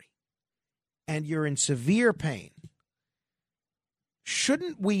recovery and you're in severe pain,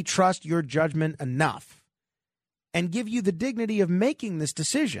 shouldn't we trust your judgment enough and give you the dignity of making this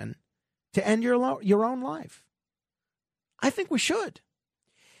decision to end your own life? I think we should.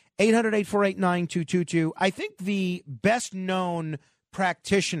 800-848-9222. I think the best known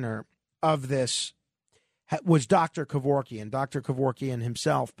practitioner of this was Dr. Kevorkian. Dr. Kevorkian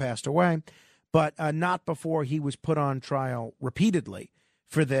himself passed away, but not before he was put on trial repeatedly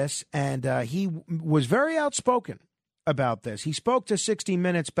for this. And he was very outspoken about this. He spoke to 60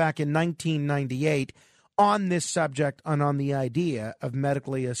 Minutes back in 1998 on this subject and on the idea of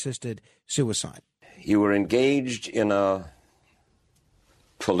medically assisted suicide. You were engaged in a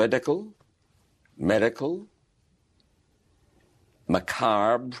political, medical,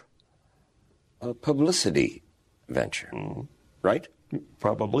 macabre publicity venture, right?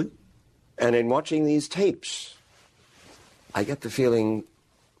 Probably. And in watching these tapes, I get the feeling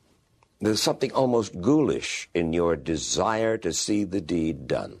there's something almost ghoulish in your desire to see the deed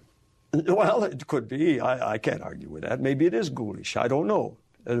done. Well, it could be. I can't argue with that. Maybe it is ghoulish. I don't know.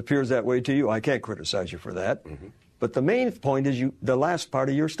 It appears that way to you. I can't criticize you for that. Mm-hmm. But the main point is the last part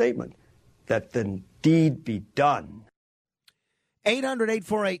of your statement, that the deed be done.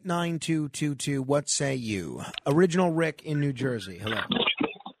 800-848-9222. What say you? Original Rick in New Jersey. Hello.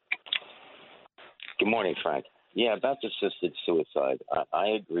 Good morning, Frank. Yeah, about assisted suicide, I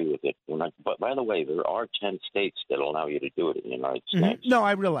agree with it. But by the way, there are 10 states that allow you to do it in the United States. Mm-hmm. No,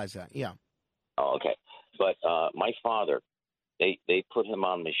 I realize that, yeah. Oh, okay. But my father, they put him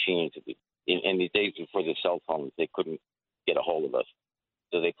on machines. In the days before the cell phones, they couldn't get a hold of us.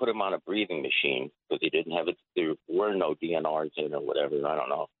 So they put him on a breathing machine because he didn't have it. There were no DNRs in or whatever. I don't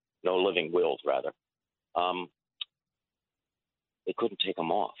know. No living wills, rather. They couldn't take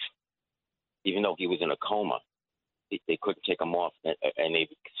him off, even though he was in a coma. They couldn't take him off, and they'd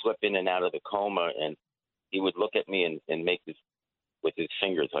slip in and out of the coma, and he would look at me and make this with his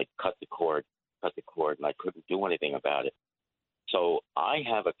fingers, like cut the cord, and I couldn't do anything about it. So I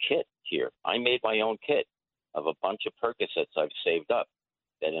have a kit here. I made my own kit of a bunch of Percocets I've saved up.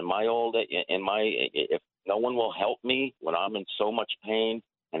 That if no one will help me when I'm in so much pain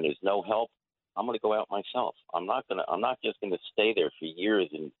and there's no help, I'm going to go out myself. I'm not just going to stay there for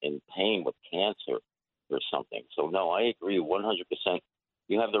years in pain with cancer or something. So no, I agree 100%.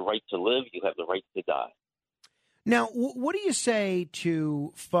 You have the right to live. You have the right to die. Now, what do you say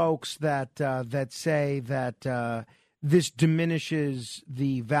to folks that say that this diminishes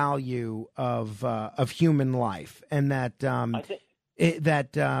the value of human life, and that I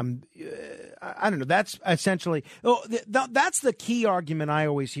don't know. That's essentially that's the key argument I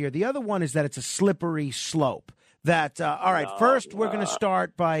always hear. The other one is that it's a slippery slope. that, all right, first we're going to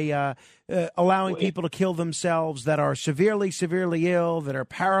start by allowing people to kill themselves that are severely, severely ill, that are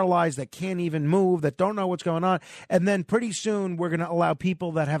paralyzed, that can't even move, that don't know what's going on. And then pretty soon we're going to allow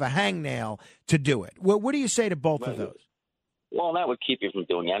people that have a hangnail to do it. What do you say to both of those? Well, that would keep you from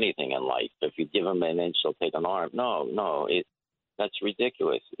doing anything in life. If you give them an inch, they'll take an arm. No, that's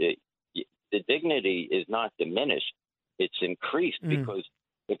ridiculous. The dignity is not diminished. It's increased because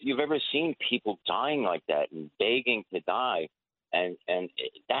if you've ever seen people dying like that and begging to die,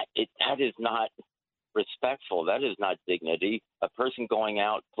 that is not respectful. That is not dignity. A person going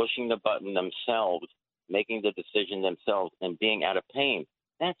out, pushing the button themselves, making the decision themselves, and being out of pain,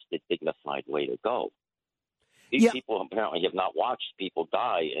 that's the dignified way to go. These people apparently have not watched people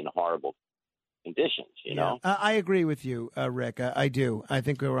die in horrible conditions, you know? I agree with you, Rick. I do. I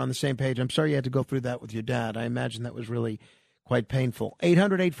think we were on the same page. I'm sorry you had to go through that with your dad. I imagine that was really quite painful.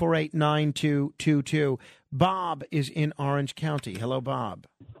 800-848-9222. Bob is in Orange County. Hello, Bob.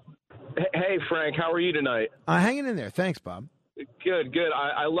 Hey, Frank. How are you tonight? Hanging in there. Thanks, Bob. Good.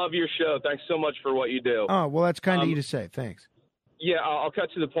 I love your show. Thanks so much for what you do. Oh, well, that's kind of you to say. Thanks. Yeah, I'll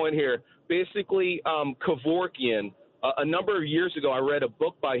cut to the point here. Basically, Kevorkian, a number of years ago, I read a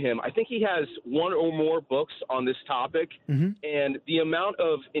book by him. I think he has one or more books on this topic, and the amount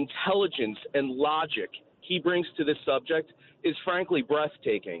of intelligence and logic he brings to this subject is frankly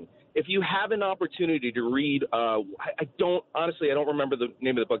breathtaking. If you have an opportunity to read, I don't remember the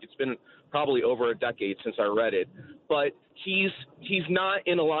name of the book. It's been probably over a decade since I read it, but he's not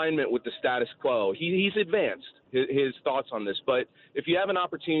in alignment with the status quo. He's advanced his thoughts on this, but if you have an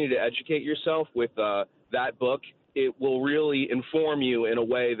opportunity to educate yourself with that book, it will really inform you in a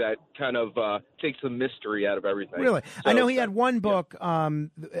way that kind of takes the mystery out of everything. Really? So, I know he had one book. I mean,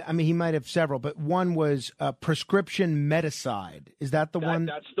 he might have several, but one was Prescription Medicide. Is that the one?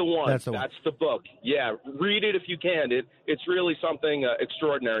 That's the one. That's the book. Yeah, read it if you can. It's really something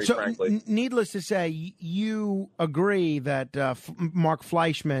extraordinary, frankly. Needless to say, you agree that Mark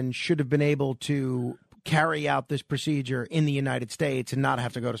Fleischman should have been able to carry out this procedure in the United States and not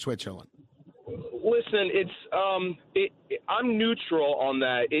have to go to Switzerland. Listen, I'm neutral on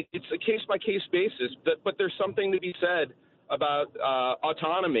that. It's a case-by-case basis, but there's something to be said about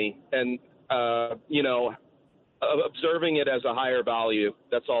autonomy and, observing it as a higher value.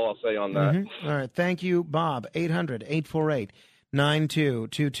 That's all I'll say on that. All right. Thank you, Bob.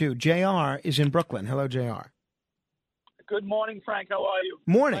 800-848-9222. JR is in Brooklyn. Hello, JR. Good morning, Frank. How are you?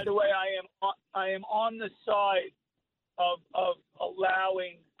 Morning. By the way, I am on the side of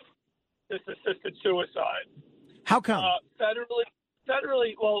allowing this assisted suicide. How come?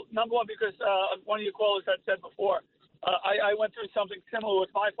 Federally, well, number one, because one of your callers had said before, I went through something similar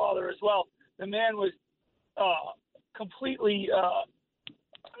with my father as well. The man was completely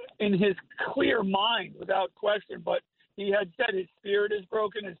in his clear mind, without question, but he had said his spirit is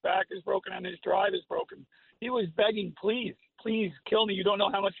broken, his back is broken, and his drive is broken. He was begging, please kill me. You don't know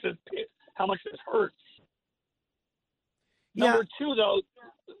how much this hurts. Number two, though,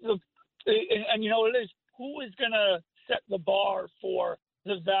 and you know what it is, who is going to set the bar for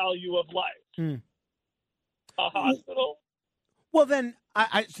the value of life? A hospital? Well, then,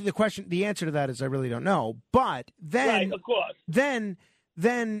 so the answer to that is I really don't know. But then, right, of course. Then,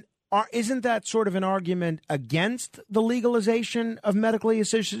 isn't that sort of an argument against the legalization of medically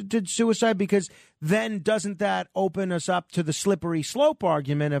assisted suicide? Because then doesn't that open us up to the slippery slope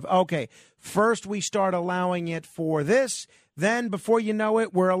argument of, okay, first we start allowing it for this, then before you know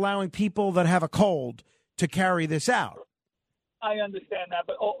it, we're allowing people that have a cold to carry this out. I understand that,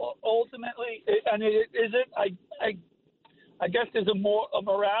 but ultimately, and it isn't. I guess there's a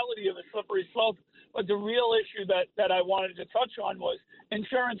morality of a slippery slope. But the real issue that I wanted to touch on was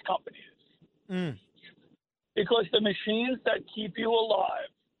insurance companies. Because the machines that keep you alive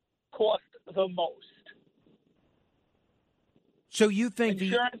cost the most. So you think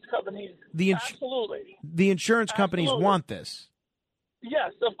insurance companies, absolutely. The insurance companies want this?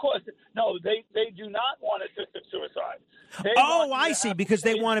 Yes, of course. No, they do not want assisted suicide. I see, because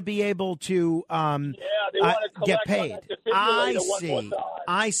they want to be able to get paid.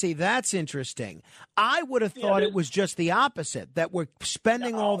 I see. That's interesting. I would have thought it was just the opposite, that we're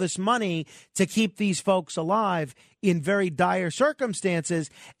spending all this money to keep these folks alive in very dire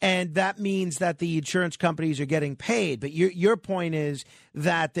circumstances, and that means that the insurance companies are getting paid. But your point is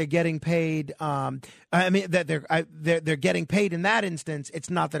that they're getting paid. That they're getting paid in that instance. It's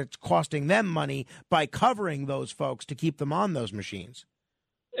not that it's costing them money by covering those folks to keep them on those machines.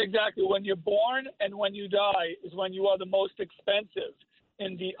 Exactly. When you're born and when you die is when you are the most expensive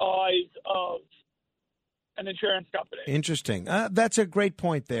in the eyes of an insurance company. Interesting. That's a great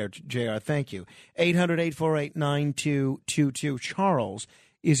point there, JR. Thank you. 800-848-9222. Charles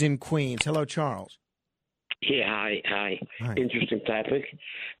is in Queens. Hello, Charles. Yeah, hi. Interesting topic.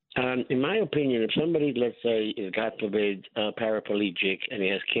 In my opinion, if somebody, let's say, is, God forbid, paraplegic and he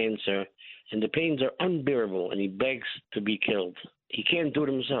has cancer and the pains are unbearable and he begs to be killed, he can't do it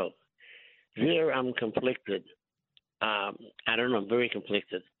himself. There I'm conflicted. I don't know, I'm very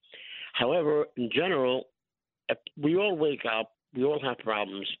conflicted. However, in general, we all wake up, we all have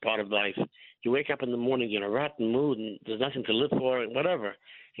problems, part of life. You wake up in the morning, you're in a rotten mood and there's nothing to live for and whatever.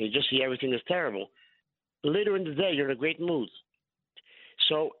 And you just see everything is terrible. Later in the day, you're in a great mood.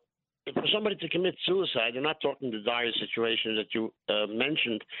 So for somebody to commit suicide, you're not talking the dire situation that you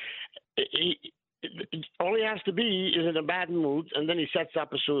mentioned. All he has to be is in a bad mood, and then he sets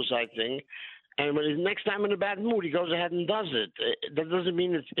up a suicide thing. And when he's next time in a bad mood, he goes ahead and does it. That doesn't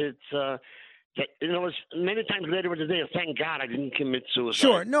mean it's many times later in the day, thank God I didn't commit suicide.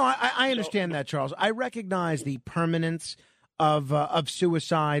 Sure. No, I understand that, Charles. I recognize the permanence of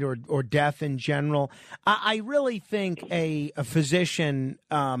suicide or death in general. I really think a physician,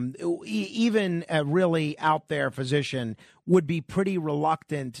 even a really out there physician, would be pretty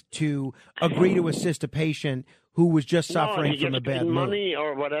reluctant to agree to assist a patient who was just suffering from a bad mood. Money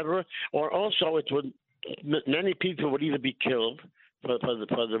or whatever, or also it would. Many people would either be killed for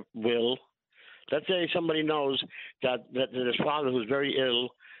the will. Let's say somebody knows that his father, who's very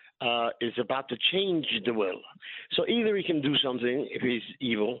ill, is about to change the will. So either he can do something if he's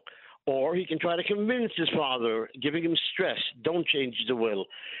evil, or he can try to convince his father, giving him stress, don't change the will.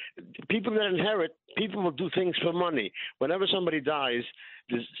 People that inherit, people will do things for money. Whenever somebody dies,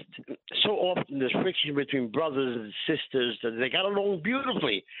 there's so often there's friction between brothers and sisters that they got along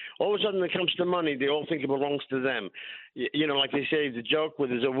beautifully. All of a sudden, when it comes to money, they all think it belongs to them. You know, like they say, the joke with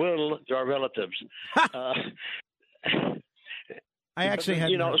there's a will, there are relatives. I actually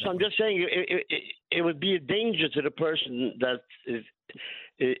had, so I'm just saying it would be a danger to the person that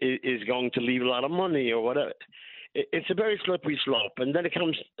is going to leave a lot of money or whatever. It's a very slippery slope, and then it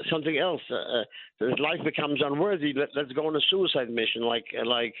comes something else. Life becomes unworthy. Let's go on a suicide mission, like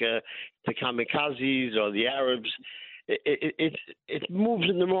the kamikazes or the Arabs. It moves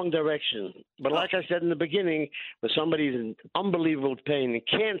in the wrong direction. But like I said in the beginning, when somebody's in unbelievable pain and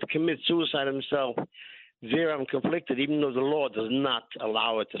can't commit suicide himself, there I'm conflicted, even though the law does not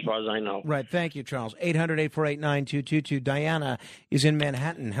allow it, as far as I know. Right. Thank you, Charles. 800-848-9222. Diana is in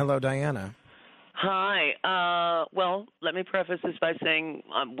Manhattan. Hello, Diana. Hi. Well, let me preface this by saying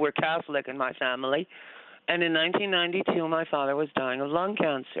we're Catholic in my family. And in 1992, my father was dying of lung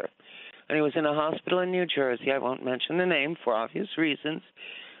cancer. And he was in a hospital in New Jersey. I won't mention the name for obvious reasons.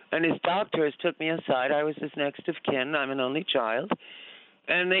 And his doctors took me aside. I was his next of kin. I'm an only child.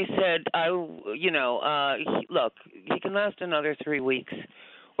 And they said, look, he can last another 3 weeks,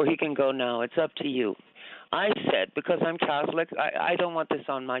 or he can go now. It's up to you. I said, because I'm Catholic, I don't want this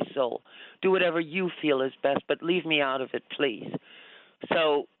on my soul. Do whatever you feel is best, but leave me out of it, please.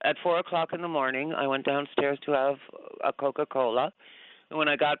 So at 4 o'clock in the morning, I went downstairs to have a Coca-Cola. And when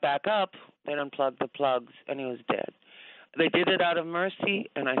I got back up, they unplugged the plugs, and he was dead. They did it out of mercy,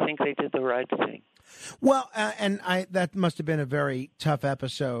 and I think they did the right thing. Well, that must have been a very tough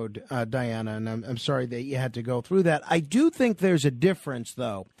episode, Diana, and I'm sorry that you had to go through that. I do think there's a difference,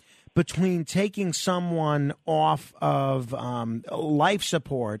 though, between taking someone off of life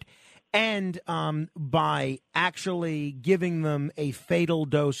support and by actually giving them a fatal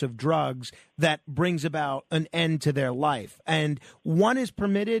dose of drugs that brings about an end to their life. And one is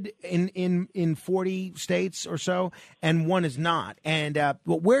permitted in 40 states or so, and one is not. And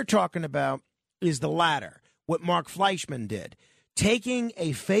what we're talking about is the latter, what Mark Fleischman did, taking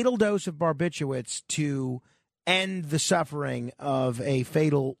a fatal dose of barbiturates to end the suffering of a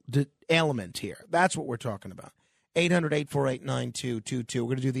fatal ailment here. That's what we're talking about. 800-848-9222. We're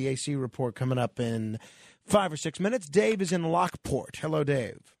going to do the AC report coming up in 5 or 6 minutes. Dave is in Lockport. Hello,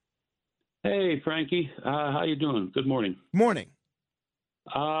 Dave. Hey, Frankie. How you doing? Good morning. Morning.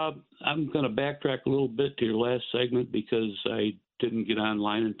 I'm going to backtrack a little bit to your last segment because I didn't get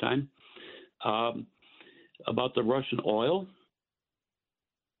online in time. About the Russian oil.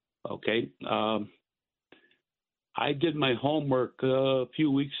 Okay. I did my homework a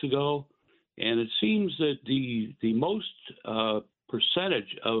few weeks ago, and it seems that the most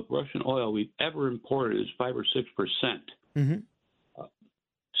percentage of Russian oil we've ever imported is 5 or 6%. Mm-hmm.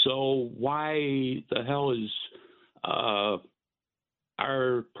 So why the hell is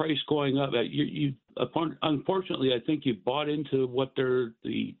our price going up? Unfortunately, I think you bought into what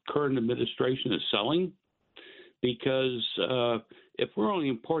the current administration is selling, because if we're only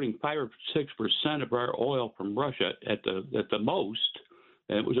importing 5 or 6% of our oil from Russia at the most,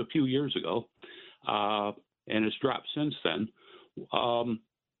 and it was a few years ago, and it's dropped since then,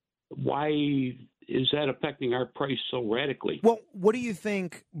 why is that affecting our price so radically? Well, what do you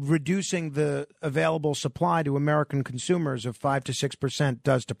think reducing the available supply to American consumers of 5 to 6%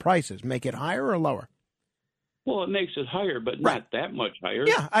 does to prices? Make it higher or lower? Well, it makes it higher, but not that much higher.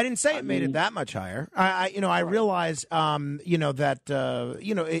 Yeah, I didn't say it made it that much higher. I realize, that,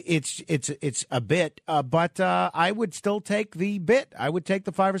 it's a bit, but I would still take the bit. I would take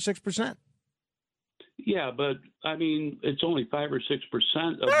the 5 or 6%. Yeah, but I mean, it's only 5 or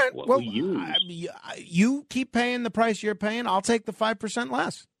 6% of what we use. You keep paying the price you're paying. I'll take the 5%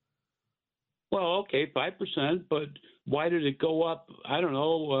 less. Well, okay, 5%, but why did it go up? I don't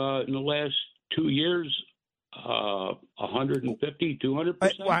know. In the last 2 years, 150,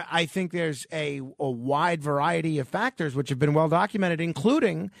 200%. I think there's a wide variety of factors which have been well documented,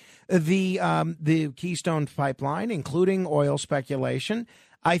 including the Keystone Pipeline, including oil speculation.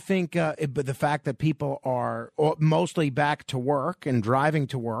 I think the fact that people are mostly back to work and driving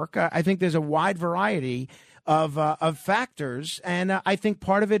to work, I think there's a wide variety of factors. And I think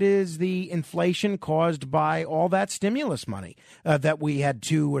part of it is the inflation caused by all that stimulus money that we had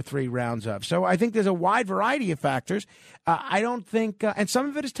 2 or 3 rounds of. So I think there's a wide variety of factors. I don't think, and some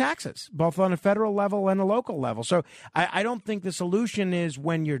of it is taxes, both on a federal level and a local level. So I don't think the solution is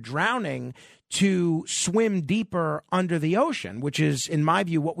when you're drowning to swim deeper under the ocean, which is, in my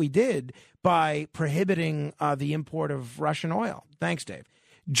view, what we did by prohibiting the import of Russian oil. Thanks, Dave.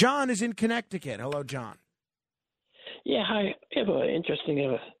 John is in Connecticut. Hello, John. Yeah, hi. I have an interesting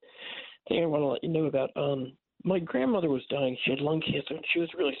thing I want to let you know about. My grandmother was dying. She had lung cancer, and she was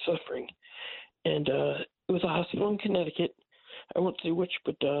really suffering. And it was a hospital in Connecticut. I won't say which,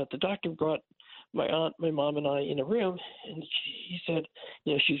 but the doctor brought my aunt, my mom, and I in a room, and he said,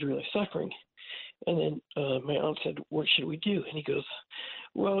 she's really suffering. And then my aunt said, what should we do? And he goes,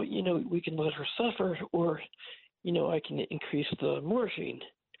 well, we can let her suffer, or, I can increase the morphine.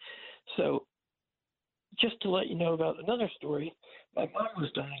 So just to let you know about another story, my mom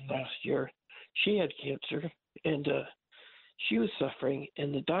was dying last year. She had cancer, and she was suffering,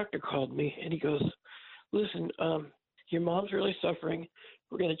 and the doctor called me, and he goes, listen, your mom's really suffering.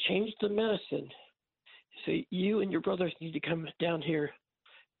 We're going to change the medicine. So you and your brothers need to come down here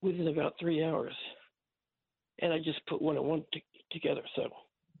within about 3 hours. And I just put one and one together, so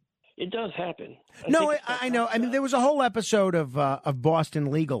it does happen. I know. I mean, there was a whole episode of Boston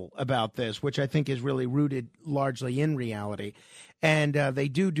Legal about this, which I think is really rooted largely in reality. And they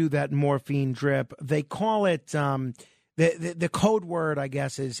do that morphine drip. They call it the code word, I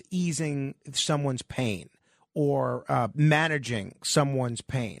guess, is easing someone's pain or managing someone's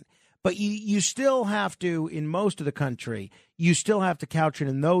pain. But you still have to, in most of the country, you still have to couch it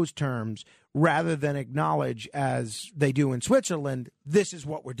in those terms rather than acknowledge, as they do in Switzerland, this is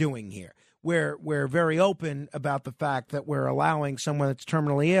what we're doing here. We're very open about the fact that we're allowing someone that's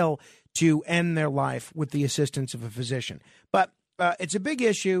terminally ill to end their life with the assistance of a physician. But it's a big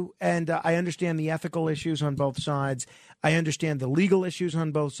issue, and I understand the ethical issues on both sides. I understand the legal issues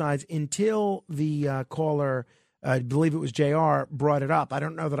on both sides until the caller, I believe it was JR, brought it up. I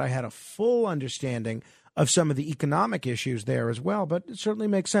don't know that I had a full understanding of some of the economic issues there as well, but it certainly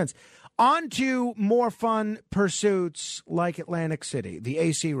makes sense. On to more fun pursuits like Atlantic City. The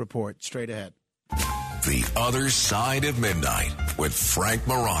AC report straight ahead. The Other Side of Midnight with Frank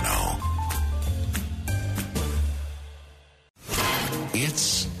Morano.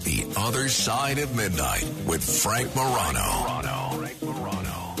 It's The Other Side of Midnight with Frank Morano.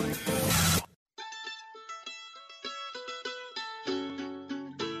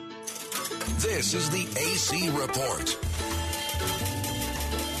 This is the AC report.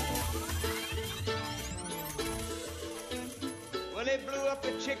 Well, they blew up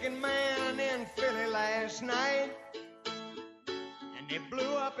a chicken man in Philly last night, and they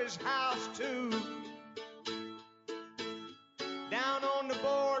blew up his house too. Down on the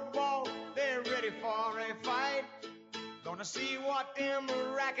boardwalk, they're ready for a fight. Gonna see what them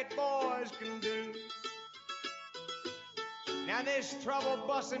racket boys can do. Now there's trouble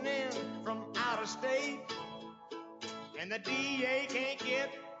busting in from out of state, and the DA can't get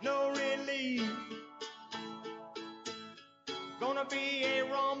no relief. Gonna be a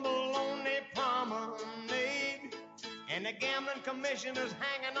rumble on the promenade, and the gambling commissioner's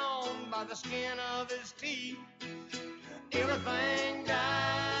hanging on by the skin of his teeth. Everything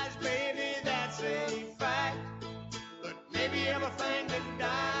dies, baby, that's a fact. But maybe everything that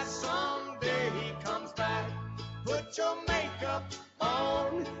dies someday comes back. Put your makeup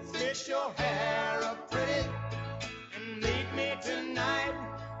on, fix your hair up pretty,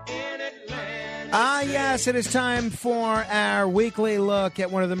 Ah, yes, it is time for our weekly look at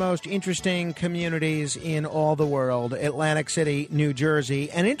one of the most interesting communities in all the world, Atlantic City, New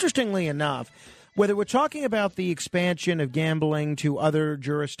Jersey. And interestingly enough, whether we're talking about the expansion of gambling to other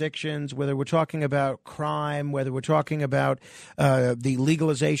jurisdictions, whether we're talking about crime, whether we're talking about the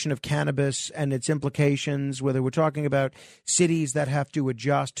legalization of cannabis and its implications, whether we're talking about cities that have to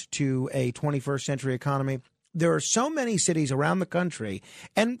adjust to a 21st century economy, there are so many cities around the country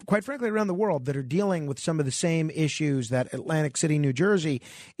and, quite frankly, around the world that are dealing with some of the same issues that Atlantic City, New Jersey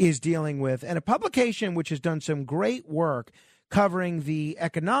is dealing with. And a publication which has done some great work covering the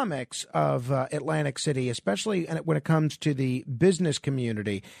economics of Atlantic City, especially when it comes to the business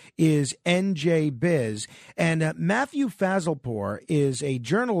community, is NJ Biz. And Matthew Fazalpour is a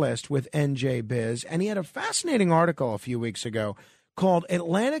journalist with NJ Biz, and he had a fascinating article a few weeks ago called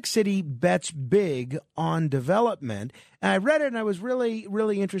Atlantic City Bets Big on Development. And I read it, and I was really,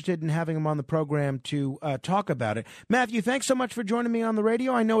 really interested in having him on the program to talk about it. Matthew, thanks so much for joining me on the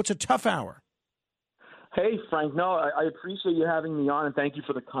radio. I know it's a tough hour. Hey, Frank. No, I appreciate you having me on, and thank you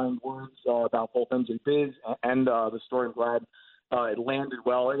for the kind words about both MJ Biz and the story. I'm glad it landed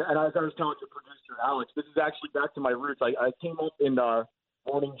well. And as I was telling your producer, Alex, this is actually back to my roots. I came up in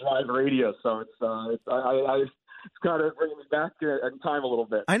morning drive radio, so it's kind of bringing me back in time a little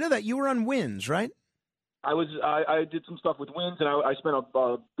bit. I know that you were on Winds, right? I did some stuff with Winds, and I spent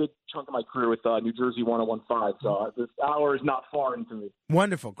a big chunk of my career with New Jersey 1015. So this hour is not far into me.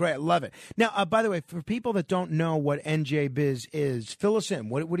 Wonderful, great, I love it. Now, by the way, for people that don't know what NJ Biz is, fill us in.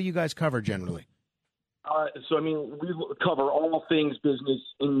 What do you guys cover generally? So I mean, we cover all things business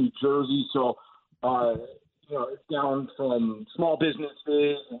in New Jersey. So down from small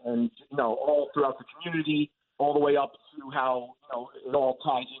businesses and all throughout the community, all the way up to how it all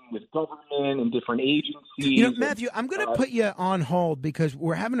ties in with government and different agencies. Matthew, I'm going to put you on hold because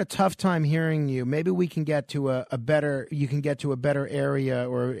we're having a tough time hearing you. Maybe we can get to a better area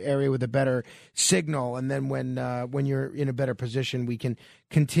or area with a better signal, and then when you're in a better position, we can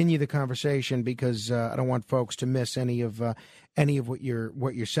continue the conversation because I don't want folks to miss any of what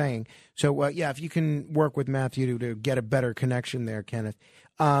you're saying. So if you can work with Matthew to get a better connection there, Kenneth.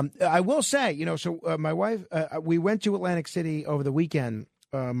 I will say, my wife, we went to Atlantic City over the weekend,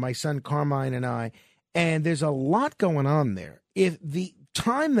 my son Carmine and I, and there's a lot going on there. If the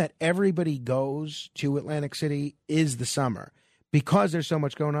time that everybody goes to Atlantic City is the summer, because there's so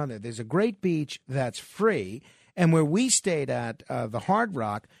much going on there. There's a great beach that's free, and where we stayed at the Hard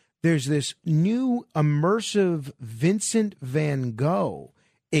Rock, there's this new immersive Vincent van Gogh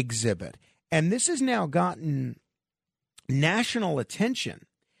exhibit, and this has now gotten national attention,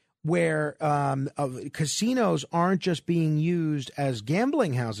 where casinos aren't just being used as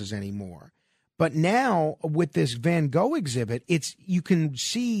gambling houses anymore, but now with this Van Gogh exhibit, you can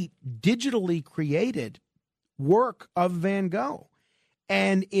see digitally created work of Van Gogh,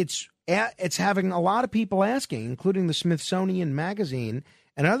 and it's having a lot of people asking, including the Smithsonian Magazine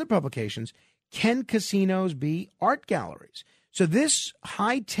and other publications, can casinos be art galleries? So this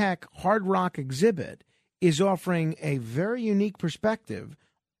high-tech Hard Rock exhibit is offering a very unique perspective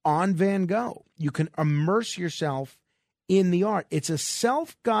on Van Gogh. You can immerse yourself in the art. It's a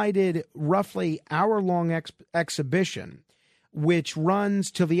self-guided, roughly hour-long exhibition, which runs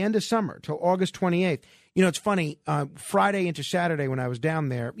till the end of summer, till August 28th. It's funny, Friday into Saturday when I was down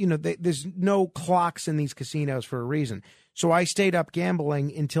there, there's no clocks in these casinos for a reason. So I stayed up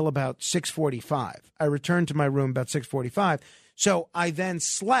gambling until about 6:45. I returned to my room about 6:45. So I then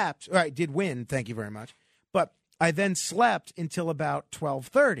slept. I did win, thank you very much. But I then slept until about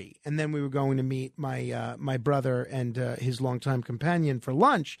 12:30, and then we were going to meet my brother and his longtime companion for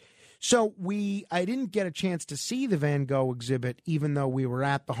lunch. So I didn't get a chance to see the Van Gogh exhibit, even though we were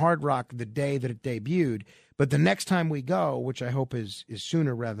at the Hard Rock the day that it debuted. But the next time we go, which I hope is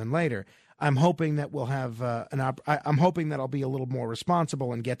sooner rather than later, I'm hoping that we'll have I'm hoping that I'll be a little more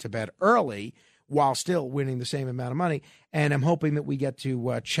responsible and get to bed early, while still winning the same amount of money. And I'm hoping that we get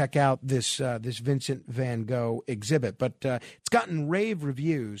to check out this Vincent van Gogh exhibit. But it's gotten rave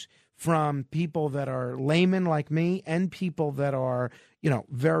reviews from people that are laymen like me and people that are,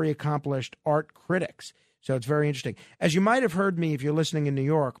 very accomplished art critics. So it's very interesting. As you might have heard me, if you're listening in New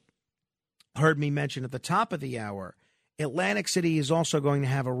York, heard me mention at the top of the hour, Atlantic City is also going to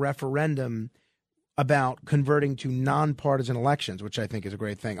have a referendum about converting to nonpartisan elections, which I think is a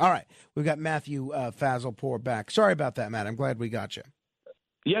great thing. All right, we've got Matthew Fazalpour back. Sorry about that, Matt. I'm glad we got you.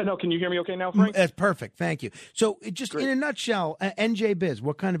 Yeah, no, can you hear me okay now, Frank? That's perfect. Thank you. So just in a nutshell, NJ Biz,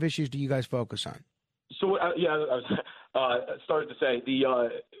 what kind of issues do you guys focus on? So, started to say,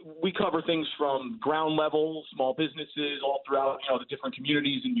 we cover things from ground level, small businesses, all throughout, the different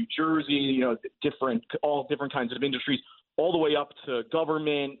communities in New Jersey, all different kinds of industries, all the way up to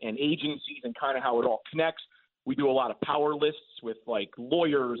government and agencies and kind of how it all connects. We do a lot of power lists with like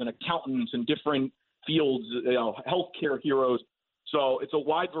lawyers and accountants and different fields, healthcare heroes. So it's a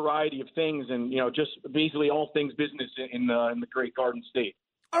wide variety of things, and just basically all things business in the Great Garden State.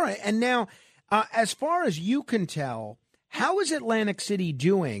 All right, and now, as far as you can tell, how is Atlantic City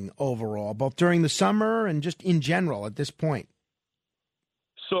doing overall, both during the summer and just in general at this point?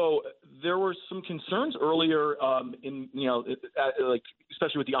 So there were some concerns earlier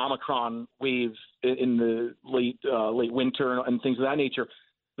especially with the Omicron wave in the late winter and things of that nature.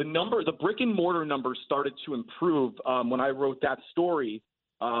 The brick and mortar numbers started to improve when I wrote that story,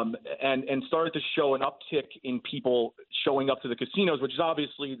 and started to show an uptick in people showing up to the casinos, which is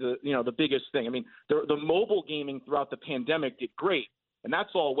obviously the biggest thing. I mean, the mobile gaming throughout the pandemic did great, and that's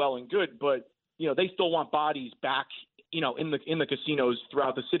all well and good, but they still want bodies back in the casinos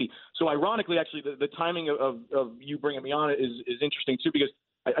throughout the city. So ironically, actually, the timing of you bringing me on is interesting too, because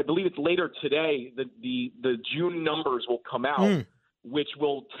I believe it's later today that the June numbers will come out, which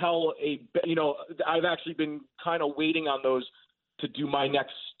will tell I've actually been kind of waiting on those to do my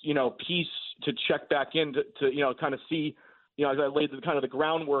next piece to check back in to kind of see as I laid the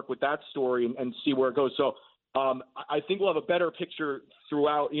groundwork with that story and see where it goes. So I think we'll have a better picture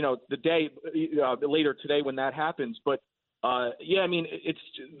throughout, the day later today when that happens. But I mean,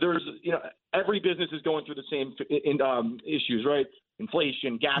 there's every business is going through the same issues, right?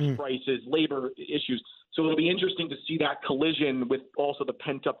 Inflation, gas prices, labor issues. So it'll be interesting to see that collision with also the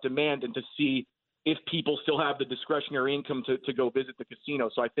pent up demand and to see if people still have the discretionary income to go visit the casino.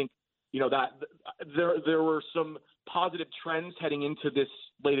 So I think that there were some positive trends heading into this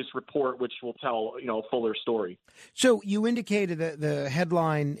latest report, which will tell a fuller story. So you indicated that the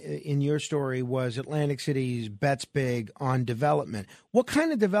headline in your story was Atlantic City's bets big on development. What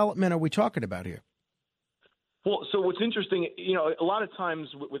kind of development are we talking about here? Well, so what's interesting, a lot of times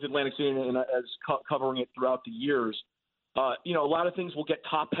with Atlantic City and as covering it throughout the years, a lot of things will get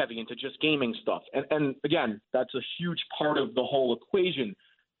top heavy into just gaming stuff. And again, that's a huge part of the whole equation.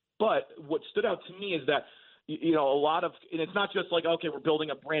 But what stood out to me is that, a lot of, and it's not just like, okay, we're building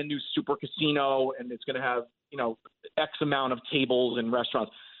a brand new super casino and it's going to have, X amount of tables and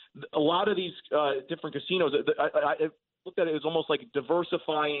restaurants. A lot of these different casinos, I looked at it as almost like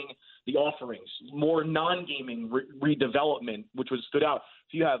diversifying the offerings, more non-gaming redevelopment, which was stood out.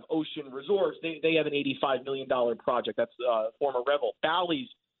 So you have Ocean Resorts, they have an $85 million project. That's former Revel. Bally's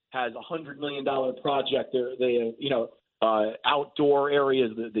has a $100 million project. They outdoor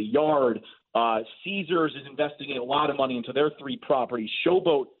areas, the yard. Caesars is investing in a lot of money into their 3 properties.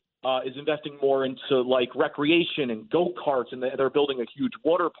 Showboat is investing more into like recreation and go-karts, and they're building a huge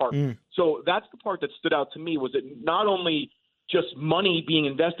water park. So that's the part that stood out to me, was it not only just money being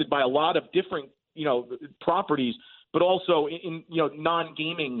invested by a lot of different, properties, but also in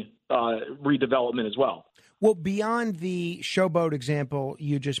non-gaming redevelopment as well. Well, beyond the Showboat example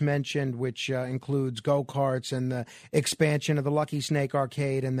you just mentioned, which includes go-karts and the expansion of the Lucky Snake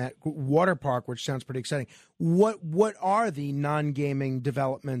Arcade and that water park, which sounds pretty exciting, what are the non-gaming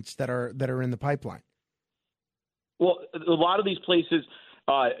developments that are in the pipeline? Well, a lot of these places,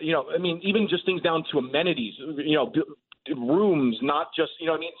 even just things down to amenities, rooms, not just,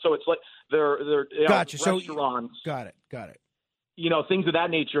 So it's like they're gotcha. Restaurants. So, got it. Things of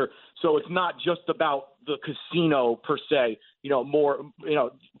that nature. So it's not just about the casino per se, more,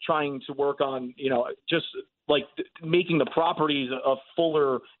 trying to work on, just like making the properties a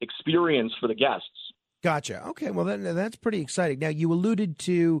fuller experience for the guests. Gotcha. Okay. Well, that's pretty exciting. Now, you alluded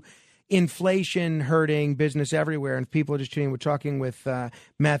to inflation hurting business everywhere, and if people are just tuning in, we're talking with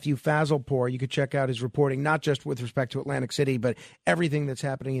Matthew Fazalpour. You could check out his reporting, not just with respect to Atlantic City, but everything that's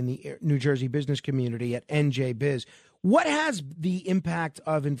happening in the New Jersey business community at NJ Biz. What has the impact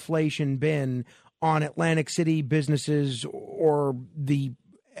of inflation been on Atlantic City businesses or the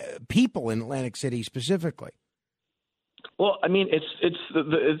people in Atlantic City specifically? Well, I mean,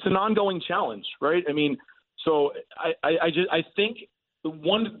 it's an ongoing challenge, right? I mean, so I think the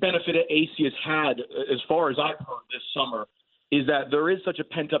one benefit that AC has had, as far as I've heard this summer, is that there is such a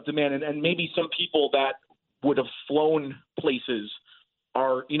pent-up demand, and maybe some people that would have flown places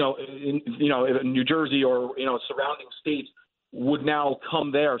are, in New Jersey or, surrounding states would now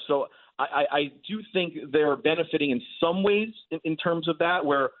come there. So I do think they're benefiting in some ways in terms of that,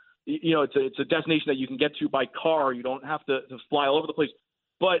 where, it's a destination that you can get to by car. You don't have to fly all over the place.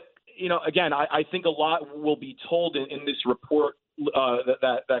 But, again, I think a lot will be told in this report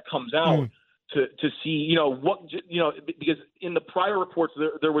that comes out to see, because in the prior reports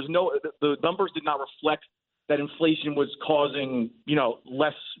there was the numbers did not reflect that inflation was causing,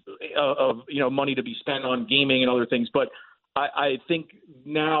 less of money to be spent on gaming and other things. But I think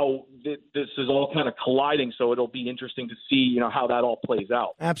now this is all kind of colliding, so it'll be interesting to see, how that all plays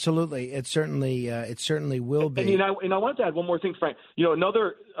out. Absolutely, it certainly will be. And I wanted to add one more thing, Frank.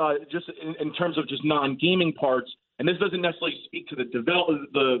 Another just in terms of just non-gaming parts, and this doesn't necessarily speak to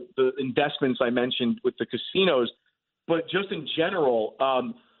the investments I mentioned with the casinos, but just in general,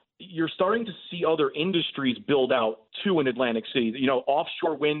 you're starting to see other industries build out too in Atlantic City.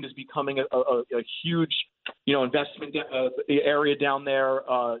 Offshore wind is becoming a huge, investment area down there.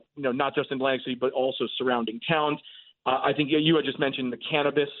 Not just in Atlantic City, but also surrounding towns. I think you had just mentioned the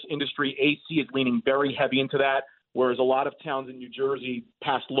cannabis industry. AC is leaning very heavy into that, whereas a lot of towns in New Jersey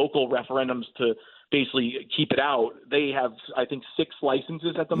passed local referendums to basically keep it out. They have, I think, 6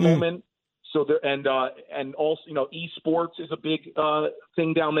 licenses at the moment. So there, and also, esports is a big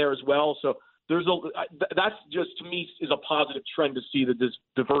thing down there as well. So that's just, to me, is a positive trend to see this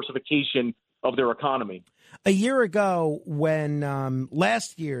diversification of their economy. A year ago, when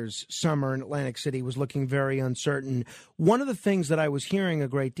last year's summer in Atlantic City was looking very uncertain, one of the things that I was hearing a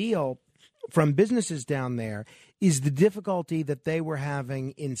great deal from businesses down there is the difficulty that they were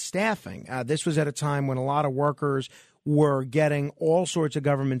having in staffing. This was at a time when a lot of workers were getting all sorts of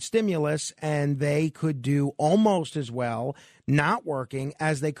government stimulus, and they could do almost as well not working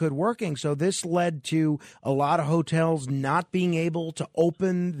as they could working. So this led to a lot of hotels not being able to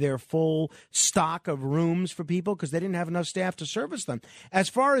open their full stock of rooms for people because they didn't have enough staff to service them. As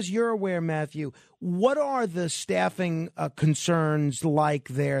far as you're aware, Matthew, what are the staffing concerns like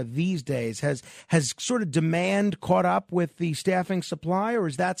there these days? Has sort of demand caught up with the staffing supply, or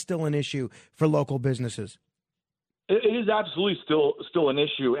is that still an issue for local businesses? It is absolutely still an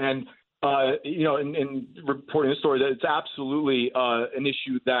issue, and in reporting the story, that it's absolutely an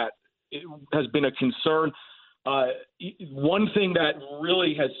issue that has been a concern. One thing that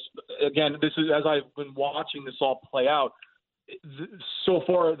really has, again, this is as I've been watching this all play out. So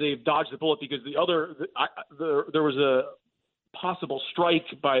far, they've dodged the bullet because there was a possible strike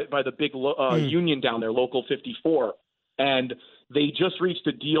by the big union down there, Local 54, and they just reached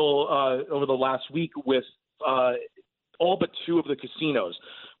a deal over the last week with all but 2 of the casinos,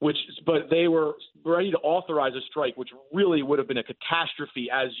 but they were ready to authorize a strike, which really would have been a catastrophe,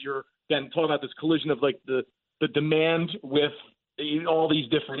 as you're then talking about this collision of like the demand with all these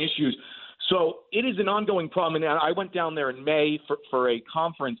different issues. So it is an ongoing problem. And I went down there in May for a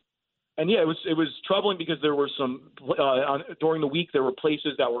conference, and it was troubling because there were some during the week there were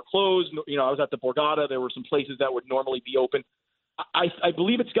places that were closed. I was at the Borgata. There were some places that would normally be open. I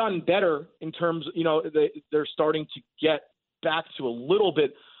believe it's gotten better in terms, they're starting to get back to a little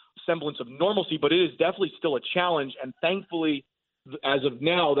bit semblance of normalcy, but it is definitely still a challenge. And thankfully, as of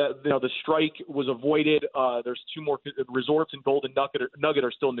now, that the strike was avoided. There's 2 more resorts in Golden Nugget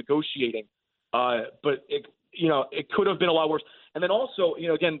are still negotiating, but it could have been a lot worse. And then also,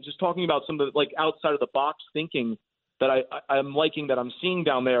 again, just talking about some of the outside of the box thinking that I'm liking that I'm seeing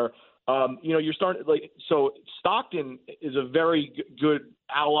down there. You're starting so Stockton is a very good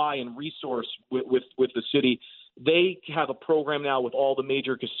ally and resource with the city. They have a program now with all the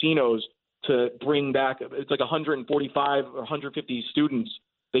major casinos to bring back. It's like 145 or 150 students.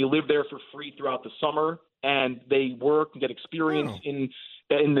 They live there for free throughout the summer, and they work and get experience in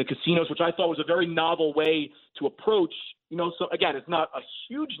the casinos, which I thought was a very novel way to approach. So again, it's not a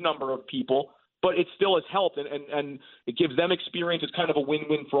huge number of people, but it still has helped, and it gives them experience. It's kind of a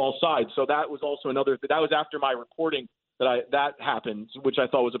win-win for all sides. So that was also another. That was after my reporting that happened, which I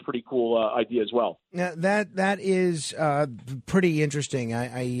thought was a pretty cool idea as well. Yeah, that is pretty interesting.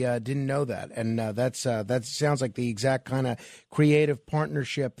 I didn't know that, and that sounds like the exact kind of creative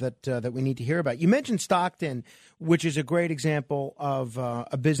partnership that we need to hear about. You mentioned Stockton, which is a great example of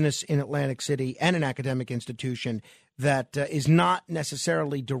a business in Atlantic City and an academic institution that is not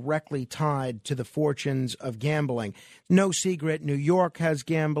necessarily directly tied to the fortunes of gambling. No secret, New York has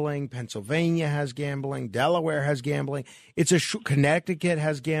gambling, Pennsylvania has gambling, Delaware has gambling. Connecticut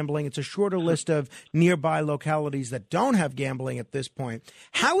has gambling. It's a shorter list of nearby localities that don't have gambling at this point.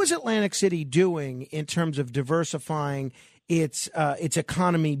 How is Atlantic City doing in terms of diversifying its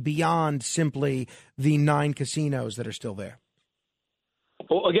economy beyond simply the 9 casinos that are still there?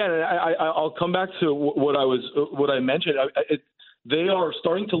 Well, again, I'll come back to what I mentioned. They are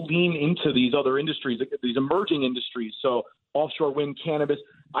starting to lean into these other industries, these emerging industries. So offshore wind, cannabis.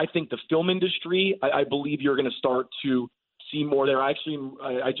 I think the film industry, I believe you're going to start to see more there. Actually,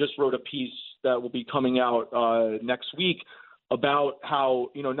 I just wrote a piece that will be coming out next week about how,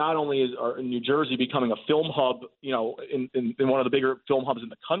 not only is New Jersey becoming a film hub, in one of the bigger film hubs in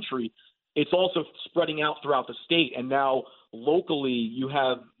the country, it's also spreading out throughout the state. And now locally, you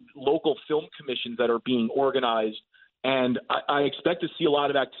have local film commissions that are being organized. And I expect to see a lot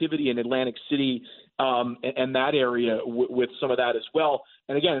of activity in Atlantic City and that area with some of that as well.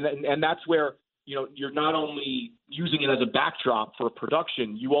 And again, and that's where, you're not only using it as a backdrop for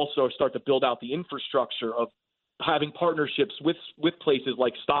production, you also start to build out the infrastructure of having partnerships with places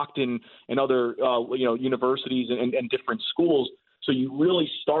like Stockton and other, universities and different schools. So you really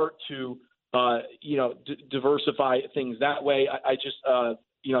start to, diversify things that way. I just,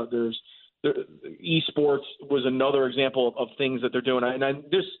 esports was another example of things that they're doing. And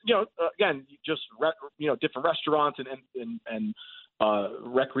this, again, just, different restaurants and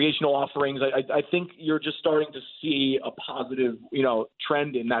recreational offerings. I think you're just starting to see a positive,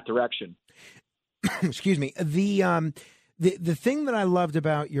 trend in that direction. Excuse me. The thing that I loved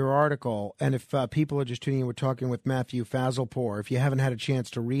about your article, and if people are just tuning in, we're talking with Matthew Fazalpour. If you haven't had a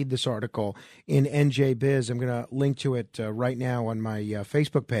chance to read this article in NJ Biz, I'm going to link to it right now on my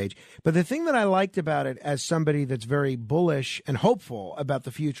Facebook page. But the thing that I liked about it, as somebody that's very bullish and hopeful about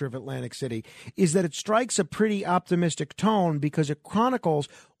the future of Atlantic City, is that it strikes a pretty optimistic tone because it chronicles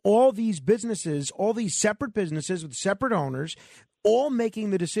all these businesses, all these separate businesses with separate owners, all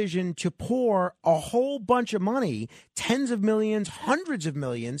making the decision to pour a whole bunch of money, tens of millions, hundreds of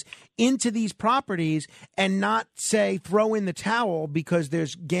millions, into these properties and not, say, throw in the towel because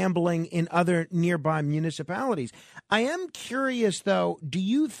there's gambling in other nearby municipalities. I am curious, though, do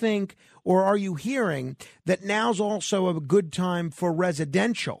you think, or are you hearing, that now's also a good time for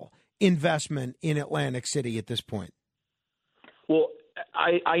residential investment in Atlantic City at this point? Well,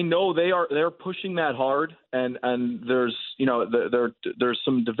 I know they're pushing that hard, and there's there's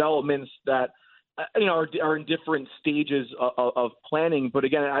some developments that are in different stages of planning. But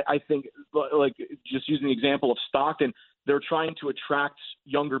again, I think, like, just using the example of Stockton, they're trying to attract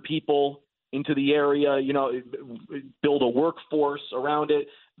younger people into the area, build a workforce around it.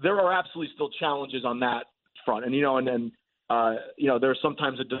 There are absolutely still challenges on that front, and there's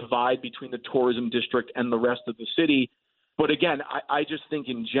sometimes a divide between the tourism district and the rest of the city. But again, I just think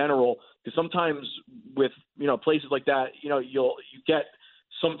in general, because sometimes with places like that, you get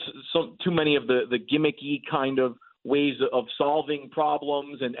some too many of the gimmicky kind of ways of solving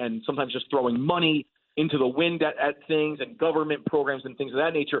problems, and sometimes just throwing money into the wind at things and government programs and things of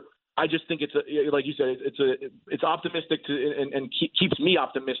that nature. I just think it's like you said, it's optimistic and keeps me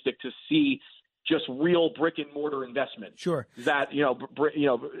optimistic to see just real brick and mortar investment. Sure. That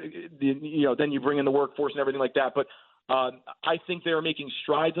then you bring in the workforce and everything like that, but. I think they're making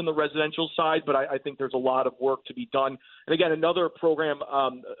strides on the residential side, but I think there's a lot of work to be done. And again, another program,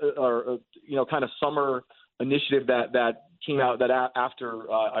 kind of summer initiative that came out that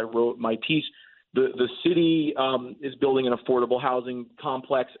after I wrote my piece, the city is building an affordable housing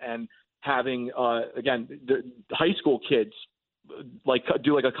complex and having the high school kids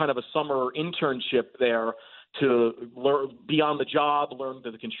do a kind of a summer internship there to learn, be on the job, learn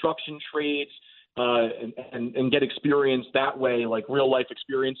the construction trades. And get experience that way, like real life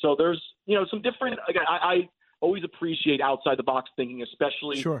experience. So there's, some different, again, I always appreciate outside the box thinking,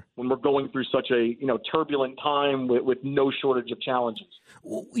 especially when we're going through such a, turbulent time with no shortage of challenges.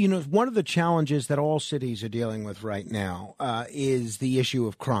 One of the challenges that all cities are dealing with right now is the issue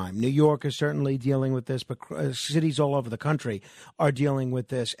of crime. New York is certainly dealing with this, but cities all over the country are dealing with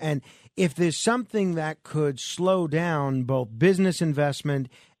this. And if there's something that could slow down both business investment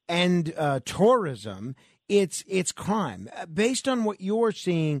and tourism, it's crime. Based on what you're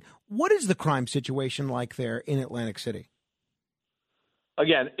seeing, what is the crime situation like there in Atlantic City?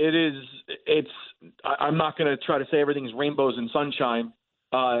 Again, I'm not going to try to say everything's rainbows and sunshine,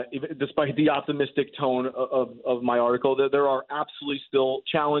 despite the optimistic tone of my article. There are absolutely still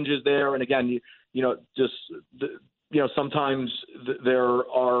challenges there. And again, sometimes there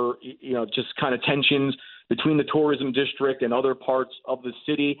are, just kind of tensions between the tourism district and other parts of the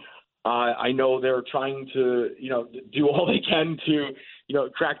city. I know they're trying to, do all they can to,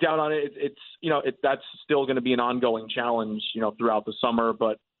 crack down on it. That's still going to be an ongoing challenge, throughout the summer.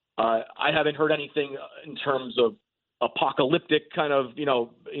 But I haven't heard anything in terms of apocalyptic kind of,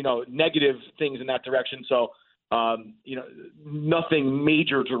 negative things in that direction. So, nothing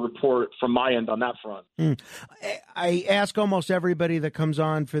major to report from my end on that front. I ask almost everybody that comes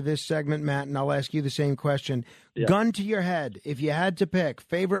on for this segment, Matt, and I'll ask you the same question. Yeah. Gun to your head, if you had to pick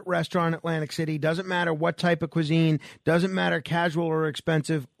favorite restaurant in Atlantic City, doesn't matter what type of cuisine, doesn't matter casual or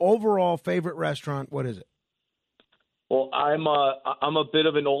expensive, overall favorite restaurant, what is it? Well, I'm a bit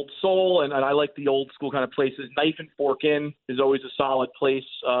of an old soul, and I like the old school kind of places. Knife and Fork Inn is always a solid place,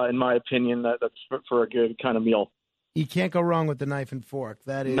 in my opinion. That's for a good kind of meal. You can't go wrong with the Knife and Fork.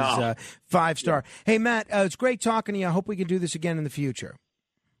 That is No. 5-star. Hey, Matt, it's great talking to you. I hope we can do this again in the future.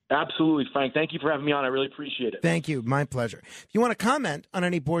 Absolutely, Frank. Thank you for having me on. I really appreciate it. Thank you. My pleasure. If you want to comment on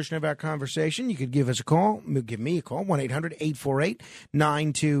any portion of our conversation, you could give us a call. Give me a call,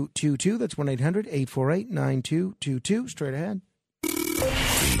 1-800-848-9222. That's 1-800-848-9222. Straight ahead.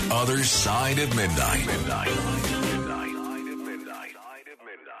 The Other Side of Midnight.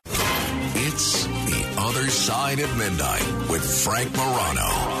 It's The Other Side of Midnight with Frank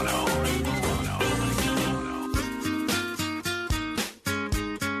Morano.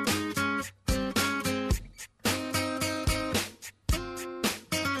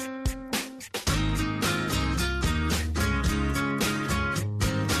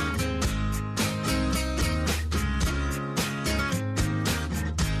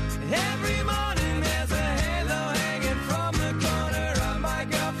 Every morning there's a halo hanging from the corner of my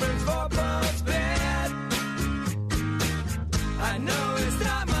girlfriend's 4-pound bed. I know it's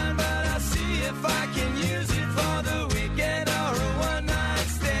not mine, but I'll see if I can use it for the weekend or a one-night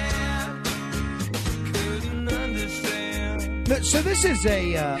stand. Couldn't understand. So this is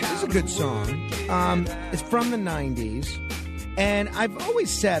a good song. It's from the 90s. And I've always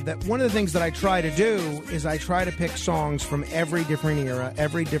said that one of the things that I try to do is I try to pick songs from every different era,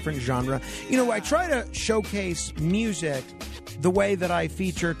 every different genre. You know, I try to showcase music the way that I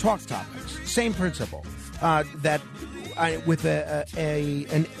feature talk topics. Same principle. With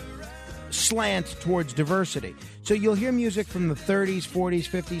an slant towards diversity. So you'll hear music from the 30s, 40s,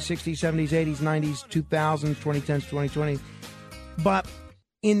 50s, 60s, 70s, 80s, 90s, 2000s, 2010s, 2020s. But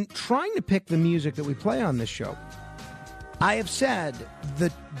in trying to pick the music that we play on this show, I have said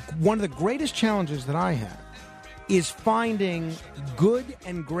that one of the greatest challenges that I have is finding good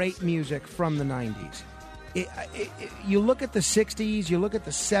and great music from the 90s. You look at the 60s, you look at the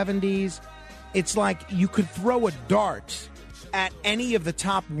 70s, it's like you could throw a dart at any of the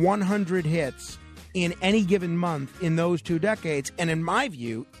top 100 hits in any given month in those 2 decades, and in my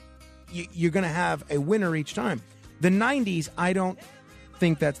view, you're going to have a winner each time. The 90s, I don't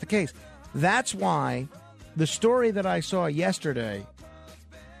think that's the case. That's why the story that I saw yesterday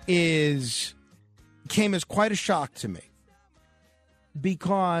came as quite a shock to me,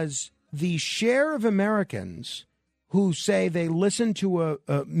 because the share of Americans who say they listen to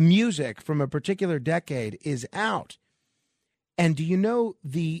a music from a particular decade is out. And do you know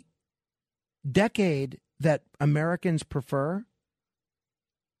the decade that Americans prefer?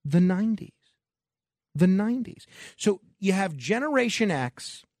 The 90s. The 90s. So you have Generation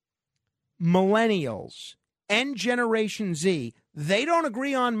X, Millennials, and Generation Z. They don't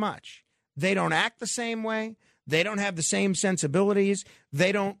agree on much. They don't act the same way. They don't have the same sensibilities.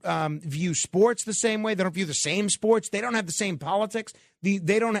 They don't view sports the same way. They don't view the same sports. They don't have the same politics.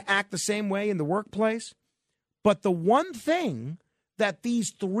 They don't act the same way in the workplace. But the one thing that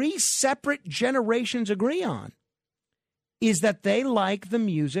these 3 separate generations agree on is that they like the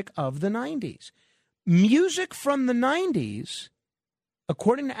music of the 90s. Music from the 90s,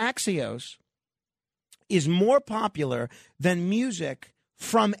 according to Axios, is more popular than music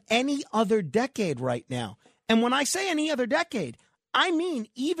from any other decade right now. And when I say any other decade, I mean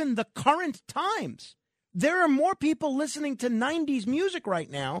even the current times. There are more people listening to 90s music right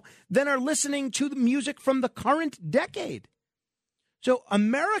now than are listening to the music from the current decade. So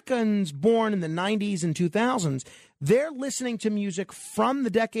Americans born in the 90s and 2000s, they're listening to music from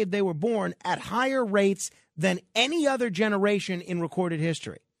the decade they were born at higher rates than any other generation in recorded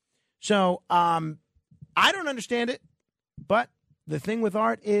history. So I don't understand it, but the thing with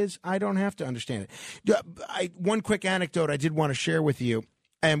art is I don't have to understand it. One quick anecdote I did want to share with you,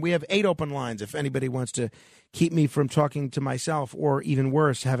 and we have 8 open lines if anybody wants to keep me from talking to myself, or even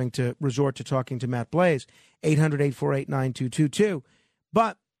worse, having to resort to talking to Matt Blaze, 800-848-9222.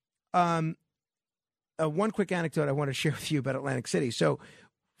 But one quick anecdote I want to share with you about Atlantic City. So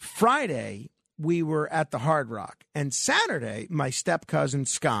Friday, we were at the Hard Rock, and Saturday, my step-cousin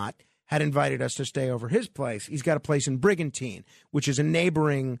Scott had invited us to stay over his place. He's got a place in Brigantine, which is a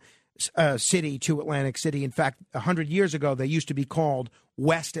neighboring city to Atlantic City. In fact, 100 years ago, they used to be called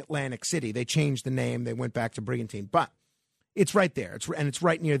West Atlantic City. They changed the name. They went back to Brigantine. But it's right there. It's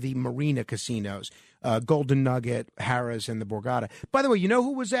right near the marina casinos, Golden Nugget, Harrah's, and the Borgata. By the way, you know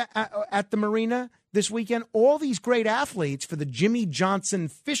who was at the marina this weekend? All these great athletes for the Jimmy Johnson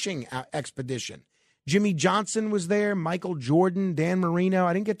fishing expedition. Jimmy Johnson was there, Michael Jordan, Dan Marino.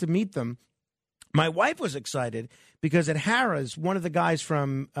 I didn't get to meet them. My wife was excited because at Harrah's, one of the guys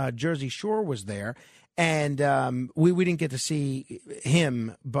from Jersey Shore was there, And we didn't get to see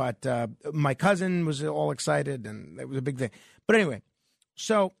him, but my cousin was all excited, and it was a big thing. But anyway,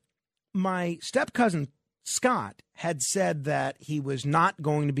 so my step-cousin, Scott, had said that he was not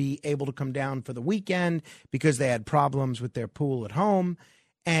going to be able to come down for the weekend because they had problems with their pool at home.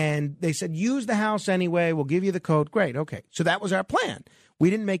 And they said, use the house anyway. We'll give you the code. Great. Okay. So that was our plan. We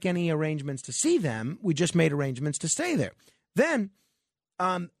didn't make any arrangements to see them. We just made arrangements to stay there. Then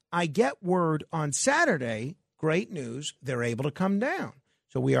I get word on Saturday, great news, they're able to come down.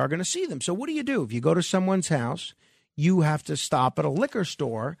 So we are going to see them. So what do? If you go to someone's house, you have to stop at a liquor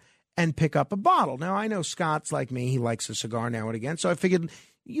store and pick up a bottle. Now, I know Scott's like me. He likes a cigar now and again. So I figured,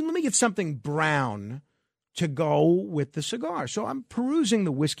 let me get something brown to go with the cigar. So I'm perusing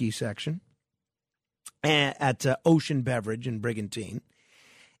the whiskey section at Ocean Beverage in Brigantine.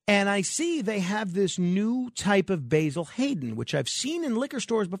 And I see they have this new type of Basil Hayden, which I've seen in liquor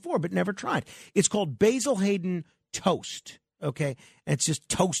stores before but never tried. It's called Basil Hayden Toast, okay? And it's just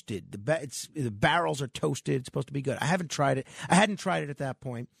toasted. The barrels are toasted. It's supposed to be good. I haven't tried it. I hadn't tried it at that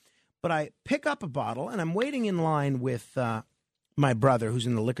point. But I pick up a bottle, and I'm waiting in line with my brother, who's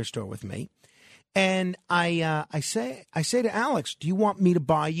in the liquor store with me. And I say to Alex, do you want me to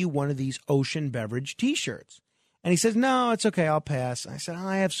buy you one of these Ocean Beverage T-shirts? And he says, no, it's okay, I'll pass. I said,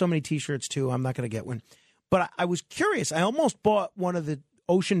 I have so many T-shirts, too, I'm not going to get one. But I was curious. I almost bought one of the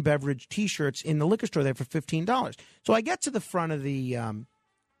Ocean Beverage T-shirts in the liquor store there for $15. So I get to the front of the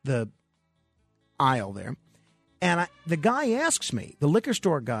aisle there, and the guy asks me, the liquor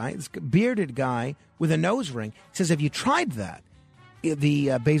store guy, this bearded guy with a nose ring, says, have you tried that,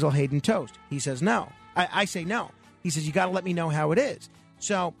 the Basil Hayden Toast? He says, no. I say, no. He says, you got to let me know how it is.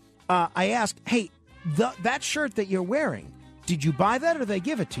 So I asked, hey, that shirt that you're wearing, did you buy that or did they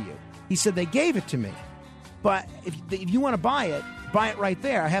give it to you? He said, they gave it to me. But if you want to buy it right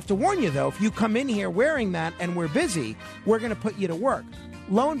there. I have to warn you, though, if you come in here wearing that and we're busy, we're going to put you to work.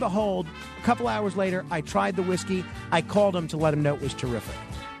 Lo and behold, a couple hours later, I tried the whiskey. I called him to let him know it was terrific.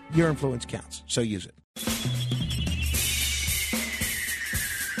 Your influence counts, so use it.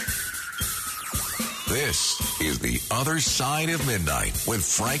 This is The Other Side of Midnight with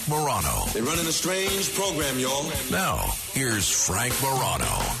Frank Morano. They're running a strange program, y'all. Now, here's Frank Morano.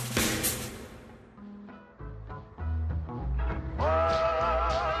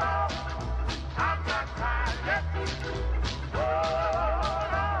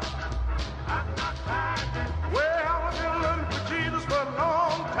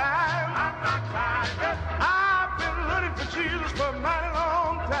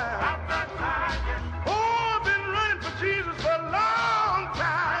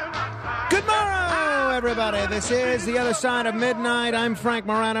 Everybody, this is The Other Side of Midnight. I'm Frank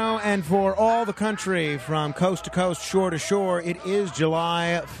Morano, and for all the country from coast to coast, shore to shore, it is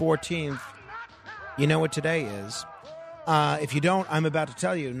July 14th. You know what today is. If you don't, I'm about to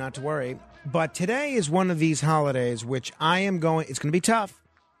tell you, not to worry. But today is one of these holidays which it's going to be tough,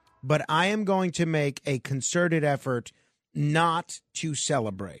 but I am going to make a concerted effort not to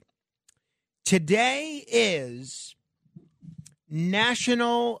celebrate. Today is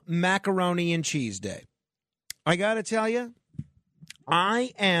National Macaroni and Cheese Day. I got to tell you,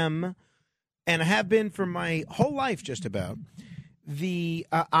 I am, and I have been for my whole life just about,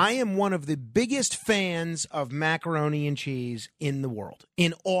 I am one of the biggest fans of macaroni and cheese in the world,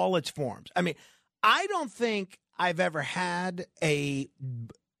 in all its forms. I mean, I don't think I've ever had a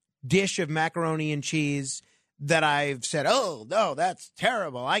dish of macaroni and cheese that I've said, oh, no, that's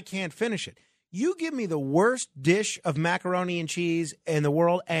terrible, I can't finish it. You give me the worst dish of macaroni and cheese in the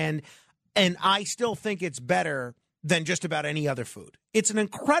world, and I still think it's better than just about any other food. It's an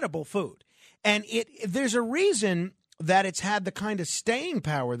incredible food. And there's a reason that it's had the kind of staying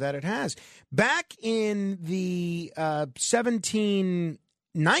power that it has. Back in the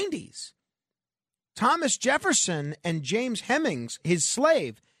 1790s, Thomas Jefferson and James Hemings, his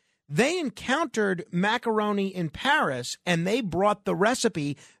slave, they encountered macaroni in Paris, and they brought the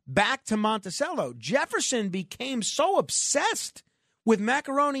recipe back to Monticello. Jefferson became so obsessed with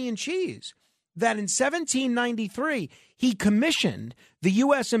macaroni and cheese that in 1793, he commissioned the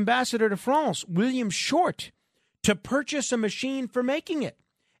U.S. ambassador to France, William Short, to purchase a machine for making it.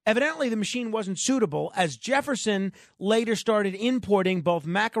 Evidently, the machine wasn't suitable, as Jefferson later started importing both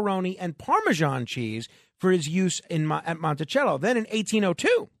macaroni and Parmesan cheese for his use at Monticello. Then in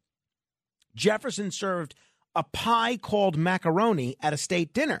 1802, Jefferson served a pie called macaroni at a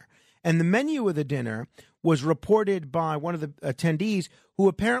state dinner. And the menu of the dinner was reported by one of the attendees who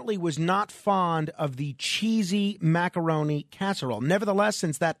apparently was not fond of the cheesy macaroni casserole. Nevertheless,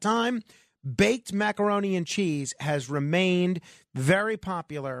 since that time, baked macaroni and cheese has remained very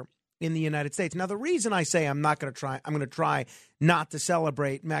popular in the United States. Now, the reason I say I'm going to try not to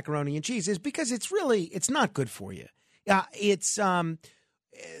celebrate macaroni and cheese is because it's not good for you. The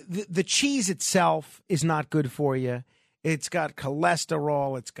cheese itself is not good for you. It's got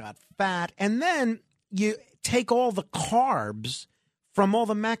cholesterol, it's got fat, and then you take all the carbs from all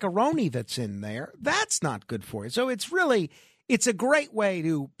the macaroni that's in there. That's not good for you. So it's a great way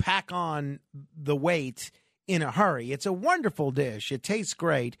to pack on the weight in a hurry. It's a wonderful dish. It tastes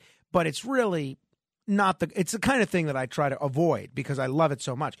great, but it's really not it's the kind of thing that I try to avoid because I love it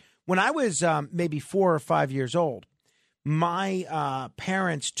so much. When I was maybe 4 or 5 years old, my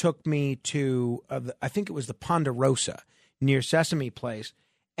parents took me to, I think it was the Ponderosa near Sesame Place.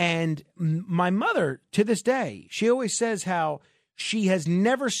 And my mother, to this day, she always says how she has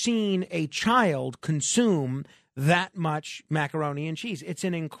never seen a child consume that much macaroni and cheese. It's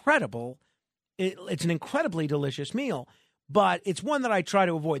an incredibly delicious meal, but it's one that I try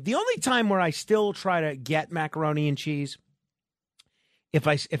to avoid. The only time where I still try to get macaroni and cheese,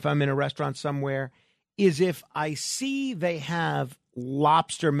 if I'm in a restaurant somewhere, is if I see they have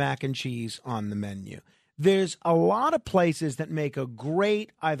lobster mac and cheese on the menu. There's a lot of places that make a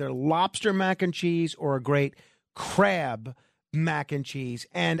great either lobster mac and cheese or a great crab mac and cheese,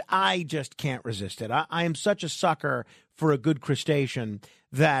 and I just can't resist it. I am such a sucker for a good crustacean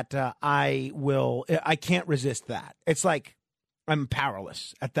that I can't resist that. It's like I'm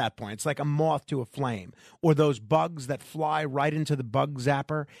powerless at that point. It's like a moth to a flame, or those bugs that fly right into the bug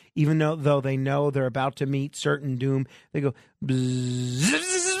zapper, even though they know they're about to meet certain doom. They go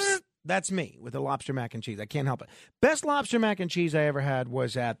bzzz. That's me with the lobster mac and cheese. I can't help it. Best lobster mac and cheese I ever had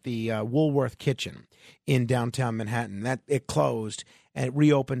was at the Woolworth Kitchen in downtown Manhattan. It closed and it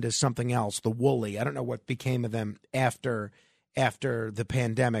reopened as something else, the Woolly. I don't know what became of them after the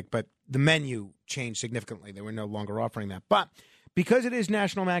pandemic, but the menu changed significantly. They were no longer offering that. But because it is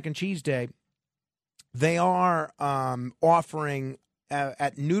National Mac and Cheese Day, they are offering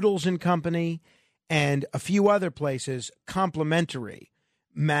at Noodles and Company and a few other places complimentary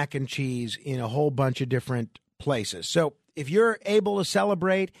mac and cheese in a whole bunch of different places. So if you're able to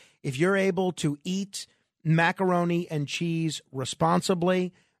celebrate, if you're able to eat macaroni and cheese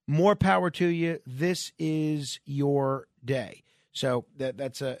responsibly, more power to you. This is your day. So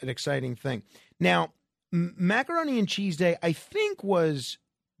that's an exciting thing. Now, Macaroni and Cheese Day, I think, was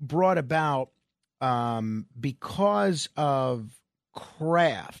brought about because of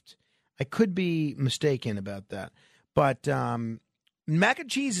Kraft. I could be mistaken about that. But mac and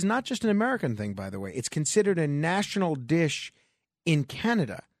cheese is not just an American thing, by the way. It's considered a national dish in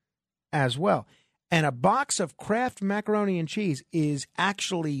Canada as well. And a box of Kraft macaroni and cheese is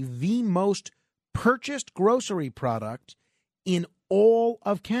actually the most purchased grocery product in all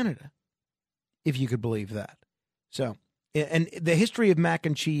of Canada, if you could believe that. So, and the history of Mac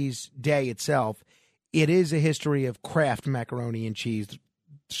and Cheese Day itself, it is a history of Kraft macaroni and cheese.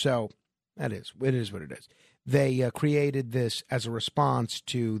 So it is what it is. They created this as a response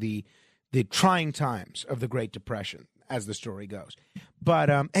to the trying times of the Great Depression, as the story goes. But,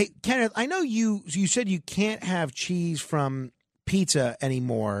 hey, Kenneth, I know you said you can't have cheese from pizza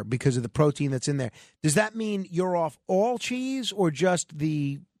anymore because of the protein that's in there. Does that mean you're off all cheese or just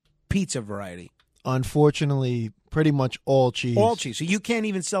the pizza variety? Unfortunately, pretty much all cheese. All cheese. So you can't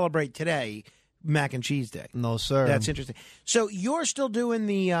even celebrate today Mac and Cheese Day. No, sir. That's interesting. So you're still doing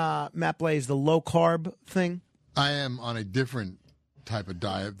the, Matt Blaze, the low-carb thing? I am on a different type of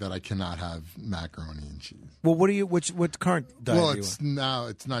diet that I cannot have macaroni and cheese. Well, what current diet well, are you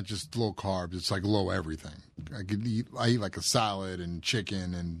on? It's not just low carbs. It's like low everything. I eat like a salad and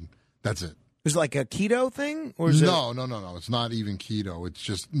chicken, and that's it. Is it like a keto thing? Or is no. It's not even keto. It's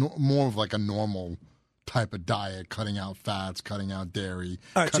just more of like a normal type of diet, cutting out fats, cutting out dairy,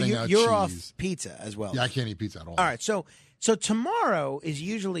 all right, cutting so out you're cheese. off pizza as well. Yeah, I can't eat pizza at all. All right, so tomorrow is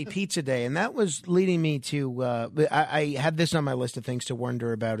usually pizza day, and that was leading me to I had this on my list of things to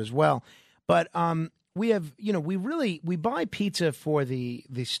wonder about as well. But we have, we buy pizza for the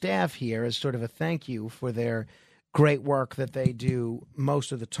staff here as sort of a thank you for their great work that they do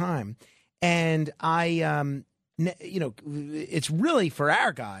most of the time. And it's really for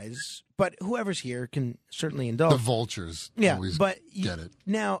our guys, but whoever's here can certainly indulge. The vultures always get it.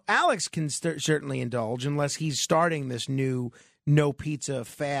 Now, Alex can certainly indulge unless he's starting this new no pizza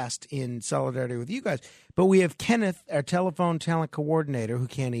fast in solidarity with you guys. But we have Kenneth, our telephone talent coordinator, who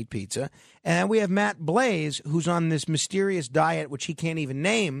can't eat pizza. And we have Matt Blaze, who's on this mysterious diet, which he can't even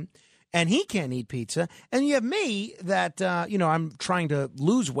name, and he can't eat pizza. And you have me that, I'm trying to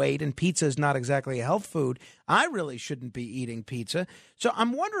lose weight, and pizza is not exactly a health food. I really shouldn't be eating pizza. So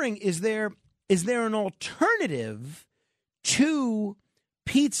I'm wondering, is there an alternative to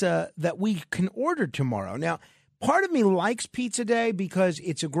pizza that we can order tomorrow. Now, part of me likes Pizza Day because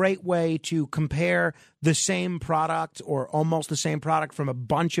it's a great way to compare the same product or almost the same product from a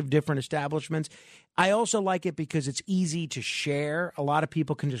bunch of different establishments. I also like it because it's easy to share. A lot of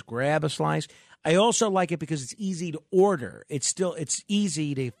people can just grab a slice. I also like it because it's easy to order. It's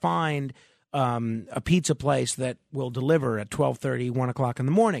easy to find a pizza place that will deliver at 12:30, 1 o'clock in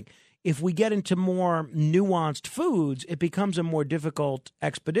the morning. If we get into more nuanced foods, it becomes a more difficult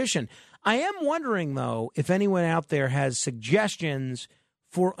expedition. I am wondering, though, if anyone out there has suggestions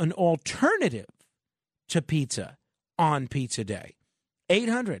for an alternative to pizza on Pizza Day.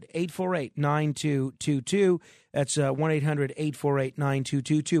 800-848-9222. That's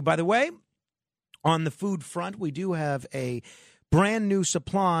 1-800-848-9222. By the way, on the food front, we do have a brand new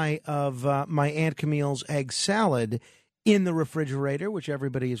supply of my Aunt Camille's egg salad in the refrigerator, which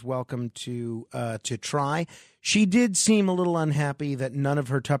everybody is welcome to try. She did seem a little unhappy that none of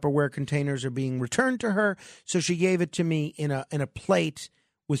her Tupperware containers are being returned to her, so she gave it to me in a plate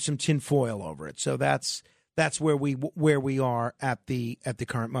with some tin foil over it. So that's where we are at the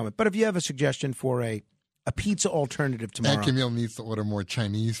current moment. But if you have a suggestion for a pizza alternative tomorrow, Aunt Camille needs to order more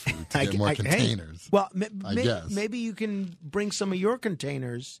Chinese food to get more containers. Well, I guess maybe you can bring some of your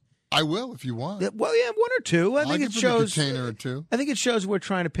containers. I will if you want. Well, yeah, one or two. I think I'll it give them shows. a container or two. I think it shows we're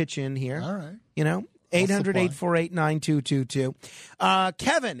trying to pitch in here. All right. 800-848-9222.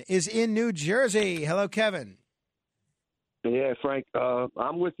 Kevin is in New Jersey. Hello, Kevin. Yeah, Frank,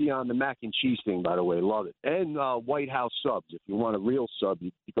 I'm with you on the mac and cheese thing, by the way. Love it. And White House subs. If you want a real sub,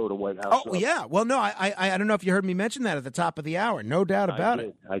 you go to White House subs. Yeah. Well, no, I don't know if you heard me mention that at the top of the hour. No doubt about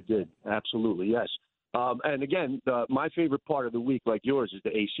it. I did. Absolutely, yes. And again, my favorite part of the week, like yours, is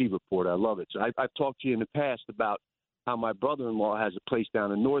the AC report. I love it. So I've talked to you in the past about how my brother-in-law has a place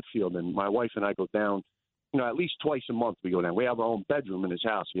down in Northfield, and my wife and I go down, at least twice a month we go down. We have our own bedroom in his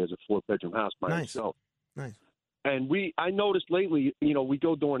house. He has a 4-bedroom house by himself. Nice. And I noticed lately, we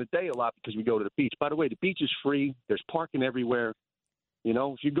go during the day a lot because we go to the beach. By the way, the beach is free. There's parking everywhere.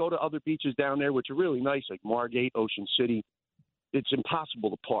 If you go to other beaches down there, which are really nice, like Margate, Ocean City, it's impossible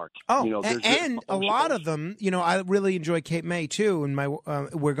to park. And a lot of them, I really enjoy Cape May too, and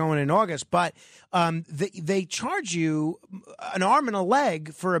we're going in August. But they charge you an arm and a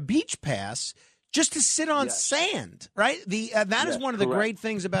leg for a beach pass just to sit on sand, right? That is one of the great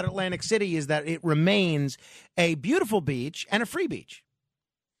things about Atlantic City is that it remains a beautiful beach and a free beach.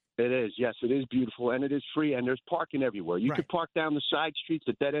 It is, yes, it is beautiful, and it is free, and there's parking everywhere. You could park down the side streets,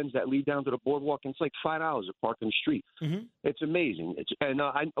 the dead ends that lead down to the boardwalk, and it's like $5 to park on the street. Mm-hmm. It's amazing.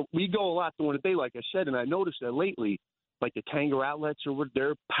 We go a lot during the day, like I said, and I noticed that lately, like the Tanger outlets,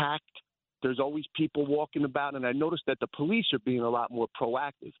 they're packed. There's always people walking about, and I noticed that the police are being a lot more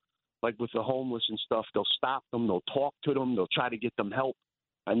proactive. Like with the homeless and stuff, they'll stop them, they'll talk to them, they'll try to get them help.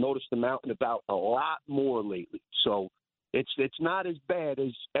 I noticed them out and about a lot more lately. So it's not as bad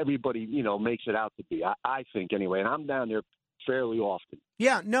as everybody, makes it out to be, I think anyway. And I'm down there fairly often.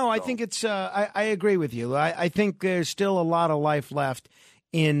 Yeah, no, I think it's I agree with you. I think there's still a lot of life left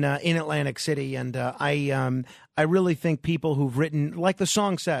in Atlantic City, and I really think people who've written, like the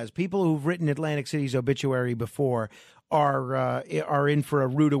song says, people who've written Atlantic City's obituary before are in for a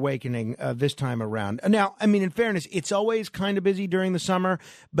rude awakening this time around. Now, I mean, in fairness, it's always kind of busy during the summer,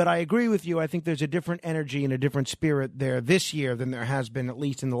 but I agree with you. I think there's a different energy and a different spirit there this year than there has been at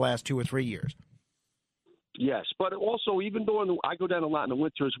least in the last 2 or 3 years. Yes, but also even though I go down a lot in the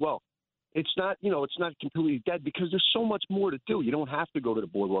winter as well. It's not, it's not completely dead because there's so much more to do. You don't have to go to the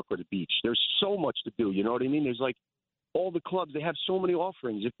boardwalk or the beach. There's so much to do. You know what I mean? There's like all the clubs. They have so many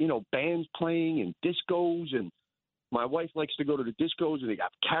offerings. Bands playing and discos, and my wife likes to go to the discos, and they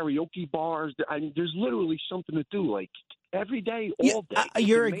got karaoke bars. There's literally something to do, like every day, all day.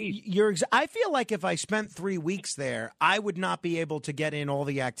 I feel like if I spent 3 weeks there, I would not be able to get in all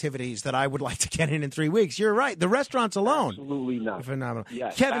the activities that I would like to get in 3 weeks. You're right. The restaurants alone. Absolutely not. Phenomenal.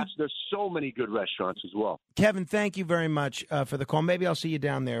 Yes, Kevin, there's so many good restaurants as well. Kevin, thank you very much for the call. Maybe I'll see you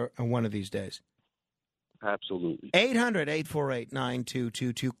down there one of these days. Absolutely.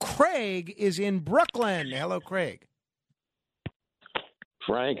 800-848-9222. Craig is in Brooklyn. Hello, Craig.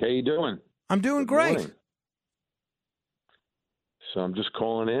 Frank, how you doing? I'm doing great. Morning. So I'm just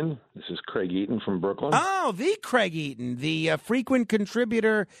calling in. This is Craig Eaton from Brooklyn. Oh, the Craig Eaton, the frequent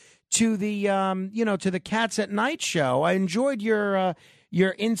contributor to the to the Cats at Night show. I enjoyed your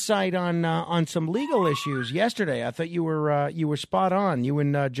insight on some legal issues yesterday. I thought you were spot on. You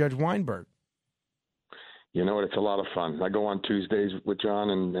and Judge Weinberg. You know what? It's a lot of fun. I go on Tuesdays with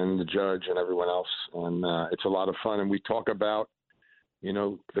John and the judge and everyone else, and it's a lot of fun. And we talk about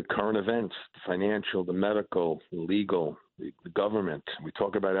the current events, the financial, the medical, the legal, the government. We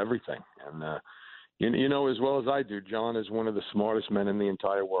talk about everything. And, you know as well as I do, John is one of the smartest men in the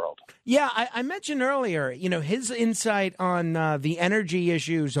entire world. Yeah, I mentioned earlier, his insight on the energy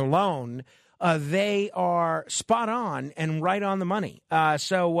issues alone, they are spot on and right on the money. It's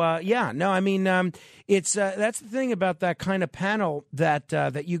that's the thing about that kind of panel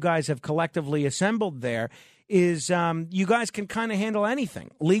that you guys have collectively assembled there is you guys can kind of handle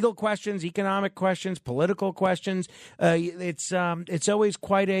anything: legal questions, economic questions, political questions. It's always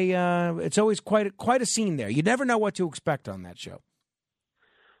quite a scene there. You never know what to expect on that show.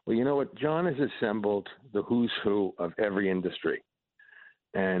 Well, you know what? John has assembled the who's who of every industry.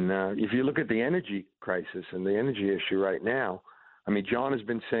 And if you look at the energy crisis and the energy issue right now, I mean, John has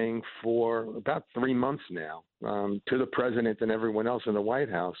been saying for about 3 months now to the president and everyone else in the White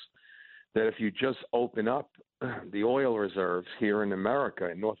House that if you just open up the oil reserves here in America,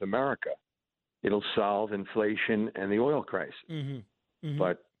 in North America, it'll solve inflation and the oil crisis. Mm-hmm. Mm-hmm.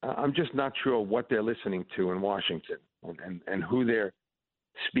 But I'm just not sure what they're listening to in Washington and who they're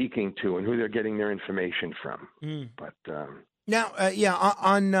speaking to and who they're getting their information from. But now,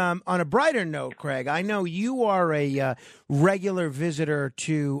 on a brighter note, Craig, I know you are a regular visitor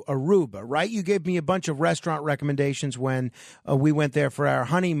to Aruba, right? You gave me a bunch of restaurant recommendations when we went there for our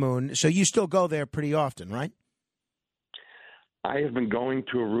honeymoon. So you still go there pretty often, right? I have been going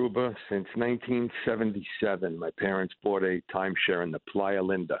to Aruba since 1977. My parents bought a timeshare in the Playa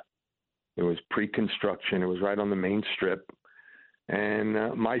Linda. It was pre-construction. It was right on the main strip.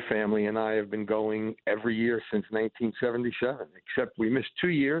 And my family and I have been going every year since 1977, except we missed 2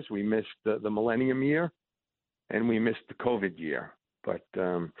 years. We missed the Millennium Year, and we missed the COVID year. But,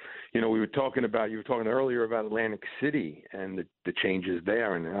 you were talking earlier about Atlantic City and the changes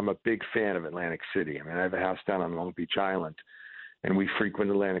there, and I'm a big fan of Atlantic City. I mean, I have a house down on Long Beach Island, and we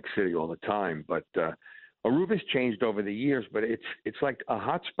frequent Atlantic City all the time. But Aruba's changed over the years, but it's like a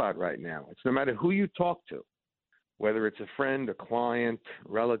hot spot right now. It's no matter who you talk to. Whether it's a friend, a client,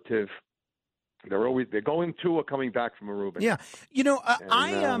 relative, they're going to or coming back from Aruba. Yeah,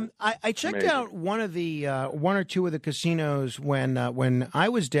 I checked out one or two of the casinos when I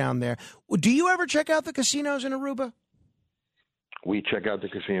was down there. Do you ever check out the casinos in Aruba? We check out the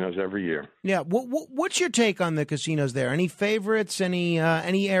casinos every year. Yeah, what's your take on the casinos there? Any favorites? Any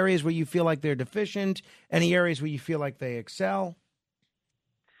areas where you feel like they're deficient? Any areas where you feel like they excel?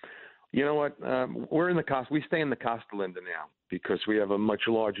 You know what? We stay in the Costa Linda now because we have a much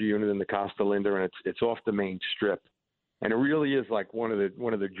larger unit in the Costa Linda, and it's off the main strip, and it really is like one of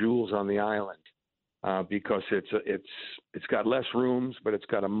the jewels on the island because it's got less rooms, but it's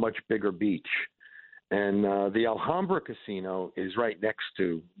got a much bigger beach, and the Alhambra Casino is right next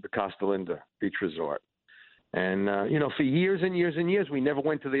to the Costa Linda Beach Resort, and for years and years and years we never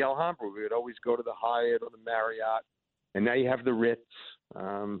went to the Alhambra. We would always go to the Hyatt or the Marriott, and now you have the Ritz.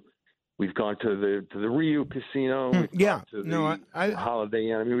 We've gone to the Rio Casino. We've gone to the Holiday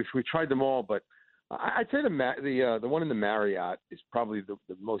Inn. I mean, we tried them all, but I'd say the one in the Marriott is probably the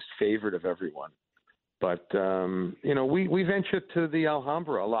most favorite of everyone. But we venture to the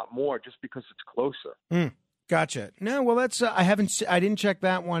Alhambra a lot more just because it's closer. Gotcha. No, well, that's I didn't check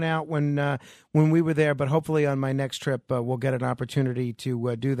that one out when we were there, but hopefully on my next trip we'll get an opportunity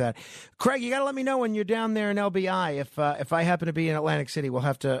to do that. Craig, you got to let me know when you're down there in LBI. If I happen to be in Atlantic City, we'll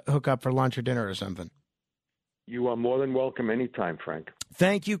have to hook up for lunch or dinner or something. You are more than welcome anytime, Frank.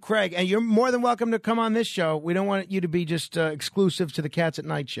 Thank you, Craig, and you're more than welcome to come on this show. We don't want you to be just exclusive to the Cats at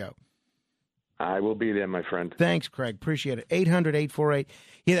Night show. I will be there, my friend. Thanks, Craig. Appreciate it. 800-848.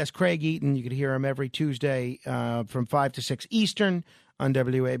 Yeah, that's Craig Eaton. You can hear him every Tuesday from 5 to 6 Eastern on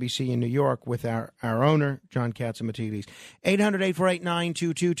WABC in New York with our owner, John Catsimatidis.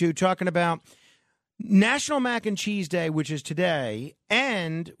 800-848-9222, talking about National Mac and Cheese Day, which is today,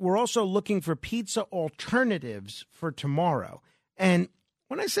 and we're also looking for pizza alternatives for tomorrow. And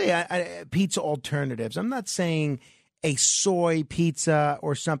when I say pizza alternatives, I'm not saying a soy pizza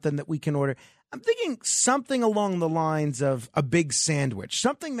or something that we can order. I'm thinking something along the lines of a big sandwich,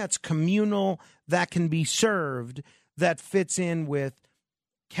 something that's communal, that can be served, that fits in with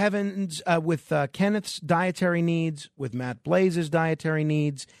Kenneth's dietary needs, with Matt Blaze's dietary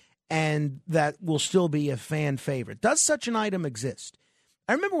needs, and that will still be a fan favorite. Does such an item exist?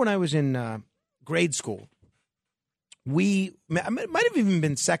 I remember when I was in grade school, it might have even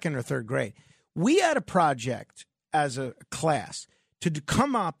been second or third grade, we had a project as a class to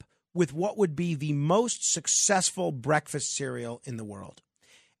come up with what would be the most successful breakfast cereal in the world.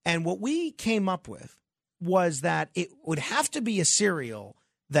 And what we came up with was that it would have to be a cereal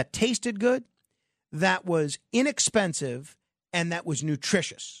that tasted good, that was inexpensive, and that was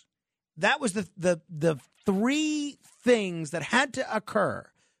nutritious. that was the three things that had to occur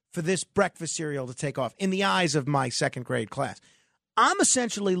for this breakfast cereal to take off in the eyes of my second grade class. I'm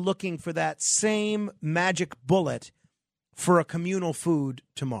essentially looking for that same magic bullet for a communal food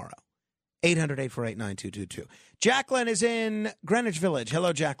tomorrow. 800-848-9222. Jacqueline is in Greenwich Village.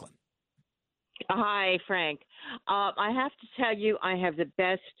 Hello, Jacqueline. Hi, Frank. I have to tell you, I have the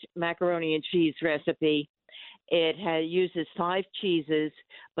best macaroni and cheese recipe. It uses 5 cheeses,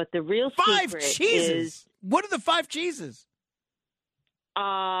 but the real secret is... What are the 5 cheeses?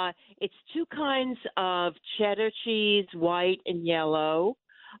 It's 2 kinds of cheddar cheese, white and yellow,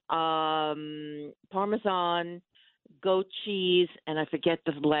 Parmesan, goat cheese, and I forget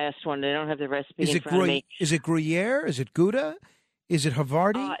the last one. I don't have the recipe in front of me. Is it Gruyere? Is it Gouda? Is it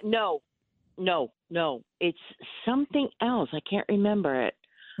Havarti? No. It's something else. I can't remember it.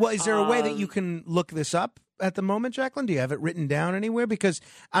 Well, is there a way that you can look this up at the moment, Jacqueline? Do you have it written down anywhere? Because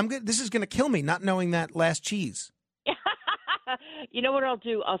this is going to kill me not knowing that last cheese. You know what I'll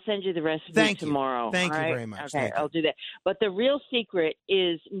do? I'll send you the recipe tomorrow. Thank you right? very much. Okay, I'll do that. But the real secret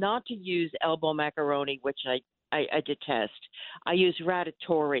is not to use elbow macaroni, which I detest. I use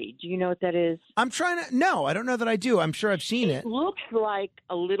ratatouille. Do you know what that is? No, I don't know that I do. I'm sure I've seen it. It looks like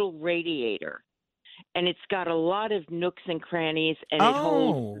a little radiator, and it's got a lot of nooks and crannies, and it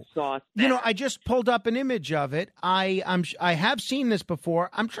holds the sauce better. You know, I just pulled up an image of it. I have seen this before.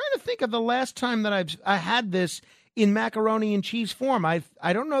 I'm trying to think of the last time that I had this in macaroni and cheese form. I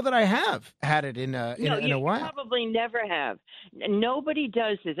don't know that I have had it in a while. You probably never have. Nobody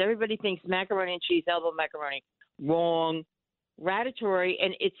does this. Everybody thinks macaroni and cheese, elbow macaroni. Wrong. Ratatouille,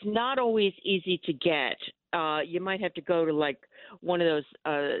 and it's not always easy to get. You might have to go to like one of those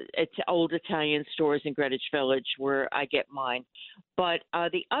old Italian stores in Greenwich Village where I get mine. But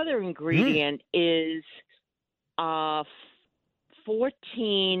the other ingredient is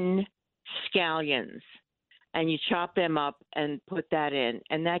 14 scallions. And you chop them up and put that in.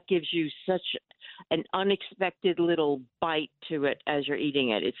 And that gives you such an unexpected little bite to it as you're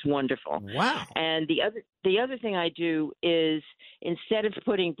eating it. It's wonderful. Wow. And the other thing I do is instead of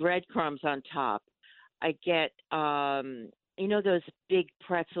putting breadcrumbs on top, I get, those big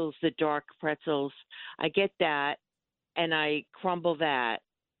pretzels, the dark pretzels. I get that and I crumble that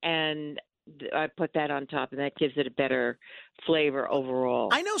and I put that on top, and that gives it a better flavor overall.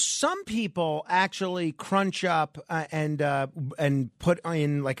 I know some people actually crunch up and put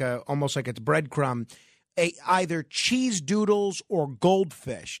in almost like it's breadcrumb, either cheese doodles or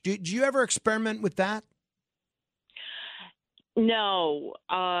goldfish. Do you ever experiment with that? No,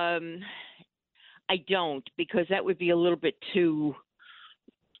 I don't, because that would be a little bit too,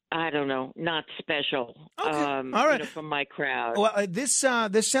 I don't know, not special. Okay. All right. From my crowd. Well, this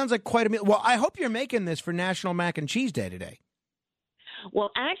sounds like quite a meal. Well, I hope you're making this for National Mac and Cheese Day today.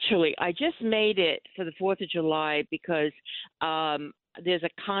 Well, actually, I just made it for the 4th of July because there's a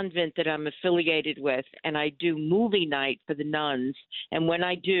convent that I'm affiliated with, and I do movie night for the nuns. And when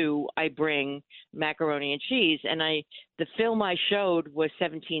I do, I bring macaroni and cheese. And the film I showed was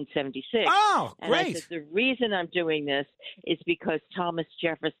 1776. Oh, great. And I said, the reason I'm doing this is because Thomas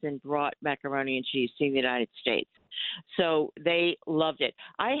Jefferson brought macaroni and cheese to the United States. So they loved it.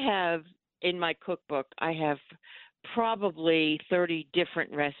 I have, in my cookbook, I have probably 30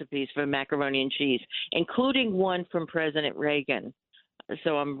 different recipes for macaroni and cheese, including one from President Reagan.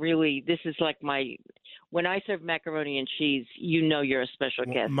 So this is like when I serve macaroni and cheese, you're a special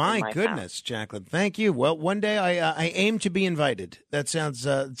guest. My in my goodness, house. Jacqueline, thank you. Well, one day I aim to be invited. That sounds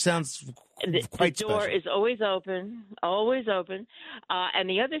quite The door special. is always open, always open. And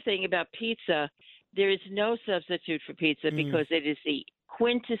the other thing about pizza, there is no substitute for pizza because it is the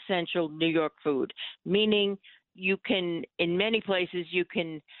quintessential New York food, meaning you can, in many places, you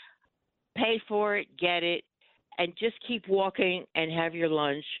can pay for it, get it, and just keep walking and have your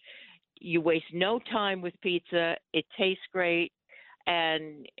lunch. You waste no time with pizza. It tastes great,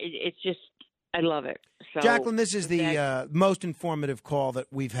 and it's just, I love it. So, Jacqueline, this is the most informative call that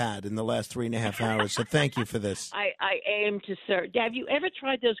we've had in the last 3.5 hours, so thank you for this. I aim to serve. Have you ever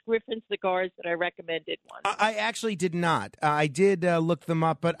tried those Griffin cigars that I recommended once? I actually did not. I did look them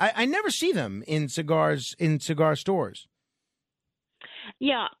up, but I never see them in cigar stores.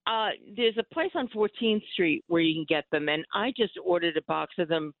 Yeah, there's a place on 14th Street where you can get them, and I just ordered a box of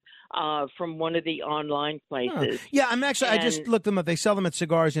them from one of the online places. Yeah, I just looked them up. They sell them at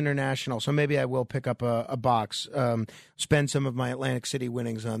Cigars International, so maybe I will pick up a box, spend some of my Atlantic City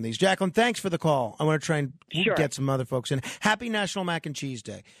winnings on these. Jacqueline, thanks for the call. I want to try and get some other folks in. Happy National Mac and Cheese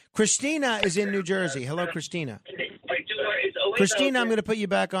Day. Christina is in New Jersey. Hello, Christina. My door is open. Christina, I'm going to put you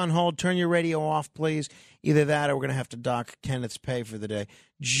back on hold. Turn your radio off, please. Either that or we're going to have to dock Kenneth's pay for the day.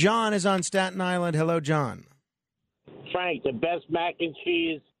 John is on Staten Island. Hello, John. Frank, the best mac and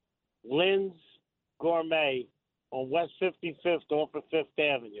cheese, Lynn's Gourmet on West 55th off of 5th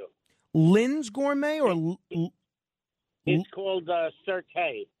Avenue. Lynn's Gourmet or... It's called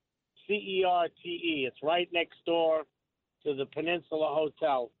Certe, C-E-R-T-E. It's right next door to the Peninsula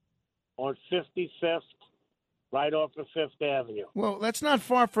Hotel on 55th, right off of 5th Avenue. Well, that's not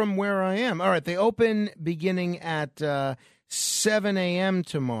far from where I am. All right, they open beginning at 7 a.m.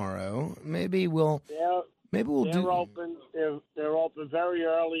 tomorrow. Maybe we'll They're do... open. They're open very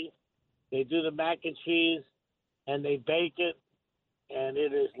early. They do the mac and cheese, and they bake it, and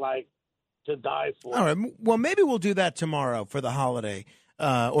it is like to die for. All right, well, maybe we'll do that tomorrow for the holiday,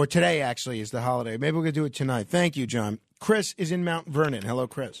 or today actually is the holiday. Maybe we're going to do it tonight. Thank you, John. Chris is in Mount Vernon. Hello,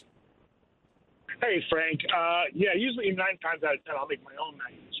 Chris. Hey, Frank. Usually 9 times out of 10 I'll make my own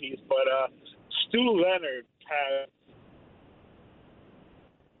mac and cheese, but Stu Leonard has...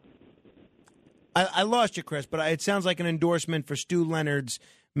 I lost you, Chris, but it sounds like an endorsement for Stu Leonard's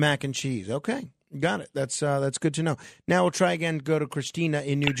mac and cheese. Okay, got it. That's good to know. Now we'll try again. Go to Christina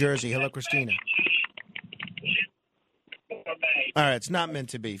in New Jersey. Hello, Christina. All right, it's not meant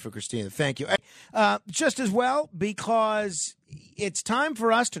to be for Christina. Thank you. Just as well, because it's time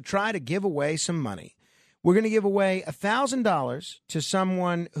for us to try to give away some money. We're going to give away $1,000 to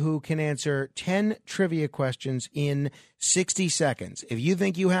someone who can answer 10 trivia questions in 60 seconds. If you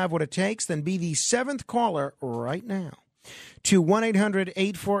think you have what it takes, then be the 7th caller right now to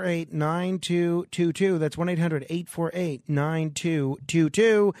 1-800-848-9222. That's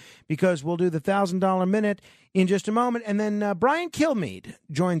 1-800-848-9222, because we'll do the $1,000 minute in just a moment. And then Brian Kilmeade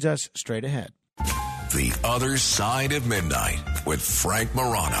joins us straight ahead. The Other Side of Midnight with Frank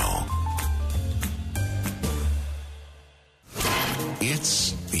Morano.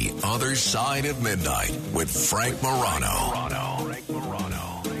 It's The Other Side of Midnight with Frank Morano. I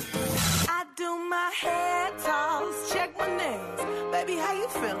do my hair toss, check my nails. Baby, how you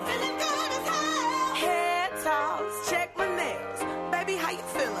feeling? Feeling good as hell. Hair toss, check my nails. Baby, how you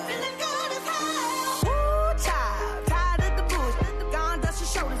feeling? Feeling good as hell. Woo, child, tired of the bush. Gone, dust your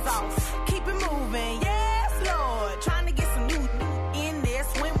shoulders off. Keep it moving, yes, Lord. Trying to get some new in there,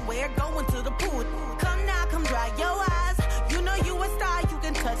 swimwear, going to the pool. Come now, come dry your eyes. You know you a star, you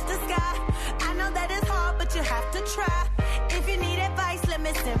can touch the sky. I know that it's hard, but you have to try. If you need advice, let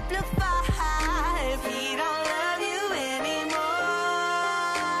me simplify. If he don't love you anymore.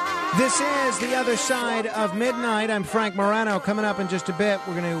 This is The Other Side of Midnight. I'm Frank Morano. Coming up in just a bit,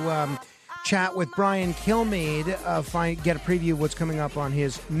 we're going to chat with Brian Kilmeade, get a preview of what's coming up on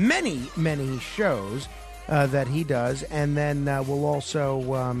his many, many shows that he does. And then we'll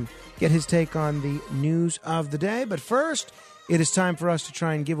also get his take on the news of the day. But first, it is time for us to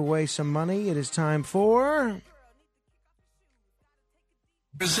try and give away some money. It is time for...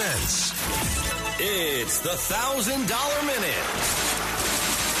 Presents. It's the $1,000 Minute.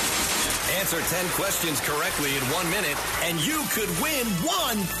 Answer 10 questions correctly in 1 minute, and you could win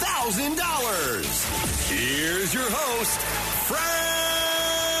 $1,000. Here's your host,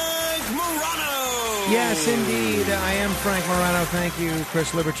 Frank Morano. Yes, indeed. I am Frank Morano. Thank you,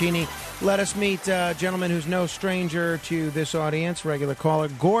 Chris Libertini. Let us meet a gentleman who's no stranger to this audience, regular caller,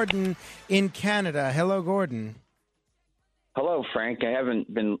 Gordon in Canada. Hello, Gordon. Hello, Frank. I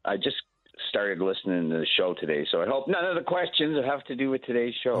just started listening to the show today, so I hope none of the questions have to do with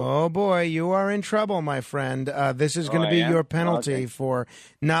today's show. Oh, boy, you are in trouble, my friend. This is going to be your penalty for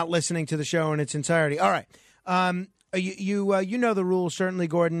not listening to the show in its entirety. All right. You know the rules, certainly,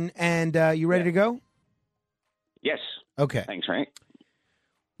 Gordon, and you ready to go? Yes. Okay. Thanks, Frank.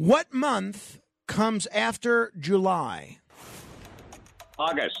 What month comes after July?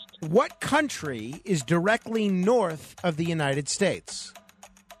 August. What country is directly north of the United States?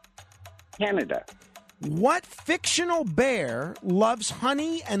 Canada. What fictional bear loves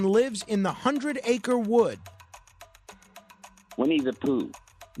honey and lives in the 100-acre wood? Winnie the Pooh.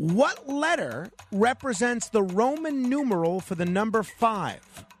 What letter represents the Roman numeral for the number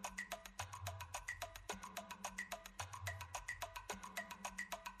 5?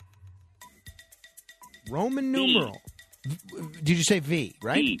 Roman numeral. Did you say V,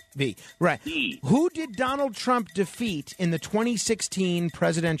 right? V. Right. V. Who did Donald Trump defeat in the 2016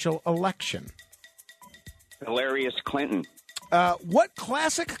 presidential election? Hilarious Clinton. What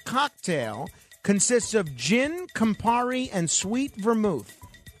classic cocktail consists of gin, Campari, and sweet vermouth?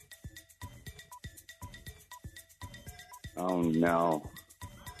 Oh, no.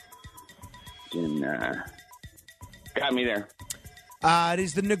 Got me there. It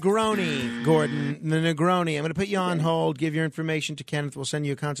is the Negroni, Gordon. The Negroni. I'm going to put you on hold, give your information to Kenneth. We'll send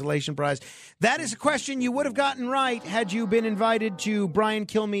you a consolation prize. That is a question you would have gotten right had you been invited to Brian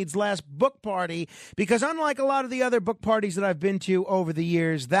Kilmeade's last book party, because unlike a lot of the other book parties that I've been to over the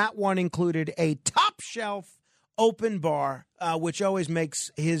years, that one included a top-shelf open bar, which always makes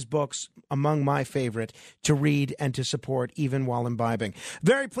his books among my favorite to read and to support, even while imbibing.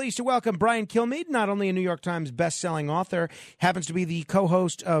 Very pleased to welcome Brian Kilmeade, not only a New York Times best-selling author, happens to be the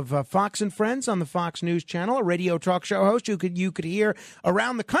co-host of Fox and Friends on the Fox News Channel, a radio talk show host you could hear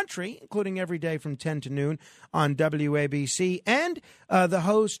around the country, including every day from 10 to noon on WABC, and the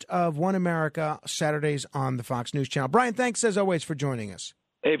host of One America Saturdays on the Fox News Channel. Brian, thanks as always for joining us.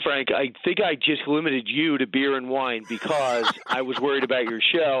 Hey, Frank, I think I just limited you to beer and wine because I was worried about your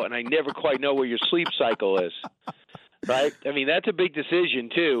show, and I never quite know where your sleep cycle is, right? I mean, that's a big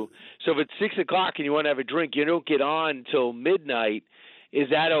decision, too. So if it's 6 o'clock and you want to have a drink, you don't get on until midnight. Is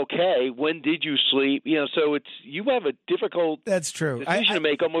that okay? When did you sleep? So you have a difficult decision to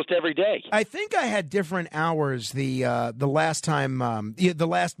make almost every day. I think I had different hours the last time, the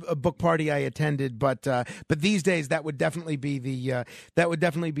last book party I attended, but these days that would definitely be the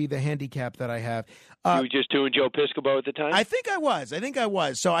handicap that I have. You were just doing Joe Piscopo at the time? I think I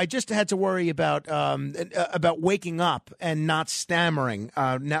was. So I just had to worry about waking up and not stammering,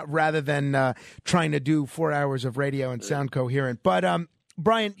 rather than trying to do 4 hours of radio and sound coherent. But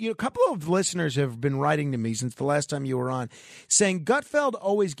Brian, a couple of listeners have been writing to me since the last time you were on, saying Gutfeld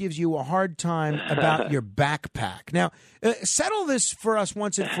always gives you a hard time about your backpack. Now, settle this for us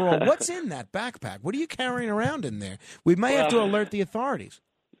once and for all. What's in that backpack? What are you carrying around in there? We may have to alert the authorities.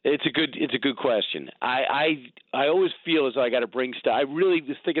 It's a good question. I always feel as though I got to bring stuff. I really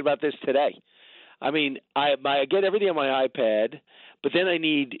was thinking about this today. I mean, I get everything on my iPad, but then I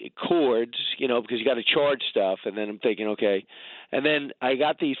need cords, because you got to charge stuff. And then I'm thinking, okay. And then I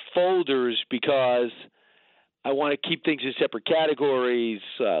got these folders because I want to keep things in separate categories,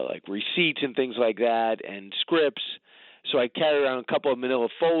 like receipts and things like that, and scripts. So I carry around a couple of manila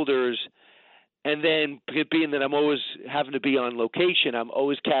folders. And then being that I'm always having to be on location, I'm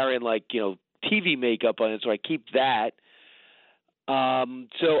always carrying TV makeup on it, so I keep that.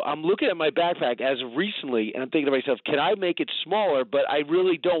 So I'm looking at my backpack as of recently, and I'm thinking to myself, can I make it smaller? But I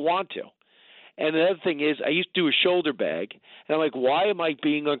really don't want to. And the other thing is, I used to do a shoulder bag, and I'm like, why am I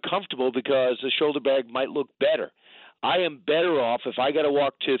being uncomfortable? Because the shoulder bag might look better. I am better off if I got to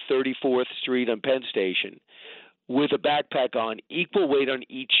walk to 34th Street on Penn Station with a backpack on, equal weight on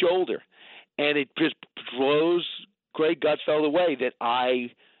each shoulder. And it just blows Greg Gutfeld away that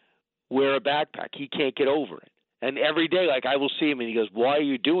I wear a backpack. He can't get over it. And every day, I will see him, and he goes, why are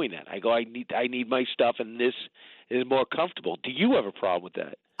you doing that? I go, I need my stuff, and this is more comfortable. Do you have a problem with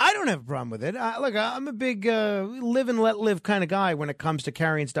that? I don't have a problem with it. Look, I'm a big live and let live kind of guy when it comes to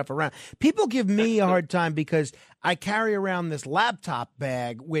carrying stuff around. People give me a hard time because I carry around this laptop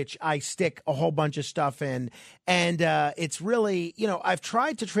bag, which I stick a whole bunch of stuff in. And it's really, I've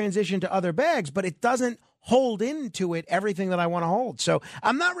tried to transition to other bags, but it doesn't hold into it everything that I want to hold. So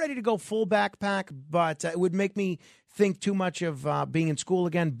I'm not ready to go full backpack, but it would make me think too much of being in school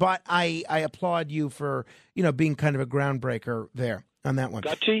again. But I applaud you for, being kind of a groundbreaker there on that one.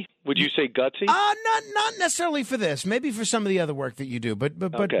 Gutsy? Would you say gutsy? Not necessarily for this. Maybe for some of the other work that you do. But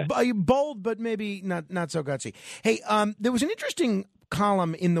okay. Bold, but maybe not so gutsy. Hey, there was an interesting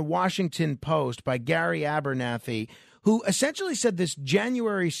column in the Washington Post by Gary Abernathy, who essentially said this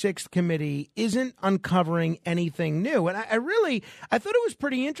January 6th committee isn't uncovering anything new. And I thought it was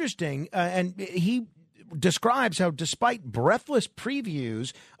pretty interesting. And he describes how despite breathless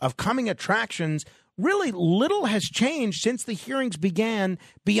previews of coming attractions, really little has changed since the hearings began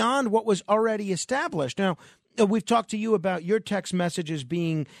beyond what was already established. Now, we've talked to you about your text messages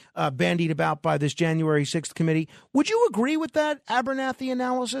being bandied about by this January 6th committee. Would you agree with that Abernathy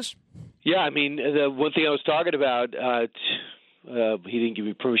analysis? Yeah, I mean, the one thing I was talking about, he didn't give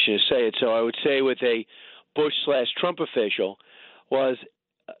me permission to say it, so I would say with a Bush/Trump official was,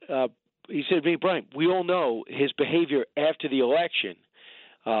 he said to me, Brian, we all know his behavior after the election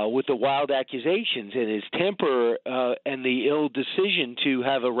with the wild accusations and his temper and the ill decision to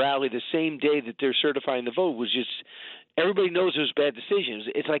have a rally the same day that they're certifying the vote was just – everybody knows it was bad decisions.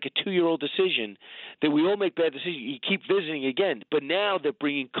 It's like a 2-year-old decision that we all make bad decisions. You keep visiting again. But now they're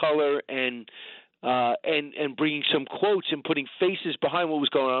bringing color and bringing some quotes and putting faces behind what was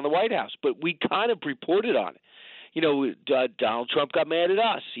going on in the White House. But we kind of reported on it. Donald Trump got mad at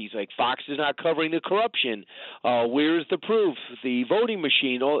us. He's like, Fox is not covering the corruption. Where's the proof? The voting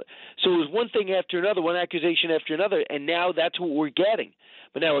machine. So it was one thing after another, one accusation after another, and now that's what we're getting.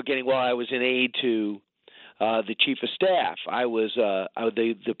 But now we're getting, well, I was an aide to the chief of staff. I was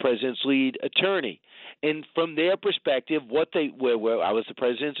the president's lead attorney. And from their perspective, I was the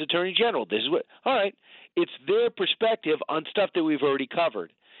president's attorney general. This is what. All right, it's their perspective on stuff that we've already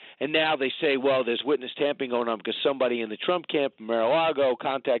covered. And now they say, well, there's witness tampering going on because somebody in the Trump camp in Mar-a-Lago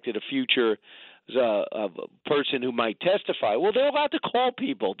contacted a future person who might testify. Well, they're allowed to call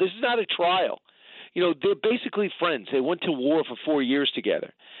people. This is not a trial. They're basically friends. They went to war for 4 years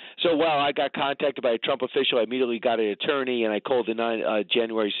together. So while I got contacted by a Trump official, I immediately got an attorney, and I called the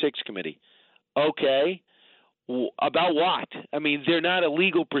January 6th committee. Okay. About what? I mean, they're not a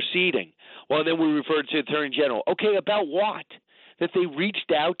legal proceeding. Well, then we referred to the Attorney General. Okay, about what? That they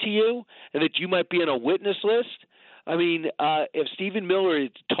reached out to you and that you might be on a witness list? I mean, if Stephen Miller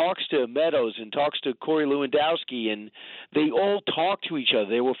talks to Meadows and talks to Corey Lewandowski, and they all talk to each other.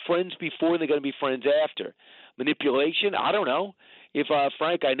 They were friends before, and they're going to be friends after. Manipulation? I don't know. If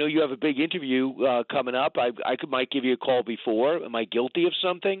Frank, I know you have a big interview coming up. I might give you a call before. Am I guilty of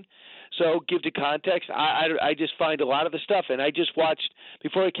something? So give the context. I just find a lot of the stuff, and I just watched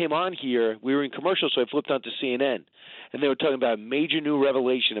before I came on here. We were in commercials, so I flipped onto CNN, and they were talking about a major new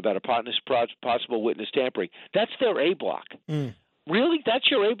revelation about a possible witness tampering. That's their A block. Really? That's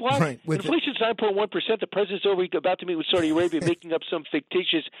your A block? Right. Inflation's 9.1%. The president's about to meet with Saudi Arabia, making up some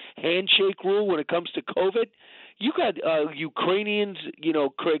fictitious handshake rule when it comes to COVID. You got Ukrainians,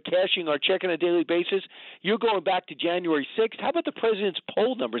 cashing our check on a daily basis. You're going back to January 6th. How about the president's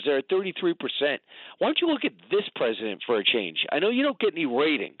poll numbers? They're at 33%. Why don't you look at this president for a change? I know you don't get any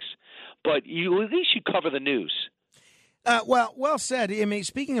ratings, but you at least should cover the news. Well said. I mean,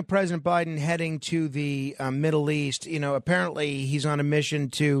 speaking of President Biden heading to the Middle East, apparently he's on a mission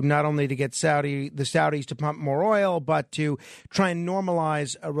to not only to get the Saudis to pump more oil, but to try and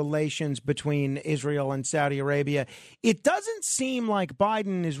normalize relations between Israel and Saudi Arabia. It doesn't seem like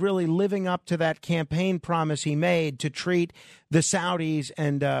Biden is really living up to that campaign promise he made to treat the Saudis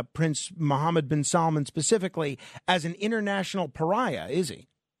and Prince Mohammed bin Salman specifically as an international pariah, is he?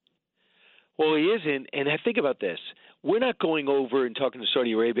 Well, he isn't. And I think about this. We're not going over and talking to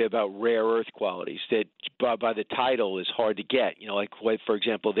Saudi Arabia about rare earth qualities that by the title is hard to get. Like, for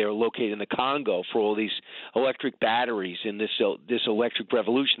example, they're located in the Congo for all these electric batteries in this electric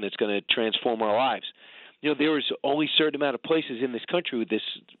revolution that's going to transform our lives. There is only a certain amount of places in this country with this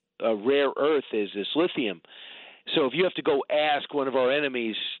rare earth is this lithium. So if you have to go ask one of our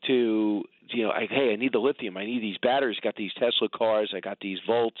enemies to, hey, I need the lithium, I need these batteries, got these Tesla cars, I got these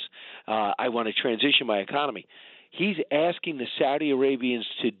volts, I want to transition my economy. He's asking the Saudi Arabians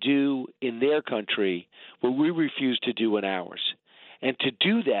to do in their country what we refuse to do in ours. And to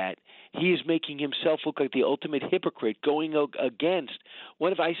do that, he is making himself look like the ultimate hypocrite, going against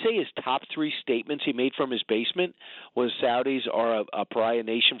one of, I say, his top three statements he made from his basement was Saudis are a pariah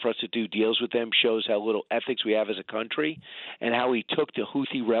nation for us to do deals with them, shows how little ethics we have as a country, and how he took the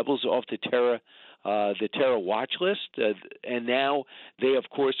Houthi rebels off the terror watch list. And now they, of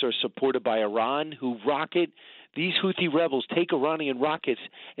course, are supported by Iran, who rocket these Houthi rebels, take Iranian rockets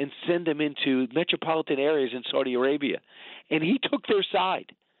and send them into metropolitan areas in Saudi Arabia. And he took their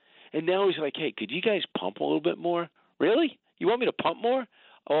side. And now he's like, hey, could you guys pump a little bit more? Really? You want me to pump more?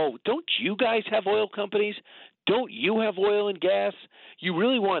 Oh, don't you guys have oil companies? Don't you have oil and gas? You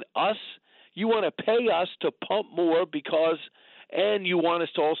really want us? You want to pay us to pump more because – and you want us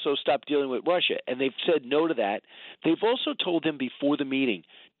to also stop dealing with Russia. And they've said no to that. They've also told him before the meeting,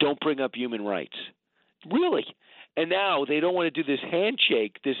 don't bring up human rights. Really? And now they don't want to do this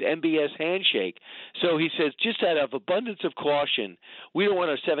handshake, this MBS handshake. So he says, just out of abundance of caution, we don't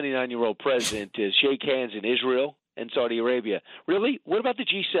want our 79-year-old president to shake hands in Israel and Saudi Arabia. Really? What about the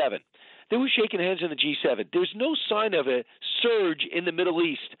G7? They were shaking hands in the G7. There's no sign of a surge in the Middle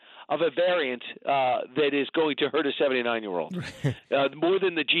East of a variant that is going to hurt a 79-year-old more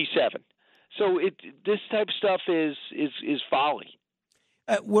than the G7. So this type of stuff is folly.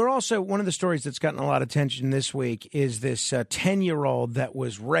 We're also, one of the stories that's gotten a lot of attention this week is this 10-year-old that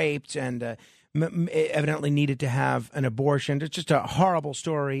was raped and evidently needed to have an abortion. It's just a horrible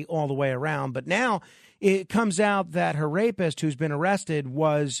story all the way around. But now it comes out that her rapist, who's been arrested,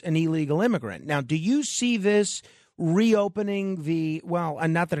 was an illegal immigrant. Now, do you see this reopening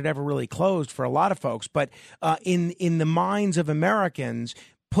and not that it ever really closed for a lot of folks, but in the minds of Americans,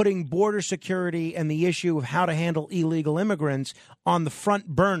 putting border security and the issue of how to handle illegal immigrants on the front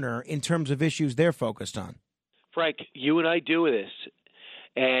burner in terms of issues they're focused on? Frank, you and I do this,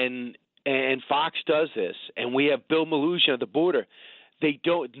 and Fox does this, and we have Bill Maloogian at the border.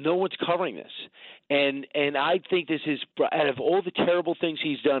 No one's covering this, and I think this is, out of all the terrible things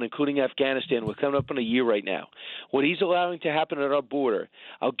he's done, including Afghanistan. We're coming up on a year right now. What he's allowing to happen at our border.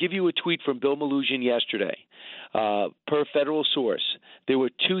 I'll give you a tweet from Bill Malugin yesterday. Per federal source, there were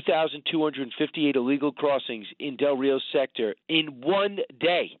 2,258 illegal crossings in Del Rio sector in one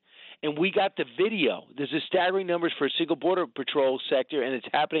day. And we got the video. There's a staggering numbers for a single border patrol sector, and it's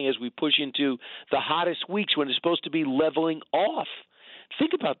happening as we push into the hottest weeks when it's supposed to be leveling off.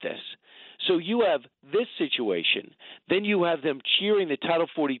 Think about this. So you have this situation. Then you have them cheering the Title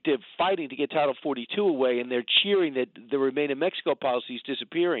 40, they're fighting to get Title 42 away, and they're cheering that the Remain in Mexico policy is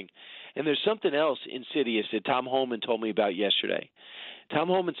disappearing. And there's something else insidious that Tom Homan told me about yesterday. Tom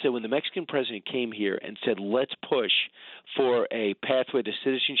Homan said when the Mexican president came here and said, let's push for a pathway to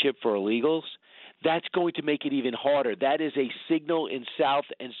citizenship for illegals, that's going to make it even harder. That is a signal in South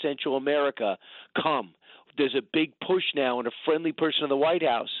and Central America. Come. There's a big push now and a friendly person in the White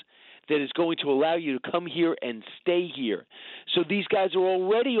House that is going to allow you to come here and stay here. So these guys are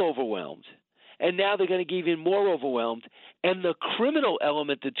already overwhelmed, and now they're going to get even more overwhelmed. And the criminal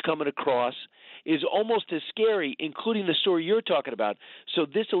element that's coming across is almost as scary, including the story you're talking about. So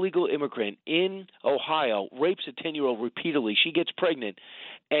this illegal immigrant in Ohio rapes a 10-year-old repeatedly. She gets pregnant,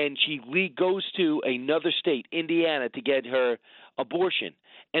 and she goes to another state, Indiana, to get her abortion.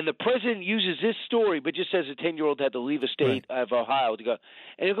 And the president uses this story, but just says a 10-year-old had to leave a state of Ohio to go.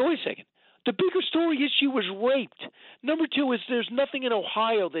 And you go, wait a second. The bigger story is she was raped. Number two is there's nothing in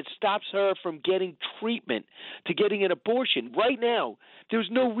Ohio that stops her from getting treatment to getting an abortion. Right now, there's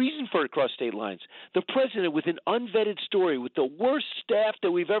no reason for it across state lines. The president, with an unvetted story, with the worst staff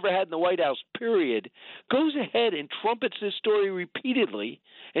that we've ever had in the White House, period, goes ahead and trumpets this story repeatedly,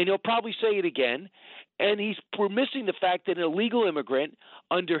 and he'll probably say it again. And we're missing the fact that an illegal immigrant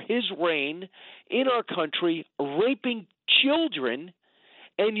under his reign in our country raping children,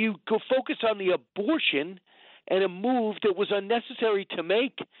 and you go focus on the abortion and a move that was unnecessary to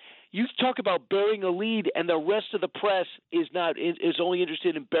make. You talk about burying a lead, and the rest of the press is only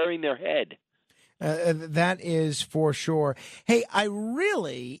interested in burying their head. That is for sure. Hey, I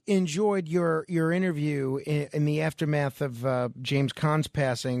really enjoyed your interview in the aftermath of James Caan's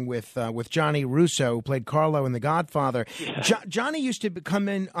passing with Johnny Russo, who played Carlo in The Godfather. Yeah. Johnny used to come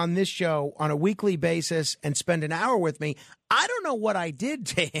in on this show on a weekly basis and spend an hour with me. I don't know what I did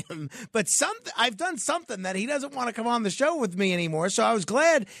to him, but I've done something that he doesn't want to come on the show with me anymore. So I was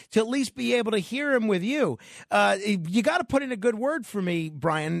glad to at least be able to hear him with you. You got to put in a good word for me,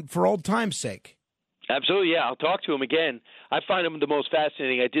 Brian, for old time's sake. Absolutely, yeah. I'll talk to him again. I find him the most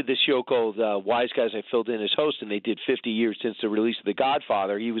fascinating. I did this show called Wise Guys. I filled in as host, and they did 50 years since the release of The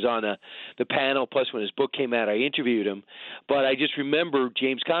Godfather. He was on the panel, plus when his book came out, I interviewed him. But I just remember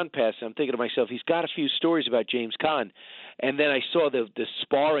James Caan passed, and I'm thinking to myself, he's got a few stories about James Caan. And then I saw the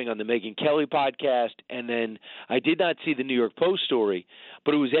sparring on the Megyn Kelly podcast, and then I did not see the New York Post story,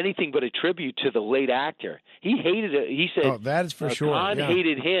 but it was anything but a tribute to the late actor. He hated it. He said, "Oh, that is for sure." Caan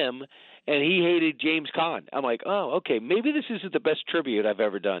hated him, and he hated James Caan. I'm like, oh, okay, maybe this isn't the best tribute I've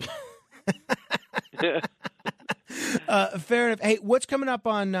ever done. Fair enough. Hey, what's coming up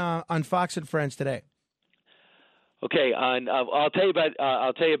on Fox and Friends today? Okay, I'll tell you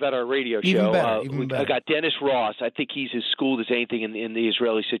about our radio show. Even better. I got Dennis Ross. I think he's as schooled as anything in the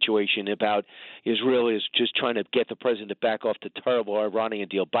Israeli situation about Israel is just trying to get the president to back off the terrible Iranian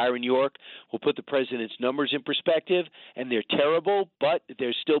deal. Byron York will put the president's numbers in perspective, and they're terrible, but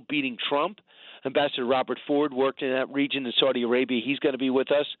they're still beating Trump. Ambassador Robert Ford worked in that region in Saudi Arabia. He's going to be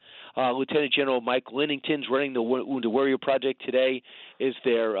with us. Lieutenant General Mike Linnington's running the Wounded Warrior Project today. Is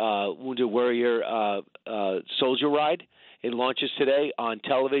their Wounded Warrior Soldier Ride. It launches today on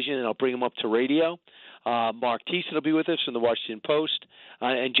television, and I'll bring him up to radio. Mark Thiessen will be with us from the Washington Post,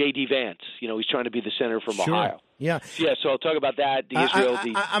 and J.D. Vance. You know, he's trying to be the senator from Ohio. Yeah, so I'll talk about that. The Israel.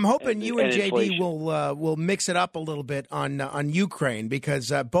 I'm hoping you and JD inflation. will mix it up a little bit on Ukraine,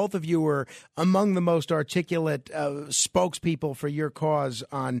 because both of you are among the most articulate spokespeople for your cause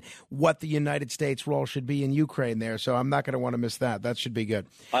on what the United States' role should be in Ukraine there. So I'm not going to want to miss that. That should be good.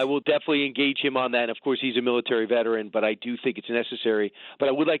 I will definitely engage him on that. And of course, he's a military veteran, but I do think it's necessary. But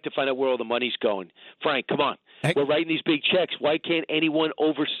I would like to find out where all the money's going. Frank, come on. We're writing these big checks. Why can't anyone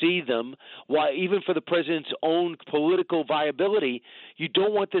oversee them? Why, even for the president's own political viability, you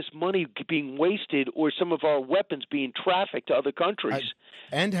don't want this money being wasted or some of our weapons being trafficked to other countries.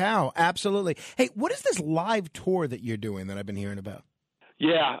 And how? Absolutely. Hey, what is this live tour that you're doing that I've been hearing about?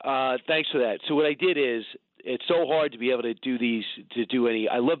 Yeah, thanks for that. So what I did is, it's so hard to be able to do these,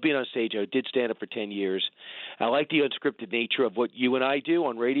 I love being on stage. I did stand up for 10 years. I like the unscripted nature of what you and I do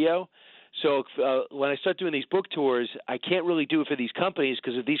on radio. So when I start doing these book tours, I can't really do it for these companies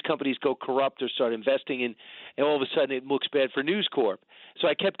because if these companies go corrupt or start investing in, and all of a sudden it looks bad for News Corp. So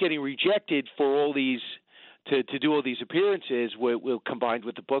I kept getting rejected for all these to do all these appearances combined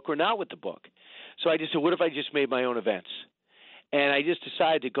with the book or not with the book. So I just said, what if I just made my own events? And I just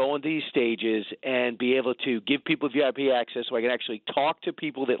decided to go on these stages and be able to give people VIP access so I can actually talk to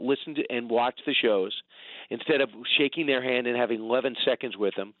people that listen to and watch the shows instead of shaking their hand and having 11 seconds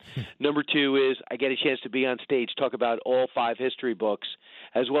with them. Number two is I get a chance to be on stage, talk about all 5 history books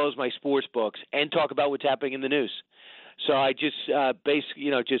as well as my sports books, and talk about what's happening in the news. So I just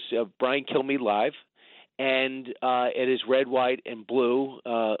Brian Kilmeade Live. And it is red, white, and blue,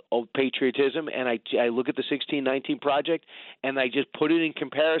 old patriotism. And I look at the 1619 Project, and I just put it in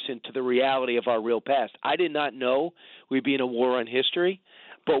comparison to the reality of our real past. I did not know we'd be in a war on history,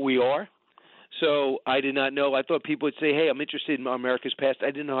 but we are. So I did not know. I thought people would say, hey, I'm interested in America's past. I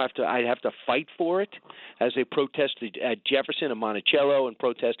didn't know I'd have to fight for it as they protested at Jefferson and Monticello and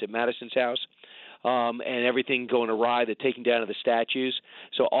protested at Madison's house. And everything going awry, the taking down of the statues.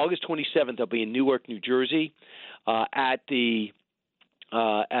 So August 27th, I'll be in Newark, New Jersey, I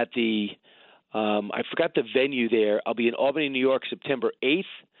forgot the venue there. I'll be in Albany, New York, September 8th.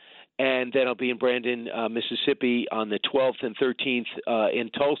 And then I'll be in Brandon, Mississippi on the 12th and 13th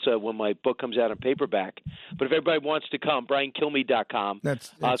in Tulsa when my book comes out on paperback. But if everybody wants to come, BrianKilmeade.com.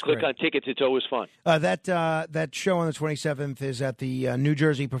 That's click great. on tickets. It's always fun. That show on the 27th is at the New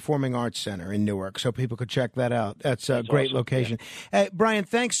Jersey Performing Arts Center in Newark, so people could check that out. That's a great awesome. location. Hey, Brian,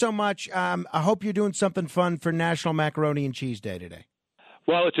 thanks so much. I hope you're doing something fun for National Macaroni and Cheese Day today.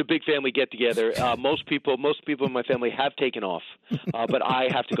 Well, it's a big family get-together. Most people in my family have taken off, but I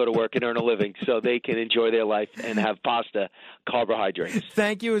have to go to work and earn a living so they can enjoy their life and have pasta, carbohydrates.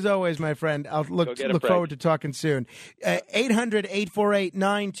 Thank you as always, my friend. I'll look forward to talking soon.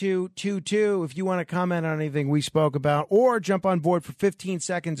 800-848-9222 if you want to comment on anything we spoke about or jump on board for 15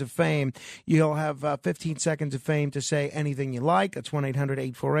 seconds of fame. You'll have 15 seconds of fame to say anything you like. That's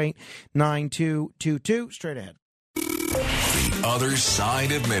 1-800-848-9222. Straight ahead. The Other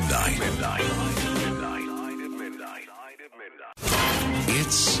Side of Midnight.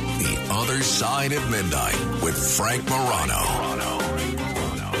 It's The Other Side of Midnight with Frank Morano.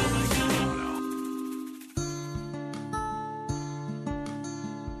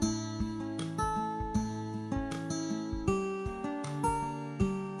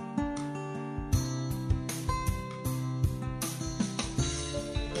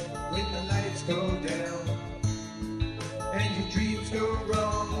 When the lights go down and your dreams go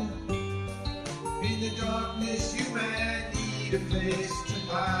wrong, in the darkness you might need a place to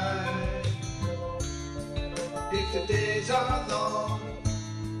hide. If the days are long,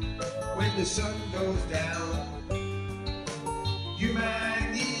 when the sun goes down, you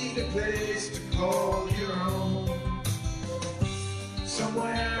might need a place to call your own.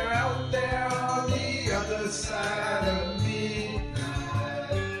 Somewhere out there on the other side of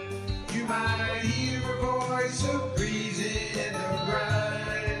midnight, you might hear a voice of breeze in the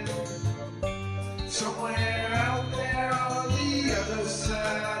grind. Somewhere out there on the other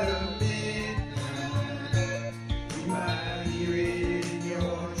side of midnight, you might hear it in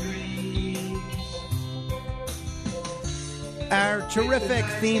your dreams. Our terrific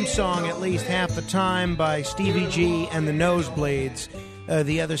theme song, at least half the time, by Stevie G and the Nosebleeds,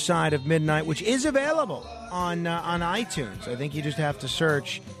 The Other Side of Midnight, which is available on iTunes. I think you just have to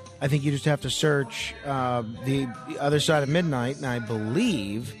search. The Other Side of Midnight, and I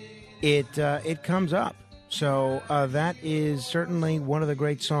believe it comes up. So that is certainly one of the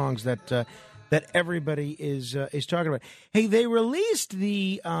great songs that everybody is talking about. Hey, they released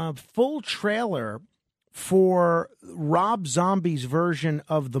the full trailer for Rob Zombie's version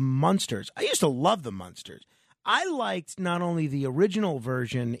of the Munsters. I used to love the Munsters. I liked not only the original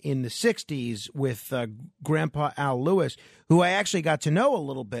version in the 60s with Grandpa Al Lewis, who I actually got to know a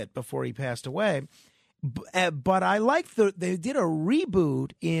little bit before he passed away, but I liked they did a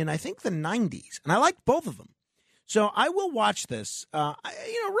reboot in, I think, the 90s, and I liked both of them. So I will watch this.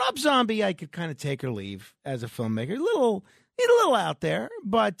 Rob Zombie, I could kind of take or leave as a filmmaker. A little out there,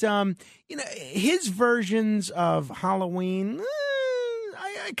 but his versions of Halloween,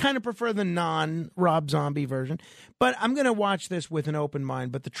 I kind of prefer the non-Rob Zombie version, but I'm going to watch this with an open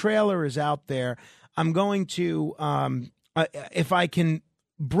mind. But the trailer is out there. I'm going to, if I can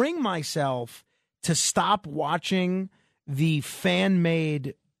bring myself to stop watching the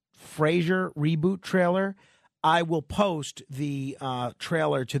fan-made Frasier reboot trailer, I will post the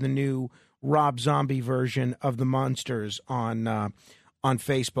trailer to the new Rob Zombie version of the Munsters on on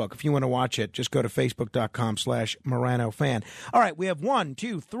Facebook. If you want to watch it, just go to facebook.com/MoranoFan. All right, we have 1,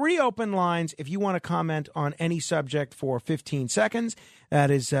 2, 3 open lines. If you want to comment on any subject for 15 seconds,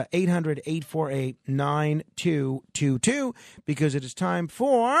 that is 800-848-9222, because it is time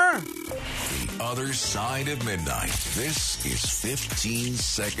for... The Other Side of Midnight. This is 15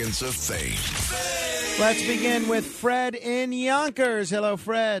 Seconds of Fame. Let's begin with Fred in Yonkers. Hello,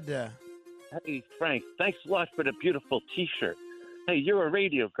 Fred. Hey, Frank, thanks a lot for the beautiful T-shirt. Hey, you're a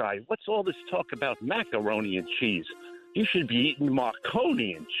radio guy. What's all this talk about macaroni and cheese? You should be eating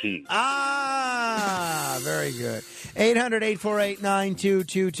Marconi and cheese. Ah, very good.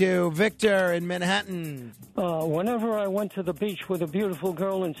 800-848-9222. Victor in Manhattan. Whenever I went to the beach with a beautiful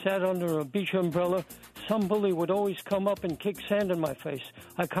girl and sat under a beach umbrella, some bully would always come up and kick sand in my face.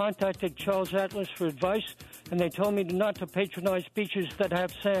 I contacted Charles Atlas for advice, and they told me not to patronize beaches that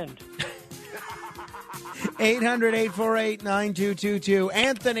have sand. 800-848-9222.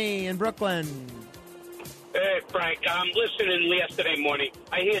 Anthony in Brooklyn. Hey, Frank, I'm listening yesterday morning.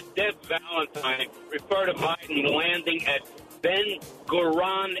 I hear Deb Valentine refer to Biden landing at Ben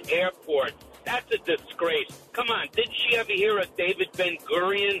Gurion Airport. That's a disgrace. Come on, didn't she ever hear of David Ben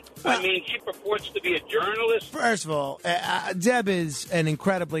Gurion? I mean, she purports to be a journalist. First of all, Deb is an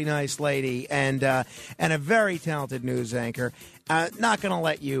incredibly nice lady and a very talented news anchor. Not going to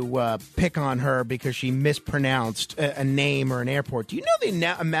let you pick on her because she mispronounced a name or an airport. Do you know the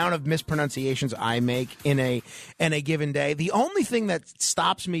amount of mispronunciations I make in a given day? The only thing that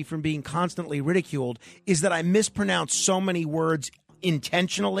stops me from being constantly ridiculed is that I mispronounce so many words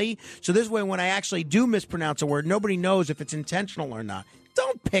intentionally. So this way, when I actually do mispronounce a word, nobody knows if it's intentional or not.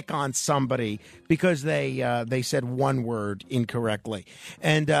 Don't pick on somebody because they said one word incorrectly.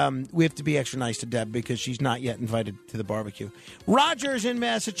 And we have to be extra nice to Deb because she's not yet invited to the barbecue. Roger's in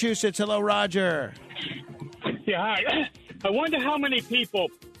Massachusetts. Hello, Roger. Yeah, hi. I wonder how many people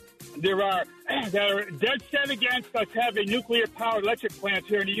there are that are dead set against us having nuclear-powered electric plants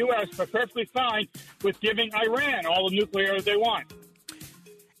here in the U.S., but perfectly fine with giving Iran all the nuclear they want.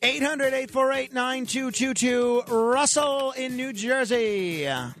 800-848-9222. Russell in New Jersey.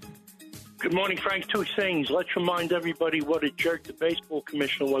 Good morning, Frank. Two things. Let's remind everybody what a jerk the baseball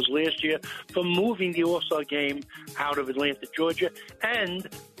commissioner was last year for moving the All-Star game out of Atlanta, Georgia. And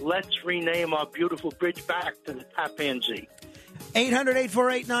let's rename our beautiful bridge back to the Tappan Zee.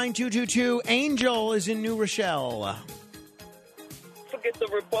 800-848-9222. Angel is in New Rochelle. Forget the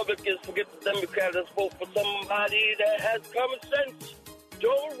Republicans, forget the Democrats. Let's vote for somebody that has common sense.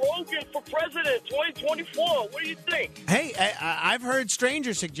 Joe Rogan for president, 2024. What do you think? Hey, I've heard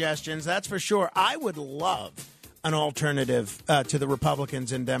stranger suggestions, that's for sure. I would love an alternative to the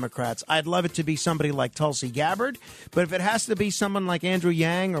Republicans and Democrats. I'd love it to be somebody like Tulsi Gabbard, but if it has to be someone like Andrew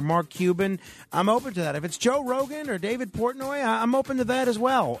Yang or Mark Cuban, I'm open to that. If it's Joe Rogan or David Portnoy, I'm open to that as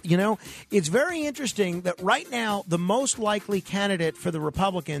well. You know, it's very interesting that right now the most likely candidate for the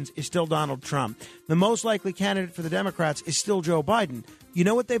Republicans is still Donald Trump. The most likely candidate for the Democrats is still Joe Biden. You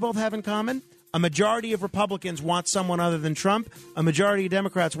know what they both have in common? A majority of Republicans want someone other than Trump. A majority of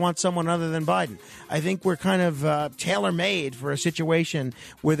Democrats want someone other than Biden. I think we're kind of tailor-made for a situation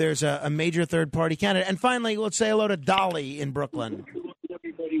where there's a major third-party candidate. And finally, let's say hello to Dolly in Brooklyn.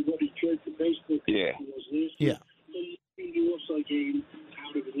 Yeah. Yeah. Game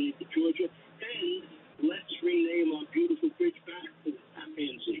out of Atlanta, Georgia. And let's rename our beautiful bridge back to the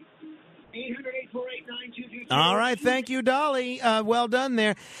Tappan Zee. 800-848-9222. All right. Thank you, Dolly. Well done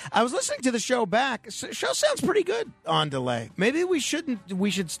there. I was listening to the show back. The show sounds pretty good on delay. Maybe we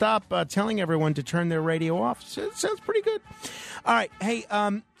should stop telling everyone to turn their radio off. It sounds pretty good. All right. Hey,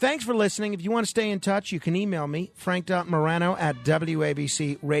 thanks for listening. If you want to stay in touch, you can email me,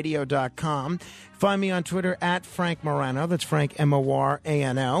 frank.morano@wabcradio.com. Find me on Twitter at Frank Morano. That's Frank,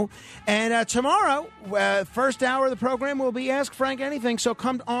 Morano. And tomorrow, first hour of the program will be Ask Frank Anything. So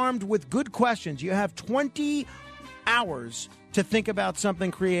come armed with good questions. You have 20 hours to think about something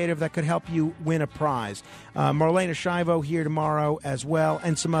creative that could help you win a prize. Marlena Shivo here tomorrow as well,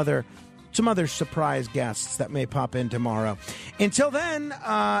 and some other surprise guests that may pop in tomorrow. Until then,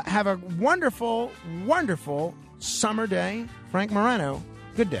 have a wonderful, wonderful summer day. Frank Morano,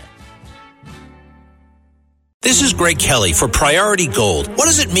 good day. This is Greg Kelly for Priority Gold. What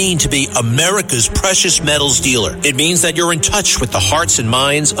does it mean to be America's precious metals dealer? It means that you're in touch with the hearts and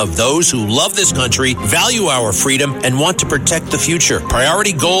minds of those who love this country, value our freedom, and want to protect the future.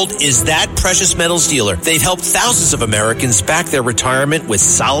 Priority Gold is that precious metals dealer. They've helped thousands of Americans back their retirement with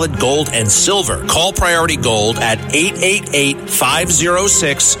solid gold and silver. Call Priority Gold at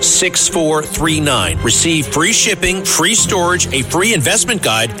 888-506-6439. Receive free shipping, free storage, a free investment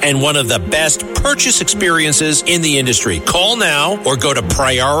guide, and one of the best purchase experiences services in the industry. Call now or go to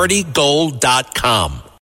PriorityGold.com.